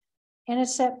 And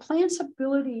it's that plant's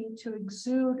ability to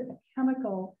exude a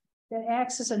chemical that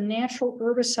acts as a natural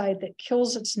herbicide that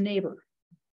kills its neighbor.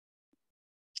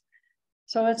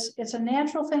 So it's a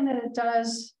natural thing that it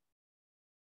does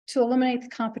to eliminate the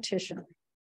competition.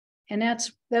 And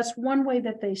that's one way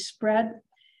that they spread.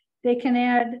 They can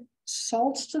add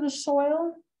salts to the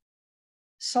soil.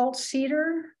 Salt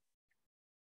cedar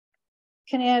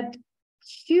can add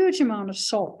huge amount of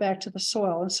salt back to the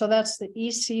soil. And so that's the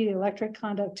EC, the electric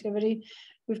conductivity.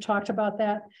 We've talked about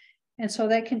that. And so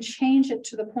that can change it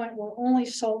to the point where only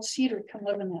salt cedar can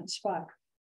live in that spot.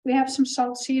 We have some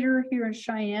salt cedar here in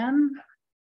Cheyenne.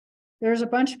 There's a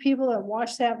bunch of people that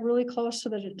watch that really close so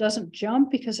that it doesn't jump,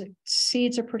 because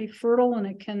seeds are pretty fertile and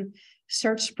it can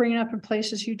start springing up in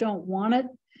places you don't want it.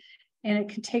 And it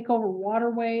can take over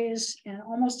waterways and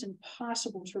almost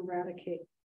impossible to eradicate.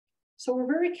 So we're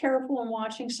very careful in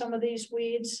watching some of these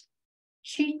weeds.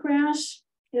 Cheatgrass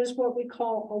is what we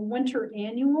call a winter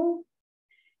annual.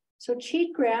 So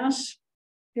cheatgrass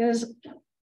is,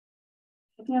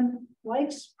 again,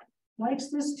 likes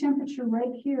this temperature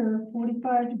right here,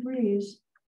 45 degrees.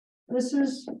 This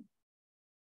is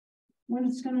when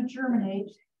it's going to germinate.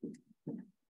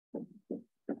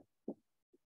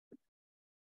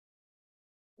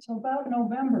 So about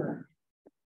November.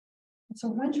 It's a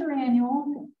winter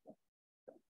annual.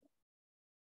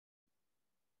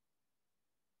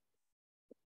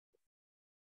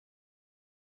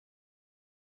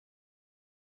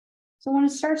 So when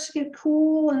it starts to get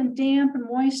cool and damp and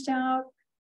moist out,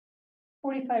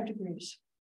 45 degrees.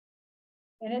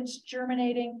 And it's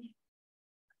germinating.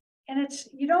 And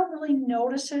you don't really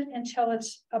notice it until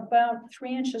it's about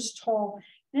 3 inches tall.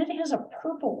 And it has a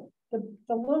purple,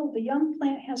 the young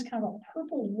plant has kind of a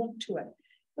purple look to it.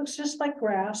 Looks just like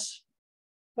grass,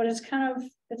 but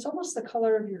it's almost the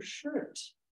color of your shirt.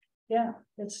 Yeah,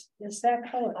 it's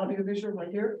that color. I'll do a visual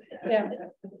right here. Yeah,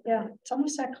 it's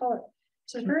almost that color.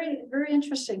 So it's very, very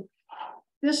interesting.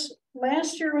 This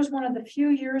last year was one of the few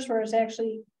years where I was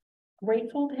actually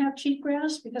grateful to have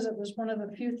cheatgrass, because it was one of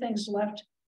the few things left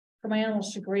for my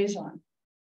animals to graze on.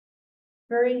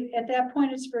 At that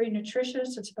point, it's very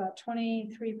nutritious. It's about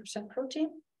 23% protein.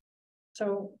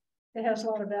 So it has a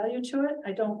lot of value to it.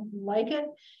 I don't like it.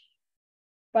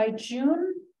 By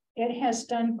June, it has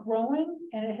done growing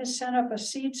and it has sent up a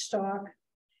seed stalk,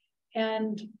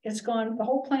 and the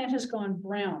whole plant has gone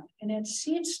brown, and its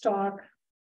seed stalk.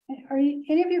 Are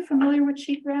any of you familiar with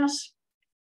cheatgrass?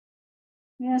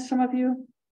 Yeah, some of you.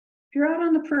 If you're out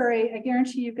on the prairie, I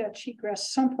guarantee you've got cheatgrass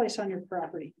someplace on your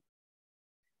property.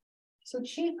 So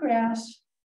cheatgrass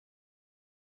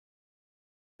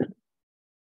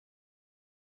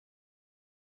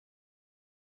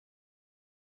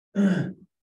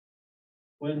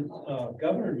when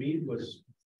Governor Meade was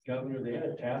governor, they had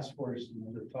a task force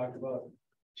to talk about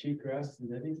cheatgrass.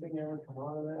 Did anything ever come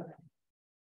out of that?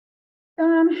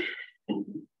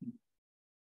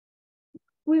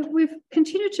 We've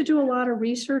continued to do a lot of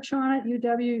research on it.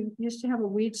 UW used to have a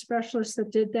weed specialist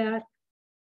that did that.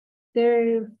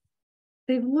 They've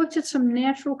looked at some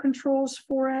natural controls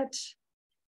for it.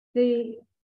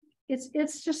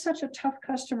 It's just such a tough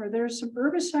customer. There's some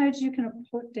herbicides you can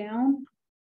put down,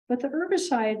 but the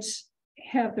herbicides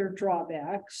have their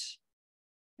drawbacks.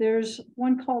 There's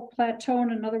one called Plateau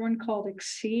and another one called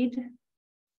Exceed.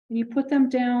 And you put them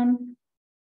down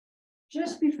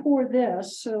just before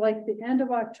this, so like the end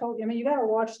of October. I mean, you got to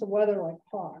watch the weather like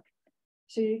hawk.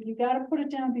 So you got to put it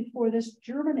down before this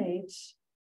germinates.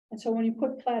 And so when you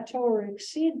put Plateau or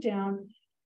Exceed down,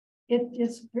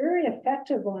 it's very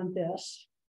effective on this.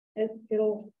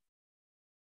 It'll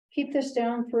keep this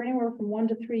down for anywhere from 1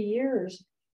 to 3 years.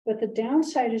 But the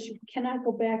downside is you cannot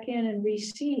go back in and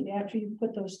reseed after you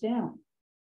put those down.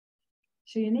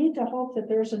 So you need to hope that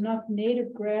there's enough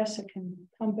native grass that can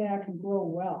come back and grow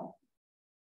well.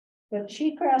 But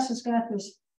cheatgrass has got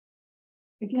this,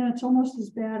 again, it's almost as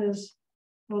bad as,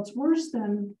 well, it's worse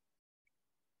than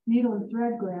needle and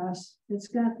thread grass. It's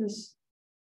got this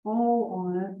ball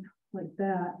on it like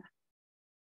that.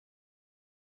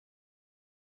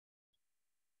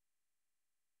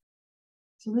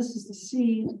 So this is the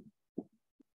seed.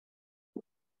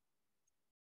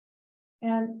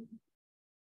 And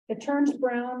it turns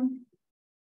brown.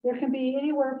 There can be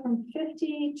anywhere from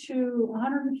 50 to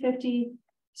 150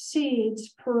 seeds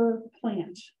per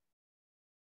plant.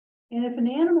 And if an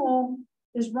animal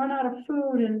is run out of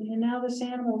food and now this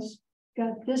animal's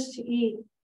got this to eat,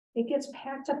 it gets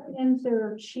packed up in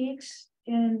their cheeks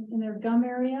and in their gum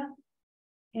area.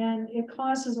 And it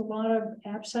causes a lot of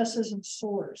abscesses and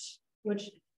sores, which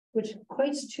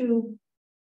equates to,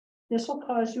 this will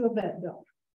cause you a vet bill.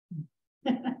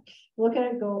 Look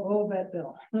at it, go, oh, vet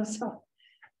bill.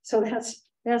 So that's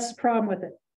the problem with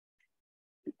it.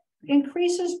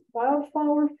 increases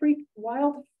wildfire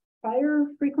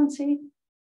frequency.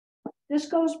 This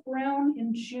goes brown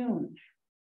in June.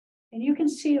 And you can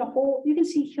see you can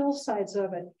see hillsides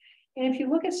of it. And if you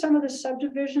look at some of the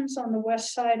subdivisions on the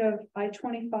west side of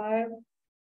I-25,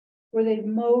 where they've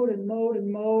mowed and mowed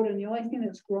and mowed, and the only thing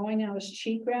that's growing now is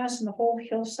cheatgrass, and the whole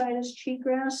hillside is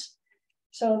cheatgrass.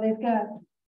 So they've got,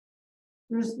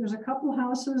 there's a couple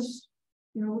houses,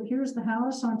 you know, here's the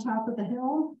house on top of the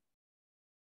hill.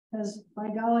 Because by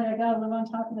golly, I gotta live on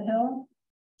top of the hill.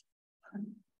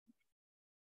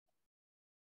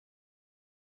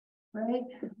 Right?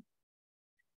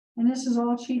 And this is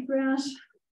all cheatgrass.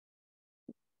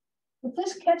 If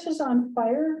this catches on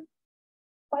fire,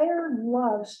 fire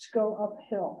loves to go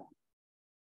uphill.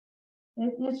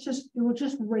 It will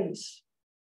just race.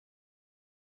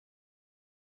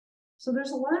 So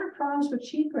there's a lot of problems with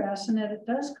cheatgrass in that it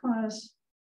does cause,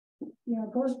 you know,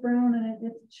 it goes brown,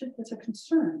 and it's a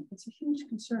concern. It's a huge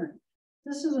concern.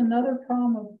 This is another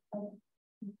problem of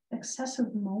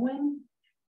excessive mowing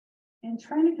and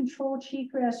trying to control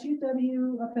cheatgrass.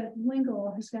 UW up at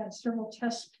Lingle has got several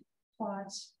test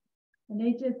plots, and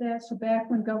they did that. So back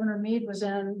when Governor Meade was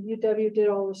in, UW did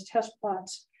all those test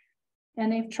plots,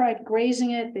 and they've tried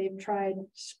grazing it. They've tried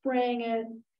spraying it.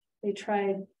 They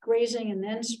tried grazing and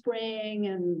then spraying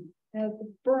and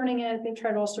burning it. They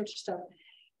tried all sorts of stuff.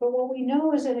 But what we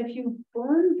know is that if you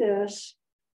burn this,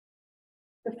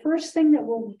 the first thing that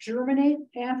will germinate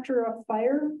after a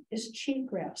fire is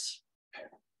cheatgrass.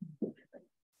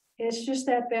 It's just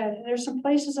that bad. And there's some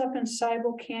places up in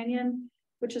Cybele Canyon,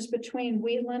 which is between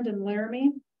Wheatland and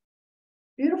Laramie.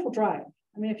 Beautiful drive.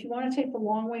 I mean, if you want to take the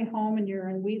long way home and you're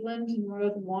in Wheatland and go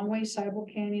the long way, Cybele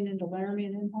Canyon into Laramie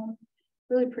and in home,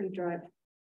 really pretty drive.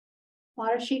 A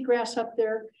lot of cheatgrass up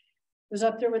there. Was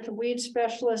up there with the weed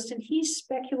specialist, and he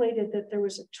speculated that there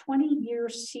was a 20-year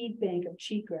seed bank of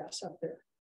cheatgrass up there.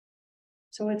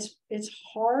 So it's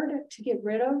hard to get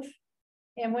rid of.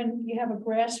 And when you have a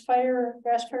grass fires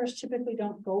typically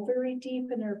don't go very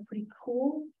deep, and they're pretty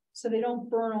cool, so they don't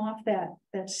burn off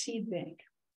that seed bank.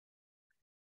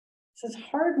 So it's a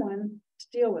hard one to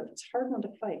deal with. It's a hard one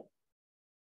to fight.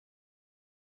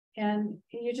 And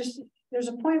there's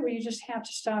a point where you just have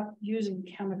to stop using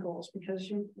chemicals because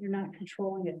you're not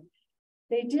controlling it.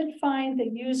 They did find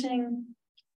that using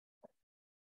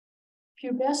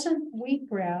pubescent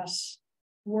wheatgrass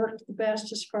worked the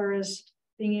best as far as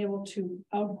being able to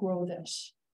outgrow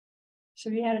this. So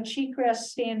if you had a cheatgrass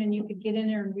stand and you could get in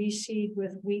there and reseed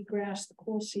with wheatgrass, the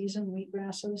cool season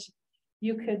wheatgrasses,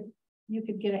 you could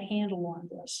get a handle on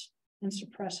this and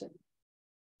suppress it.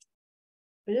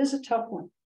 It is a tough one.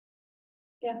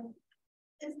 Yeah.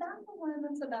 Is that the one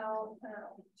that's about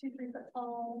 2-3 foot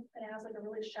tall and has like a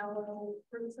really shallow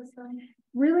root system?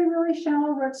 Really, really shallow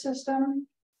root system.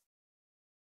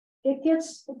 It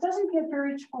doesn't get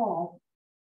very tall.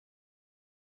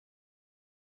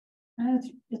 And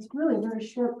it's really very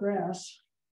short grass.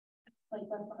 Like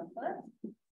less than a foot?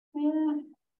 Yeah.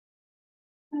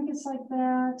 I think it's like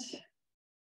that.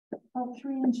 About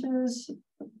 3 inches.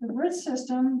 The root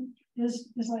system is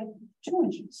like 2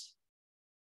 inches.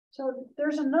 So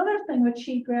there's another thing with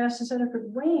cheatgrass is that if it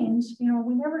rains, you know,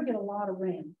 we never get a lot of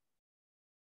rain.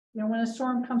 You know, when a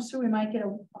storm comes through, we might get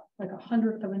like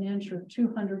 1/100 of an inch or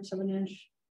 2/100 of an inch,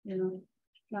 you know,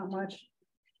 not much.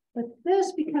 But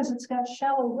this, because it's got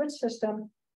shallow root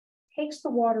system, takes the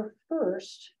water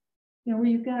first, you know, where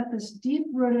you've got this deep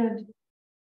rooted,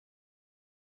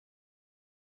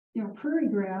 you know, prairie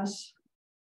grass.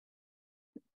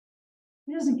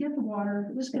 It doesn't get the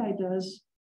water, this guy does.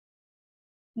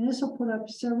 And this will put up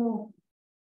several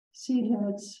seed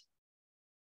heads.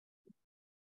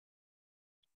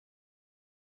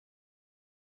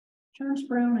 Turns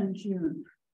brown in June.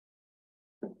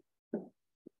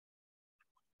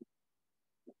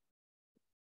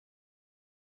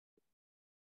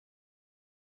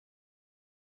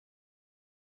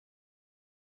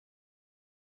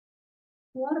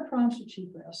 A lot of problems with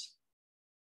cheatgrass.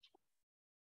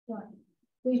 But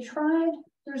they tried,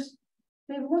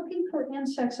 they're looking for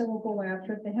insects that will go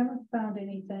after it. They haven't found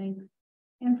anything.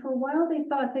 And for a while, they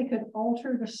thought they could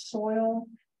alter the soil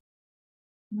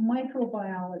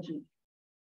microbiology.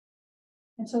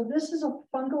 And so this is a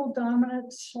fungal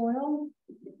dominant soil.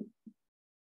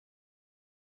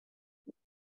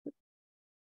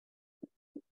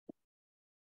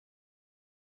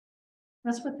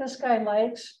 That's what this guy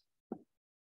likes.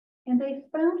 And they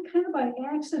found kind of by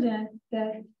accident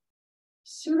that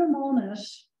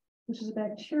Pseudomonas, which is a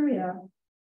bacteria,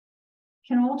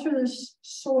 can alter this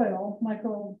soil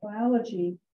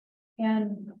microbiology,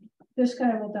 and this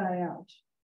guy will die out.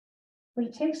 but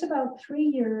it takes about 3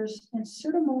 years, and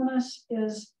Pseudomonas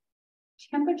is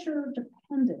temperature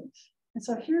dependent. And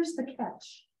so here's the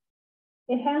catch.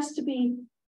 It has to be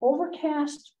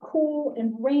overcast, cool,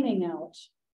 and raining out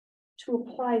to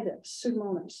apply this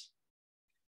Pseudomonas.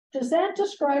 Does that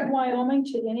describe Wyoming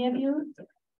to any of you?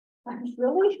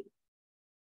 Really?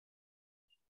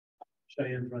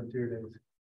 Cheyenne Frontier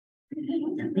Days.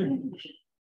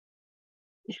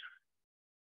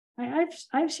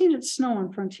 I've seen it snow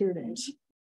on Frontier Days.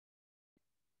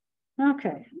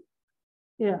 Okay,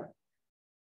 yeah.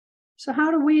 So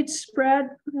how do weeds spread?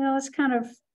 Well, it's kind of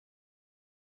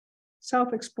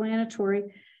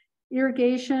self-explanatory.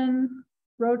 Irrigation,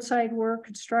 roadside work,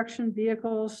 construction,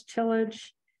 vehicles,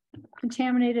 tillage,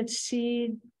 contaminated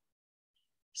seed.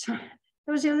 So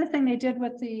that was the other thing they did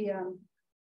with the,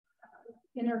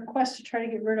 in their quest to try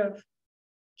to get rid of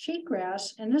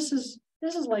cheatgrass. And this is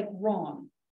like wrong.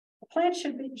 A plant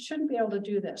shouldn't be able to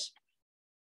do this.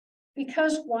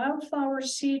 Because wildflower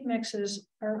seed mixes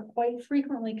are quite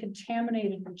frequently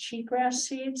contaminated with cheatgrass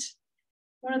seeds,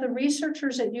 one of the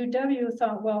researchers at UW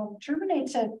thought, well,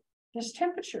 germinates at this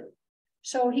temperature.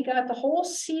 So he got the whole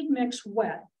seed mix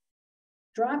wet,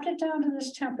 dropped it down to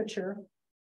this temperature,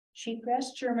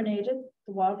 cheatgrass germinated,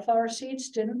 the wildflower seeds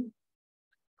didn't.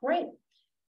 Great.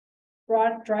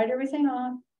 Dried everything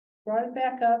off, brought it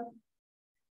back up.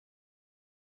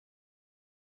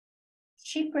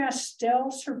 Cheatgrass still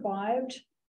survived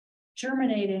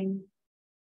germinating,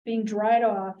 being dried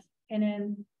off, and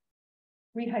then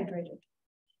rehydrated.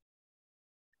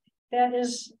 That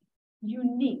is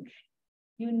unique.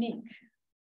 And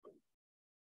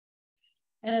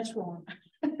it's wrong.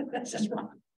 That's just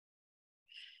wrong.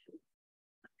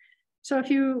 So if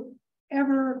you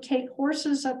ever take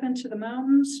horses up into the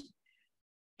mountains,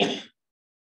 you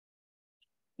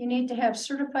need to have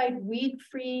certified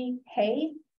weed-free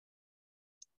hay.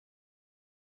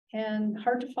 And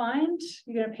hard to find,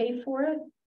 you're gonna pay for it.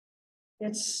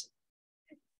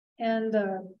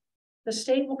 The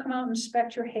state will come out and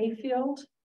inspect your hay field,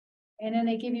 and then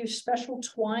they give you special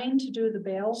twine to do the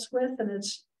bales with, and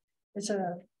it's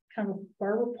a kind of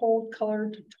barber pole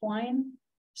colored twine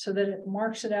so that it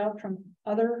marks it out from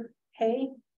other hay.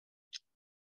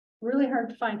 Really hard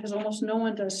to find because almost no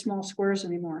one does small squares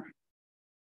anymore.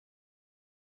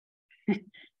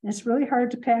 It's really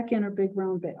hard to pack in a big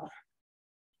round bale.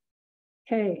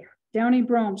 Okay, downy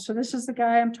brome. So this is the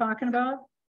guy I'm talking about.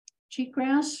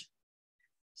 Cheatgrass.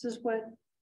 This is what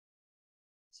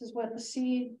the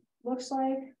seed looks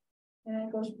like. And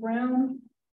it goes brown.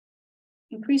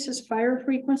 Increases fire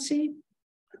frequency.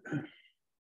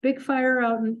 Big fire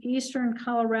out in eastern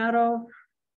Colorado.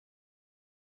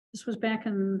 This was back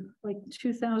in like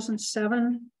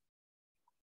 2007.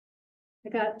 I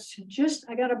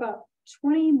got about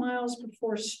 20 miles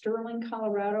before Sterling,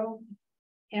 Colorado.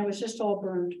 And it was just all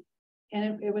burned.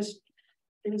 And it was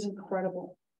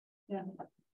incredible. Yeah,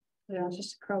 it was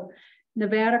just incredible.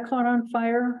 Nevada caught on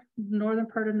fire, northern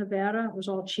part of Nevada. It was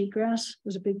all cheatgrass. It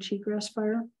was a big cheatgrass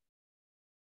fire.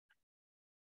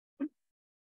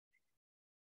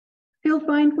 Field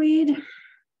bindweed.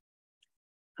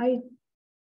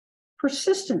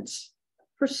 Persistence.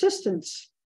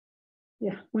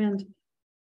 Yeah, wind.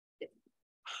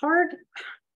 Hard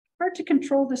to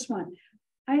control this one.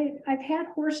 I've had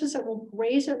horses that will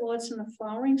graze it while it's in the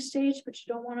flowering stage, but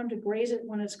you don't want them to graze it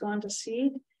when it's gone to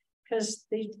seed because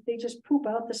they just poop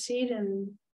out the seed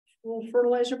in little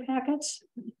fertilizer packets.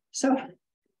 So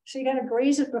you got to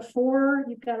graze it before,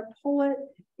 you've got to pull it,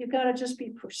 you've got to just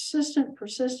be persistent.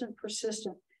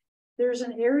 There's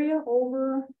an area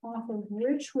over off of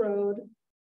Ridge Road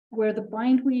where the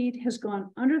bindweed has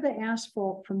gone under the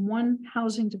asphalt from one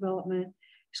housing development.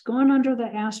 It's gone under the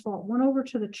asphalt, went over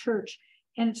to the church,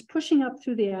 and it's pushing up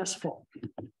through the asphalt.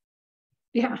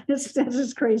 Yeah, this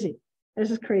is crazy. This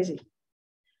is crazy.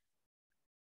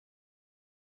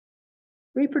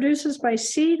 Reproduces by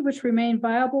seed, which remain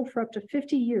viable for up to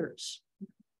 50 years.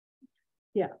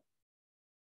 Yeah.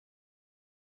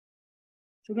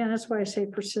 So again, that's why I say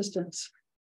persistence.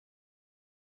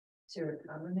 Is there a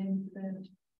common name for that?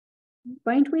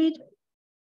 Bindweed?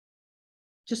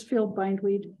 Just field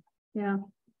bindweed. Yeah.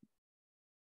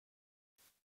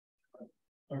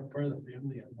 Are part of the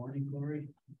family at Morning Glory?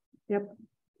 Yep.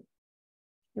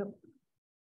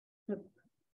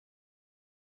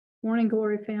 Morning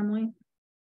Glory family.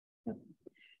 Yep.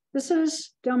 This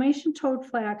is Dalmatian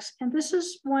toadflax, and this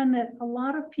is one that a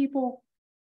lot of people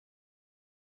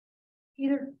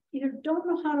either don't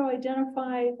know how to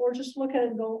identify or just look at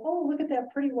it and go, oh, look at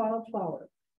that pretty wildflower.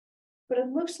 But it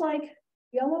looks like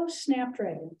yellow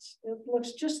snapdragons. It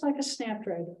looks just like a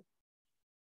snapdragon.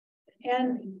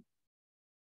 And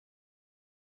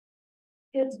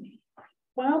it's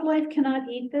wildlife cannot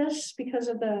eat this because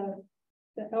of the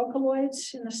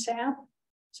alkaloids in the sap.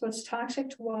 So it's toxic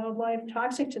to wildlife,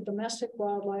 toxic to domestic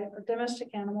wildlife or domestic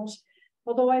animals.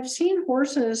 Although I've seen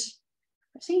horses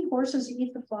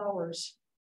eat the flowers.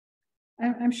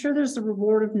 I'm sure there's the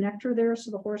reward of nectar there,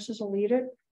 so the horses will eat it.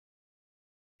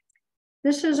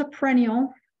 This is a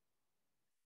perennial.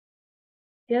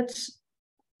 It's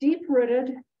deep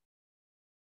rooted.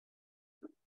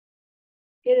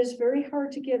 It is very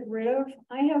hard to get rid of.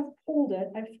 I have pulled it.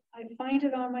 I find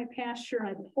it on my pasture and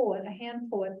I pull it, I hand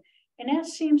pull it, and that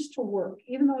seems to work.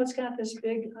 Even though it's got this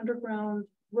big underground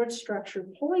root structure,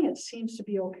 pulling it seems to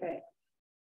be okay.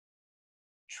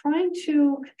 Trying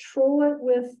to control it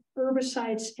with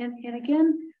herbicides, and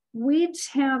again, weeds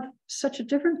have such a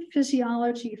different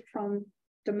physiology from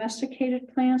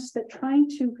domesticated plants that trying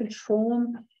to control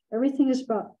them, everything is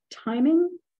about timing.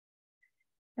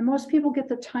 And most people get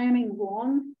the timing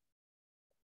wrong.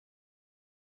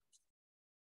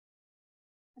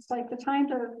 It's like the time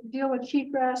to deal with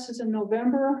cheatgrass is in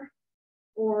November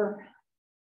or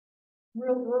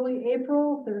real early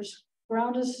April. There's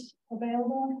ground is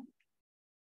available.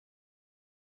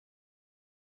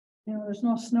 You know, there's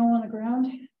no snow on the ground.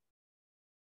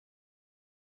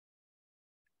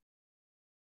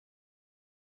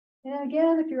 And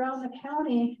again, if you're out in the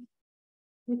county,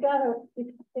 you've got to,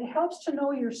 it helps to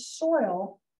know your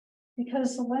soil,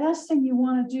 because the last thing you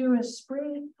want to do is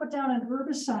put down an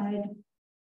herbicide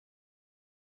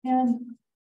and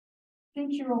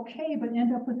think you're okay, but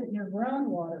end up with it in your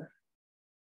groundwater.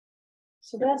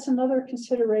 So that's another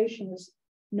consideration, is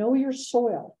know your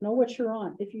soil, know what you're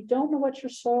on. If you don't know what your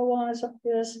soil is,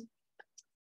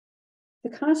 the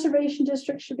conservation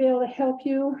district should be able to help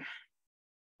you.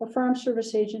 A farm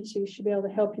service agency should be able to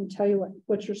help you and tell you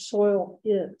what your soil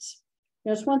is. You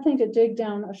know, it's one thing to dig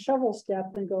down a shovel's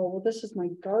depth and go, well, this is my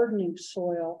gardening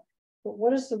soil, but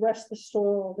what is the rest of the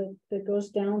soil that goes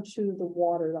down to the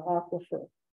water, the aquifer?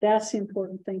 That's the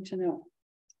important thing to know.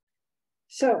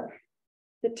 So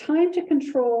the time to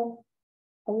control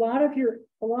a lot of your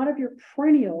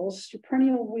perennials, your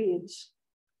perennial weeds,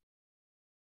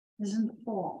 is in the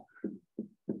fall.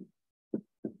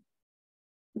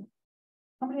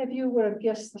 How many of you would have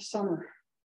guessed the summer?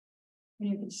 And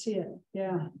you can see it,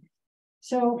 yeah.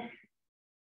 So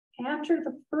after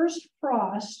the first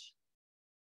frost,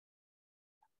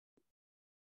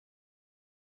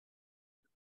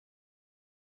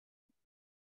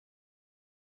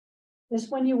 is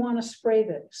when you want to spray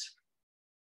this.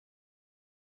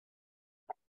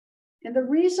 And the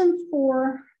reason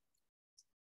for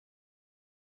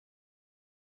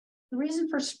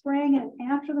spraying it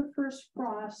after the first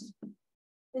frost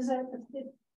is that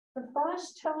the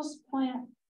frost tells the plant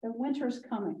that winter is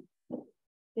coming.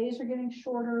 Days are getting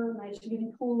shorter, nights are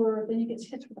getting cooler, then you get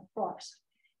hit with a frost.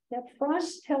 That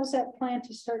frost tells that plant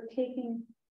to start taking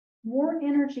more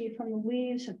energy from the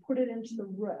leaves and put it into the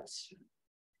roots.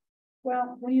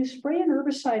 Well, when you spray an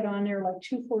herbicide on there like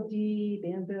 2,4-D,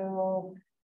 Banville,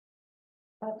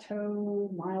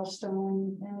 Plateau,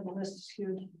 Milestone, and the list is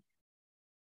huge.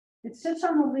 It sits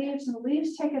on the leaves and the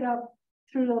leaves take it up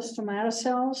through those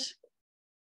stomatocells,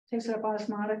 takes it up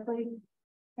osmotically.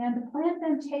 And the plant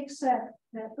then takes that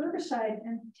herbicide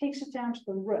and takes it down to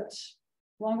the roots,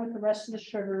 along with the rest of the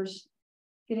sugars,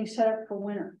 getting set up for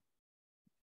winter.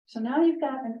 So now you've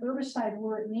got an herbicide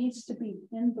where it needs to be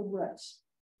in the roots.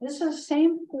 This is the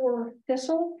same for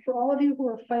thistle, for all of you who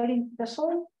are fighting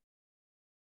thistle,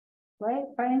 right?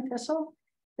 Fighting thistle.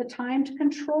 The time to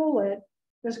control it,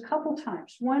 there's a couple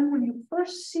times. One, when you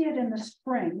first see it in the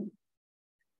spring,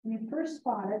 when you first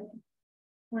spot it,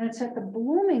 when it's at the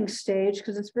blooming stage,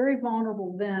 because it's very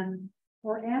vulnerable then,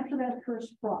 or after that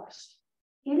first frost.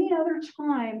 Any other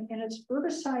time, and it's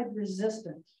herbicide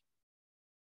resistant,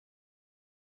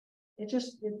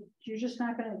 you're just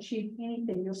not going to achieve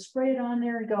anything. You'll spray it on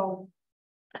there and go,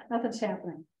 nothing's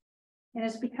happening. And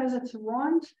it's because it's the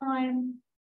wrong time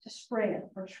to spray it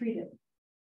or treat it.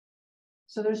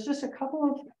 So there's just a couple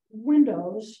of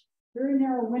windows, very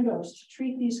narrow windows, to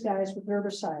treat these guys with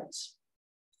herbicides.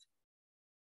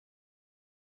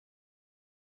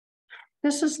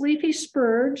 This is leafy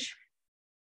spurge.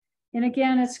 And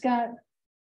again, it's got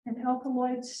an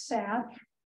alkaloid sap.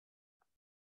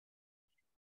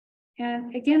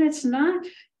 And again, it's not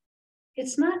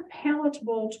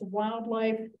palatable to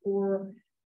wildlife or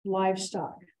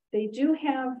livestock. They do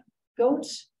have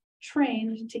goats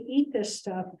trained to eat this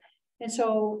stuff. And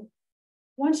so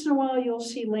once in a while, you'll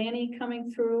see Lanny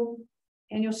coming through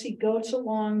and you'll see goats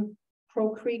along Crow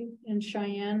Creek in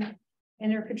Cheyenne,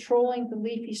 and they're controlling the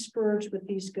leafy spurge with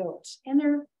these goats. And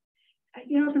I've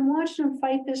been watching them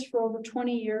fight this for over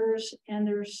 20 years, and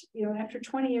there's, after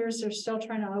 20 years, they're still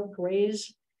trying to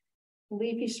outgraze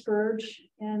leafy spurge,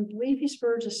 and leafy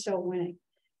spurge is still winning.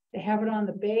 They have it on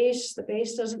the base. The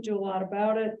base doesn't do a lot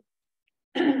about it.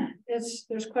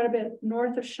 There's quite a bit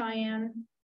north of Cheyenne.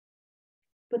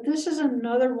 But this is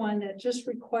another one that just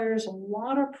requires a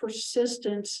lot of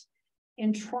persistence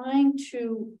in trying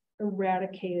to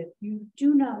eradicate it. You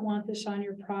do not want this on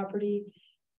your property.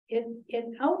 It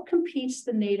outcompetes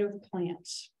the native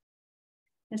plants.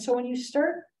 And so when you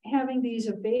start having these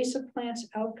invasive plants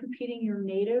outcompeting your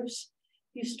natives,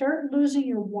 you start losing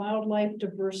your wildlife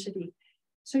diversity.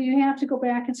 So you have to go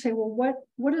back and say, well,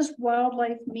 what does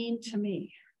wildlife mean to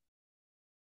me?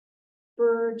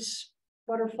 Birds,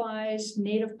 butterflies,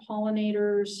 native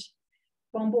pollinators,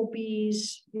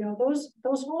 bumblebees, those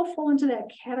all fall into that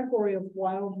category of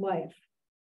wildlife.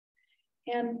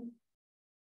 And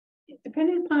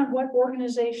depending upon what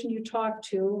organization you talk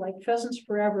to, like Pheasants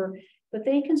Forever, but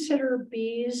they consider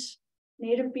bees,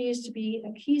 native bees, to be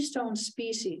a keystone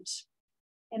species.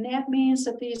 And that means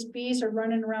that these bees are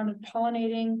running around and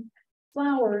pollinating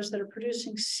flowers that are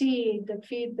producing seed that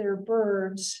feed their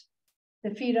birds,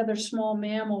 that feed other small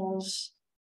mammals.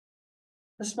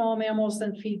 The small mammals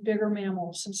then feed bigger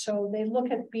mammals. And so they look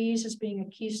at bees as being a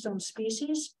keystone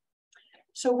species.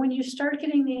 So when you start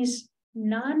getting these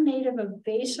non-native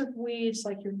invasive weeds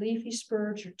like your leafy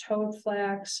spurge, your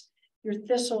toadflax, your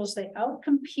thistles, they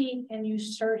outcompete and you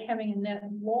start having a net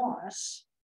loss.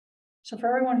 So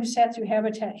for everyone who sat through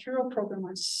Habitat Hero program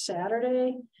on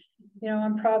Saturday,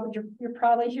 you're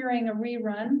probably hearing a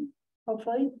rerun,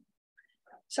 hopefully.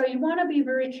 So you want to be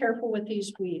very careful with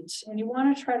these weeds, and you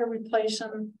want to try to replace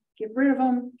them, get rid of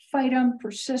them, fight them,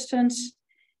 persistence,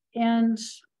 and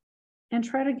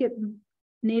try to get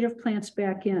native plants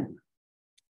back in.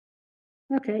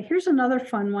 Okay, here's another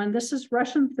fun one. This is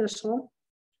Russian thistle.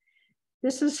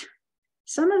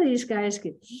 Some of these guys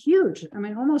get huge. I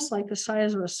mean, almost like the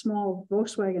size of a small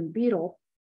Volkswagen Beetle.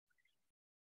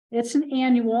 It's an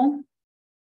annual,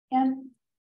 and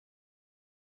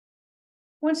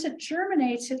once it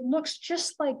germinates, it looks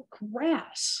just like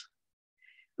grass.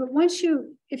 But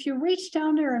if you reach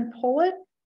down there and pull it,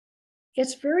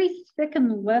 it's very thick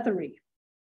and leathery.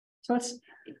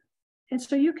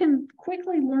 So you can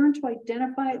quickly learn to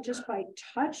identify it just by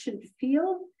touch and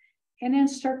feel, and then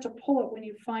start to pull it when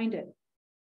you find it.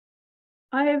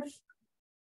 I've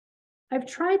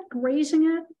tried grazing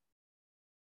it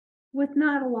with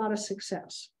not a lot of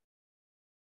success.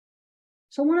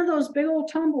 So one of those big old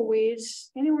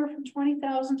tumbleweeds, anywhere from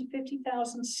 20,000 to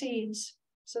 50,000 seeds.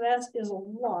 So that is a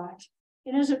lot.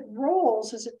 And as it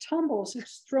rolls, as it tumbles,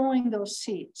 it's throwing those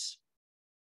seeds.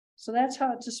 So that's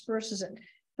how it disperses it.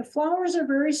 The flowers are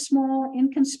very small,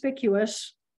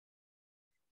 inconspicuous.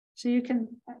 So you can,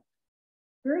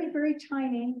 very, very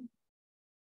tiny,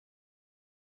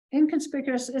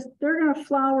 inconspicuous. They're going to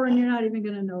flower and you're not even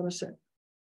going to notice it.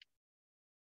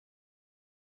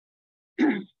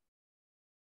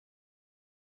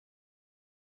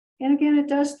 And again, it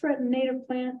does threaten native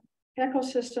plant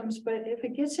ecosystems, but if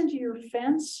it gets into your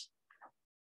fence,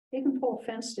 it can pull a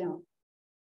fence down.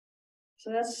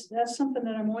 So that's something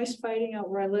that I'm always fighting out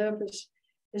where I live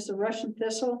is the Russian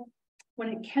thistle. When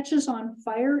it catches on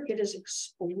fire, it is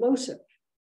explosive.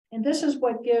 And this is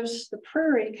what gives the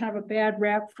prairie kind of a bad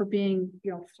rap for being,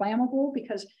 flammable,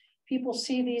 because people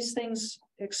see these things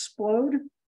explode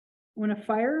when a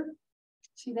fire,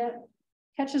 see that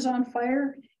catches on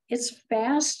fire. It's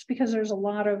fast because there's a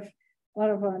lot of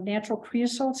natural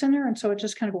creosotes in there. And so it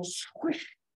just kind of goes squish.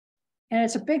 And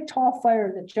it's a big, tall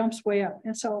fire that jumps way up.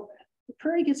 And so the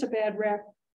prairie gets a bad rap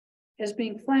as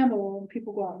being flammable, and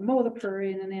people go out and mow the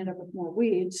prairie, and then they end up with more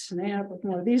weeds, and they end up with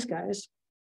more of these guys.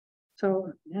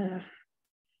 So,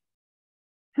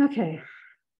 okay.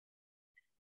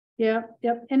 Yeah,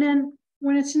 yep. And then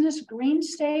when it's in this green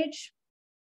stage,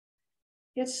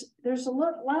 there's a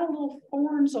lot of little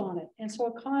thorns on it. And so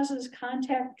it causes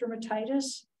contact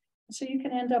dermatitis. So you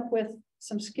can end up with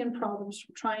some skin problems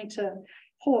from trying to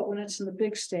pull it when it's in the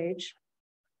big stage.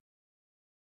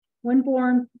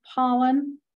 Windborne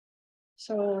pollen.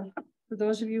 So for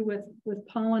those of you with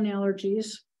pollen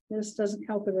allergies, this doesn't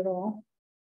help it at all.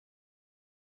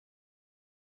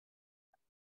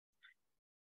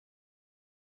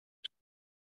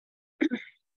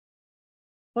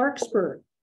 Larkspur.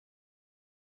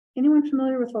 Anyone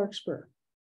familiar with larkspur?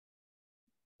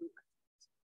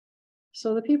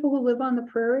 So the people who live on the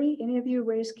prairie, any of you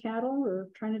raise cattle or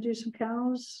trying to do some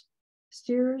cows,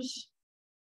 steers?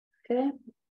 Okay.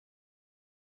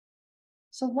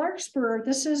 So larkspur,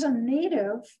 this is a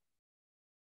native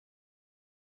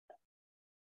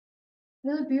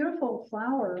It's a beautiful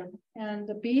flower and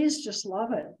the bees just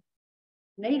love it.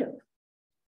 Native.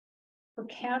 For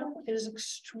cattle, it is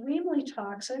extremely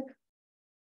toxic.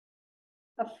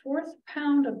 A fourth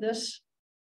pound of this,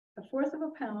 a fourth of a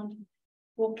pound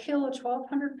will kill a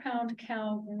 1,200-pound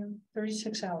cow in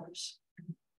 36 hours.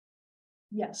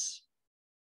 Yes.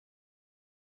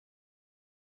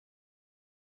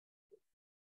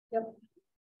 Yep.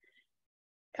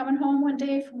 Coming home one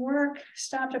day from work,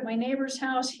 stopped at my neighbor's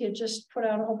house. He had just put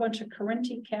out a whole bunch of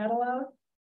Corinthi cattle out.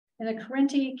 And the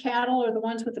Corinthi cattle are the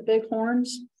ones with the big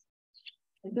horns.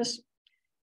 Like this,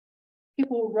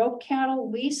 people rope cattle,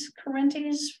 lease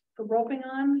Corinthis for roping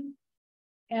on.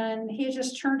 And he had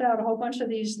just turned out a whole bunch of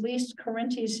these leased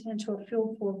Corinthis into a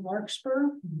field full of larkspur.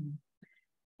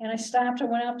 And I stopped and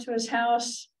went up to his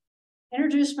house,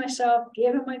 introduced myself,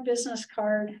 gave him my business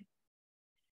card.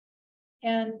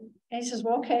 And he says,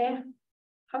 well, okay,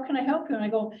 how can I help you? And I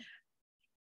go,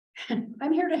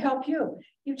 I'm here to help you.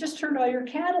 You've just turned all your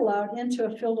cattle out into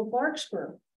a field of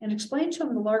larkspur, and explained to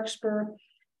him the larkspur.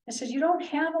 I said, you don't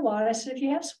have a lot. I said, if you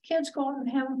have some kids, go out and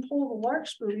have them pull the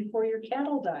larkspur before your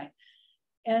cattle die.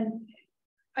 And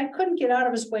I couldn't get out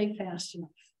of his way fast enough.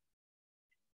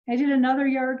 I did another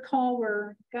yard call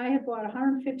where a guy had bought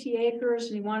 150 acres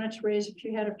and he wanted to raise a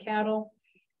few head of cattle.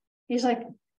 He's like,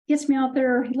 gets me out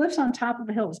there. He lives on top of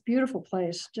a hill. It's a beautiful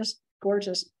place, just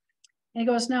gorgeous. And he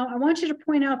goes, now I want you to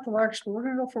point out the larkspur. We're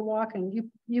going to go for a walk and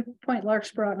you point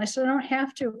larkspur out. And I said, I don't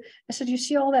have to. I said, you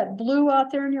see all that blue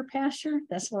out there in your pasture?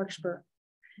 That's larkspur.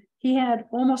 He had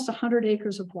almost 100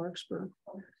 acres of larkspur.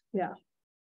 Yeah.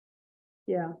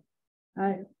 Yeah.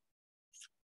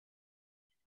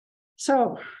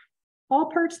 So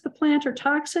all parts of the plant are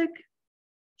toxic.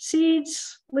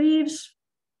 Seeds, leaves,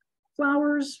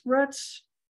 flowers, roots.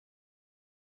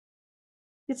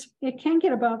 It can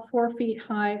get about 4 feet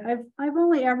high. I've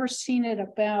only ever seen it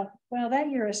about, well, that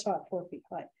year I saw it 4 feet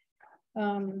high.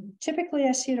 Typically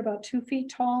I see it about 2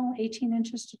 feet tall, 18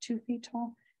 inches to 2 feet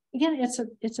tall. Again,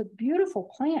 it's a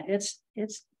beautiful plant. It's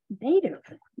native.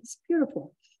 It's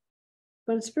beautiful,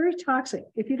 but it's very toxic.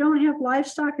 If you don't have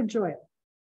livestock, enjoy it.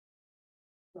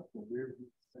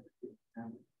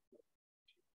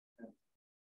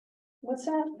 What's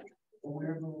that? The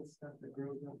weird little stuff that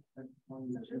grows up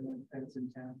on the fence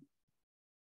in town.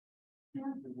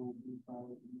 Yeah. The little blue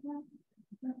flowers.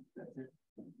 Yeah. That's it.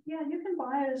 Yeah, you can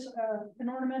buy it as an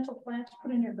ornamental plant to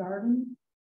put in your garden.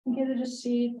 You can get it as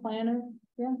seed planted.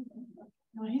 Yeah.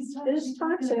 No, he's It is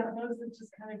toxic. about those that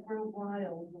just kind of grow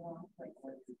wild along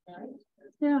places, right?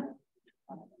 Yeah.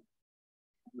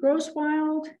 Grows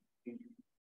wild.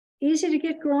 Easy to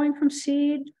get growing from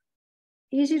seed.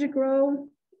 Easy to grow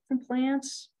from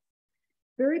plants.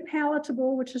 Very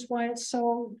palatable, which is why it's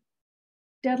so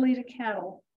deadly to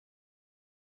cattle.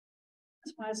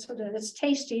 That's why it's so dead. It's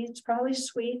tasty. It's probably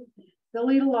sweet. They'll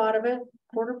eat a lot of it.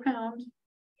 Quarter pound.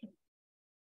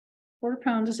 Quarter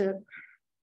pound is it.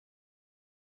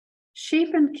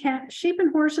 Sheep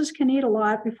and horses can eat a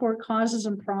lot before it causes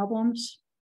them problems.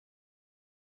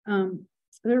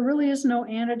 There really is no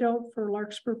antidote for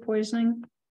larkspur poisoning.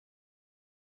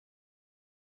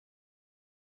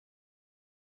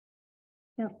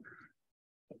 Yeah.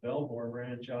 The Bellborn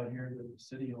Ranch out here that the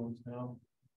city owns now.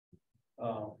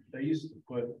 They used to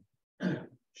put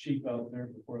sheep out there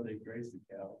before they grazed the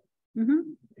cattle.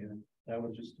 Mm-hmm. And that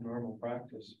was just normal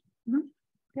practice. Mm-hmm.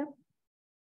 Yep.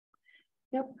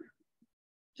 Yep.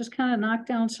 Just kind of knock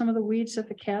down some of the weeds that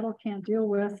the cattle can't deal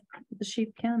with. The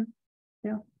sheep can.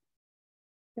 Yeah.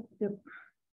 Yep. Yep.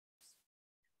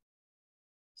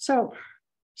 So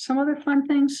some other fun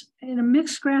things in a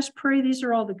mixed grass prairie, these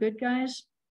are all the good guys.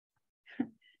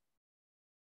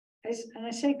 And I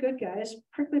say good guys,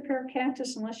 prickly pear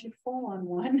cactus, unless you fall on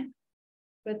one,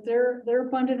 but they're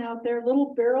abundant out there.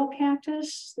 Little barrel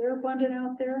cactus, they're abundant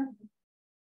out there.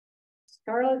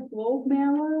 Scarlet globe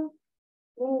mallow,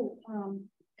 little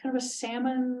kind of a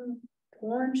salmon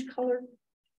orange colored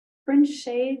fringe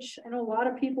sage. I know a lot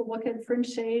of people look at fringe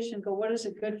sage and go, what is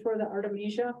it good for, the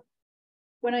Artemisia?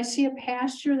 When I see a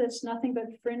pasture that's nothing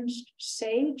but fringed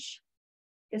sage,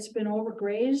 it's been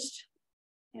overgrazed.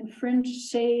 And fringe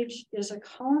sage is a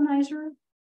colonizer,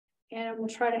 and it will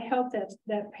try to help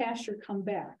that pasture come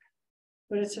back.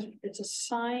 But it's a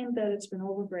sign that it's been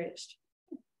overgrazed.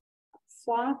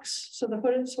 Phlox, so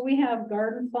we have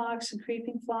garden phlox and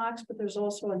creeping phlox, but there's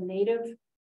also a native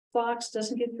phlox,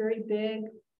 doesn't get very big,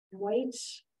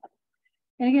 whites.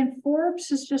 And again,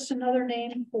 forbs is just another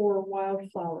name for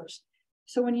wildflowers.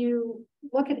 So when you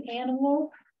look at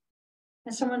antelope,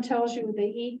 and someone tells you they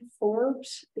eat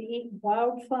forbs, they eat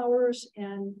wildflowers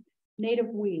and native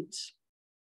weeds.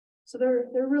 So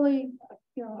they're really,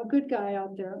 you know, a good guy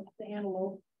out there, the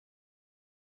antelope.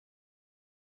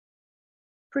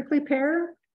 Prickly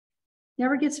pear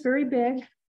never gets very big.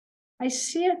 I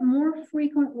see it more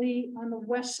frequently on the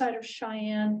west side of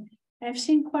Cheyenne. And I've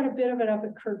seen quite a bit of it up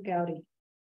at Kurt Gowdy.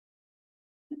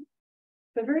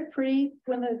 But very pretty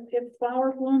when if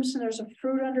flower blooms and there's a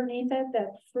fruit underneath it,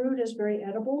 that fruit is very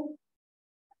edible.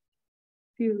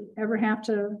 If you ever have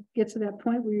to get to that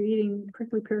point where you're eating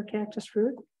prickly pear cactus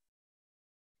fruit.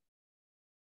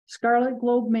 Scarlet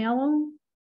globe mallow,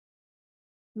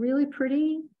 really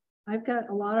pretty. I've got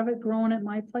a lot of it growing at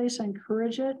my place. I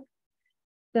encourage it.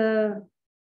 The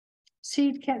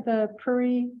the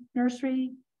Prairie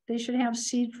nursery, they should have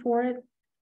seed for it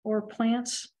or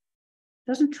plants.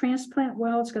 Doesn't transplant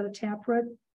well, it's got a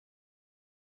taproot.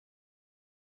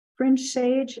 Fringe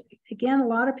sage, again, a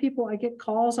lot of people, I get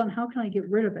calls on how can I get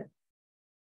rid of it.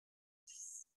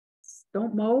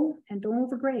 Don't mow and don't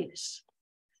overgraze.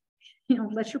 You know,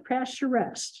 let your pasture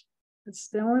rest. That's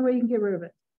the only way you can get rid of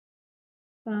it.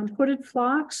 Hooded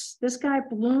phlox, this guy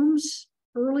blooms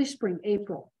early spring,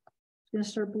 April. It's gonna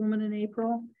start blooming in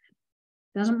April.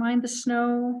 Doesn't mind the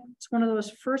snow. It's one of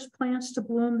those first plants to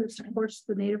bloom that supports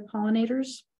the native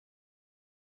pollinators.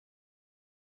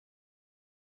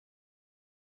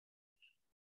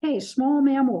 Hey, small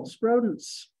mammals,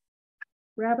 rodents,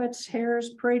 rabbits, hares,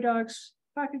 prairie dogs,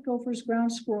 pocket gophers,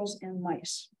 ground squirrels, and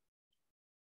mice.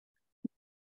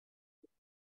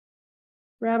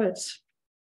 Rabbits.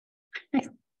 I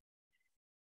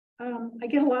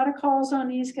get a lot of calls on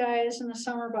these guys in the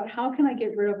summer about how can I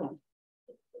get rid of them?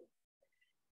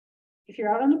 If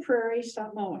you're out on the prairie,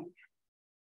 stop mowing.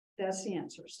 That's the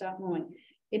answer, stop mowing.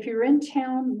 If you're in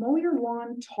town, mow your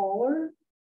lawn taller.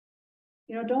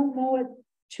 You know, don't mow it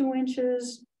 2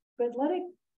 inches, but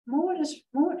mow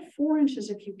it 4 inches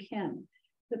if you can.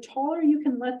 The taller you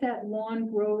can let that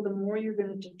lawn grow, the more you're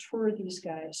going to deter these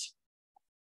guys.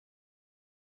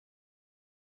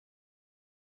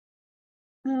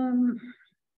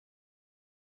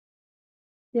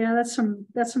 Yeah, that's some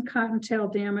cottontail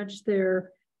damage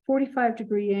there.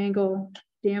 45-degree angle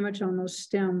damage on those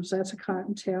stems. That's a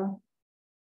cottontail.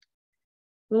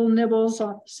 Little nibbles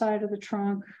off the side of the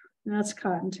trunk. That's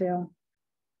cottontail.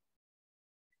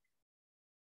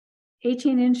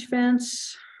 18-inch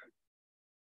fence.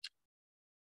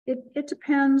 It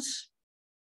depends.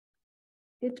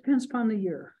 It depends upon the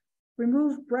year.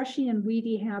 Remove brushy and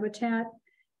weedy habitat.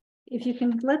 If you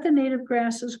can let the native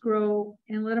grasses grow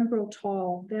and let them grow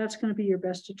tall, that's going to be your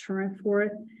best deterrent for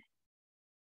it.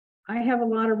 I have a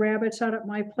lot of rabbits out at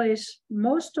my place.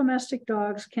 Most domestic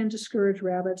dogs can discourage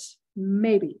rabbits,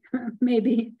 maybe,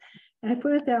 maybe. And I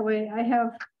put it that way. I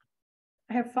have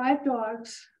 5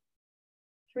 dogs.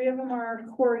 3 of them are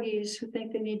corgis who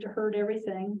think they need to herd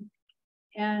everything.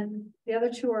 And the other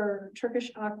 2 are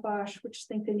Turkish Akbash, which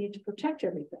think they need to protect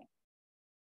everything.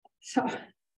 So,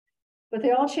 but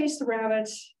they all chase the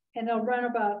rabbits and they'll run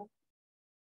about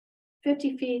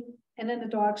 50 feet and then the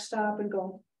dogs stop and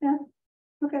go, yeah,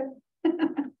 okay.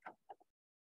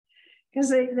 Because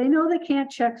they know they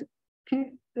can't catch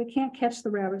the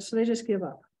rabbits, so they just give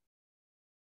up.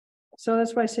 So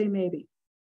that's why I say maybe.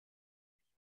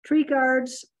 Tree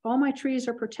guards, all my trees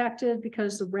are protected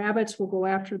because the rabbits will go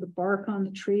after the bark on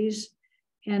the trees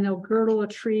and they'll girdle a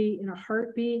tree in a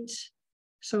heartbeat.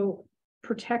 So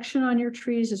protection on your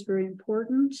trees is very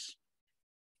important.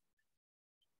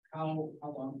 How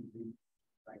long do you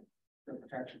like the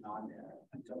protection on there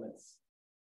until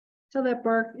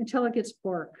Until it gets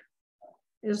bark.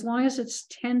 As long as it's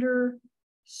tender,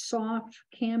 soft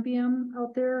cambium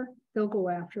out there, they'll go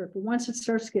after it. But once it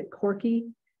starts to get corky,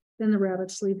 then the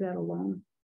rabbits leave that alone.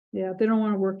 Yeah, they don't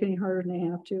want to work any harder than they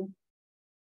have to.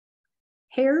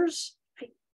 Hares,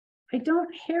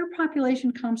 hare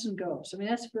population comes and goes. I mean,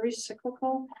 that's very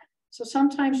cyclical. So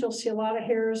sometimes you'll see a lot of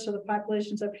hares, so the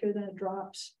population's up here, then it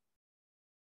drops.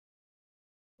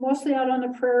 Mostly out on the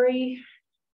prairie,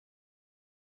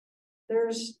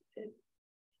 there's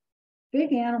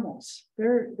big animals.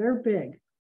 They're big.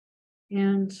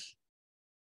 And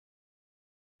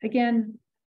again,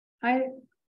 I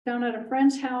down at a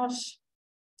friend's house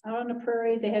out on the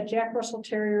prairie, they had Jack Russell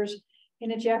Terriers,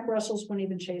 and the Jack Russells wouldn't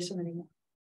even chase them anymore.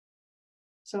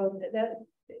 So that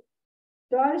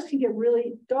dogs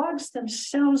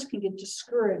themselves can get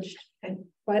discouraged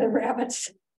by the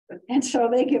rabbits, and so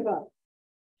they give up.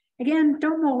 Again,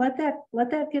 don't mow, let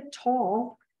that get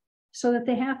tall so that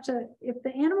they have to, if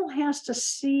the animal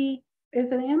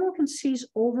can see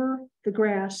over the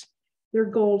grass, they're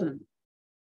golden.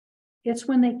 It's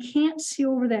when they can't see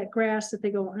over that grass that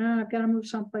they go, I've got to move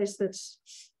someplace that's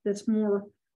more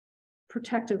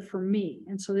protective for me.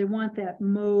 And so they want that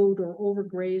mowed or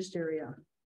overgrazed area.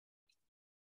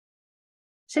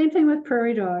 Same thing with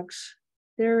prairie dogs.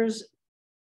 There's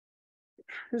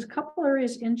a couple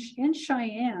areas in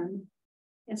Cheyenne,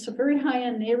 in some very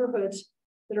high-end neighborhoods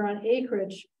that are on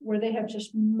acreage where they have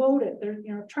just mowed it.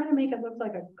 They're trying to make it look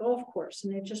like a golf course,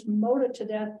 and they've just mowed it to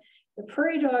death. The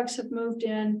prairie dogs have moved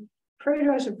in. Prairie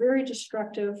dogs are very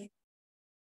destructive.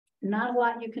 Not a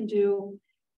lot you can do.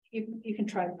 You can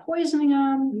try poisoning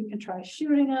them. You can try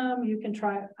shooting them. You can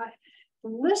try. The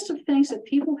list of things that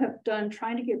people have done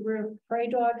trying to get rid of prairie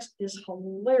dogs is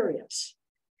hilarious.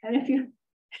 And if you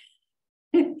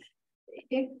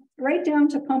right down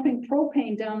to pumping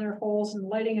propane down their holes and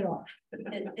lighting it off,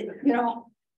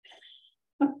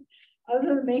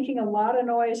 other than making a lot of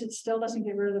noise, it still doesn't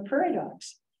get rid of the prairie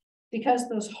dogs, because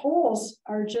those holes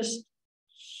are just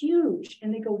huge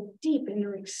and they go deep and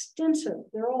they're extensive.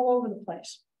 They're all over the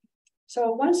place.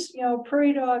 So once,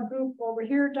 prairie dog group over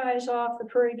here dies off, the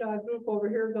prairie dog group over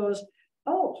here goes,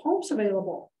 oh, home's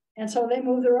available. And so they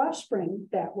move their offspring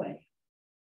that way.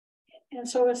 And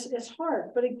so it's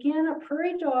hard. But again, a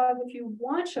prairie dog, if you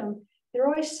watch them, they're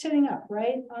always sitting up,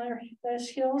 right, on those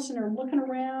hills, and they're looking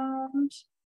around.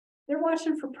 They're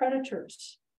watching for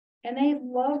predators. And they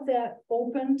love that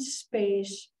open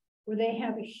space where they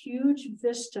have a huge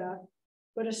vista.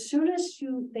 But as soon as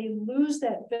they lose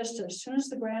that vista, as soon as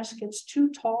the grass gets too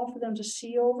tall for them to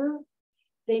see over,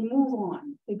 they move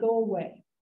on, they go away,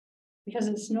 because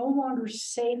it's no longer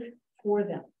safe for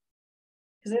them.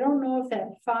 Because they don't know if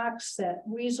that fox, that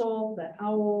weasel, that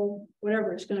owl,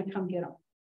 whatever is going to come get them.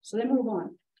 So they move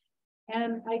on.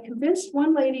 And I convinced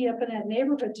one lady up in that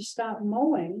neighborhood to stop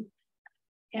mowing,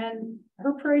 and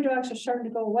her prairie dogs are starting to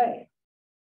go away.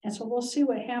 And so we'll see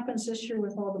what happens this year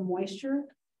with all the moisture.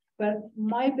 But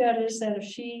my bet is that if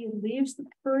she leaves the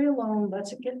prairie alone,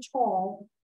 lets it get tall,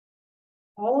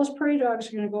 all those prairie dogs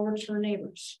are going to go over to her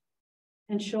neighbors,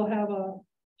 and she'll have a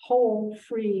whole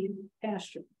free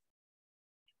pasture.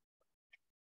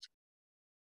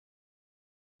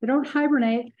 They don't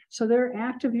hibernate, so they're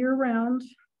active year-round.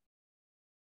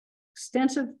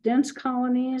 Extensive, dense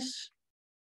colonies.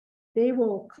 They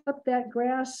will clip that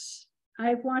grass.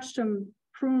 I've watched them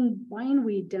prune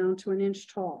bindweed down to 1 inch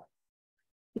tall.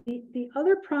 The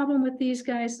other problem with these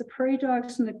guys, the prairie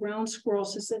dogs and the ground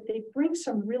squirrels, is that they bring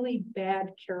some really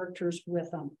bad characters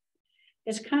with them.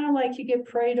 It's kind of like you get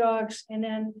prairie dogs, and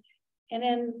then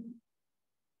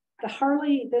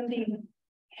the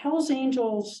Hell's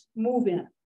Angels move in.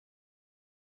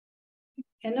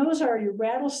 And those are your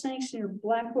rattlesnakes and your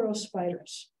black widow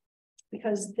spiders,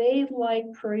 because they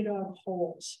like prairie dog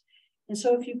holes. And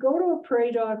so if you go to a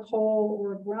prairie dog hole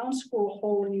or a ground squirrel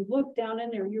hole and you look down in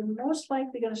there, you're most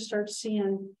likely going to start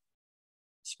seeing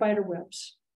spider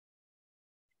webs.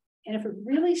 And if it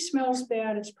really smells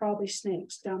bad, it's probably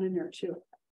snakes down in there too.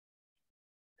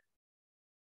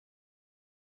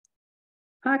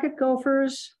 Pocket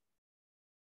gophers.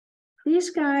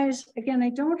 These guys, again,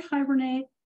 they don't hibernate.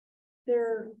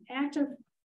 They're active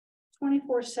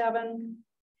 24/7.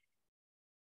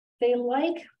 They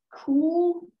like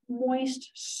cool,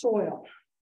 moist soil.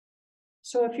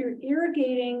 So if you're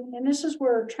irrigating, and this is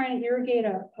where trying to irrigate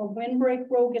a windbreak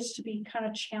row gets to be kind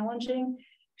of challenging,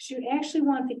 because you actually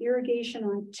want the irrigation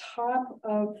on top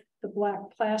of the black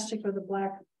plastic or the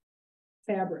black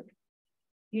fabric.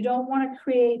 You don't want to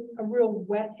create a real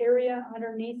wet area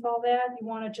underneath all that. You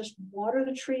want to just water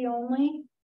the tree only,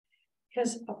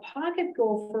 because a pocket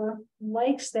gopher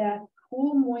likes that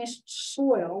cool, moist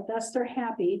soil. That's their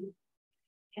happy.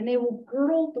 And they will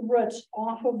girdle the roots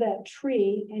off of that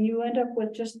tree, and you end up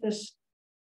with just this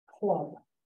club.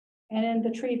 And then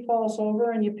the tree falls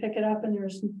over and you pick it up and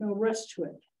there's no roots to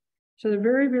it. So they're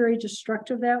very, very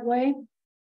destructive that way.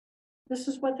 This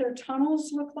is what their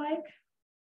tunnels look like.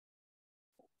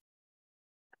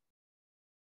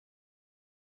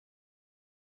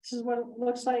 This is what it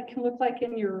looks like, can look like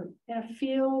in a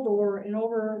field or an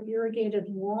over irrigated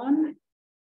lawn.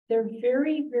 They're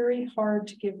very, very hard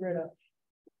to get rid of.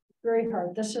 Very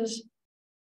hard. This is,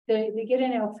 they get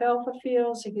in alfalfa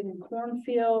fields, they get in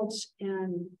cornfields,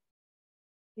 and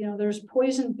there's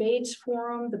poison baits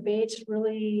for them. The baits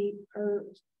really are,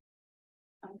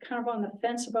 I'm kind of on the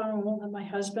fence about them. I won't let my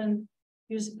husband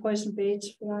use the poison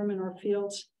baits for them in our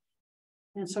fields.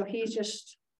 And so he's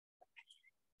just,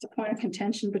 it's a point of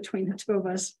contention between the two of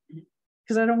us,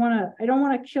 because I don't want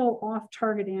to kill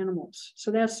off-target animals.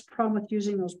 So that's the problem with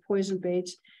using those poison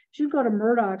baits. If you go to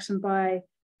Murdoch's and buy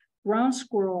ground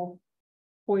squirrel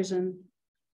poison,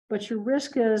 but your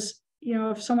risk is,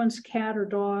 if someone's cat or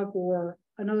dog or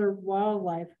another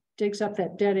wildlife digs up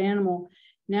that dead animal,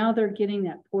 now they're getting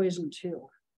that poison too.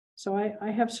 So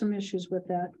I have some issues with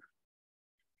that.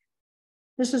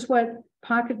 This is what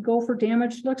pocket gopher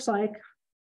damage looks like.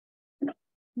 The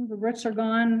roots are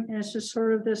gone, and it's just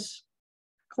sort of this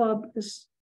club, this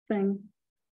thing.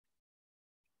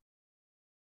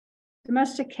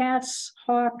 Domestic cats,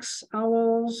 hawks,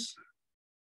 owls.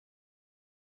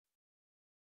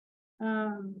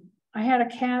 I had a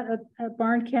cat, a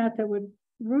barn cat that would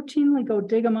routinely go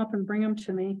dig them up and bring them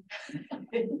to me.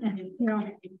 You know,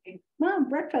 Mom,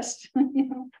 breakfast, you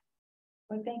know,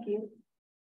 but thank you.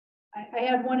 I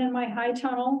had one in my high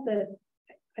tunnel that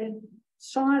I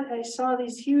saw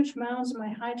these huge mounds in my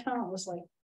high tunnel. It was like,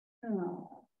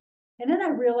 oh. And then I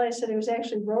realized that it was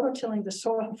actually rototilling the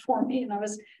soil for me, and I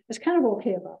was kind of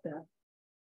okay about that.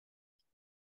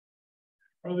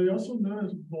 Are they also known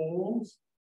as voles?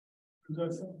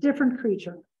 Different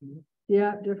creature.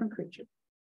 Yeah, different creature.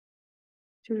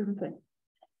 Two different things.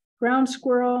 Ground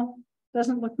squirrel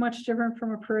doesn't look much different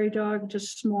from a prairie dog,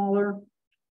 just smaller.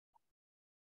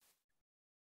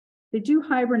 They do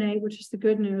hibernate, which is the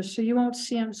good news. So you won't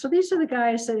see them. So these are the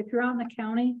guys that if you're out in the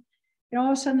county, and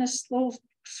all of a sudden this little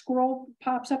squirrel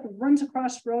pops up and runs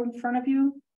across the road in front of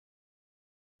you.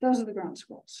 Those are the ground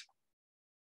squirrels.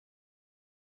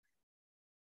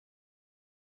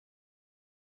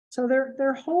 So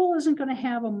their hole isn't going to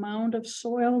have a mound of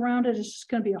soil around it. It's just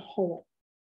going to be a hole.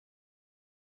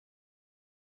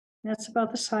 That's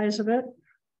about the size of it.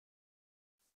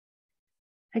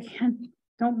 Again,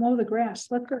 don't mow the grass.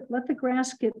 Let the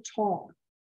grass get tall.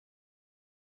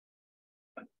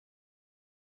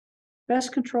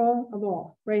 Best control of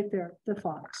all, right there, the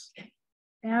fox.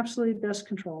 Absolutely best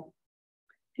control.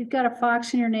 If you've got a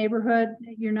fox in your neighborhood,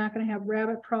 you're not going to have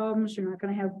rabbit problems. You're not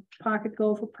going to have pocket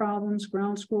gopher problems,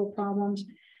 ground squirrel problems,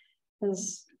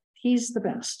 because he's the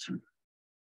best.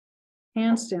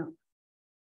 Hands down.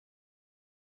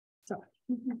 So,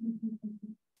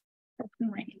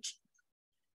 right.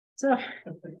 So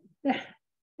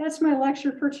that's my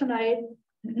lecture for tonight.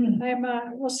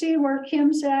 We'll see where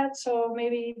Kim's at. So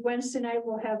maybe Wednesday night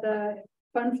we'll have the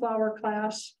Funflower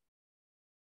class.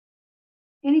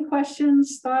 Any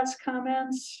questions, thoughts,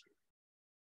 comments?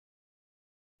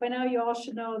 By now you all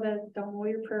should know that don't mow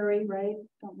your prairie, right?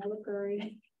 Don't mow the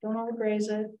prairie. Don't overgraze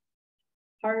it.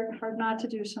 Hard not to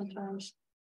do sometimes.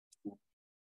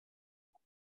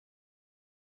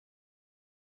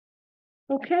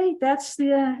 Okay, that's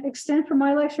the extent for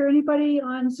my lecture. Anybody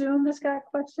on Zoom that's got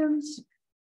questions?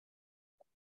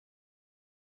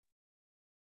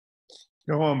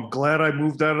 No, I'm glad I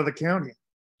moved out of the county.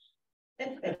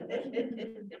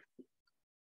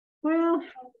 Well,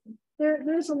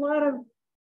 there's a lot of,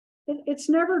 it's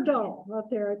never dull out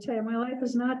there. I tell you, my life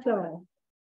is not dull.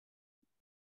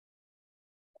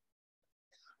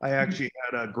 I actually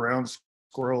had ground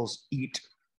squirrels eat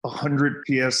 100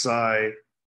 PSI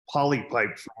poly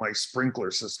pipe from my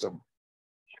sprinkler system.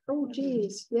 Oh,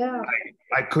 geez, yeah.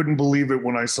 I couldn't believe it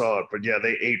when I saw it, but yeah,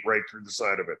 they ate right through the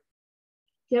side of it.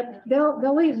 Yep,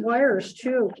 they'll eat wires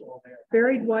too.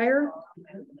 Buried wire.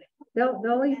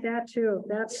 They'll eat that too.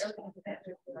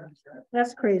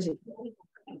 That's crazy.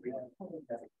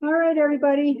 All right,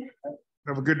 everybody.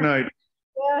 Have a good night.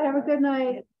 Yeah, have a good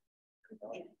night.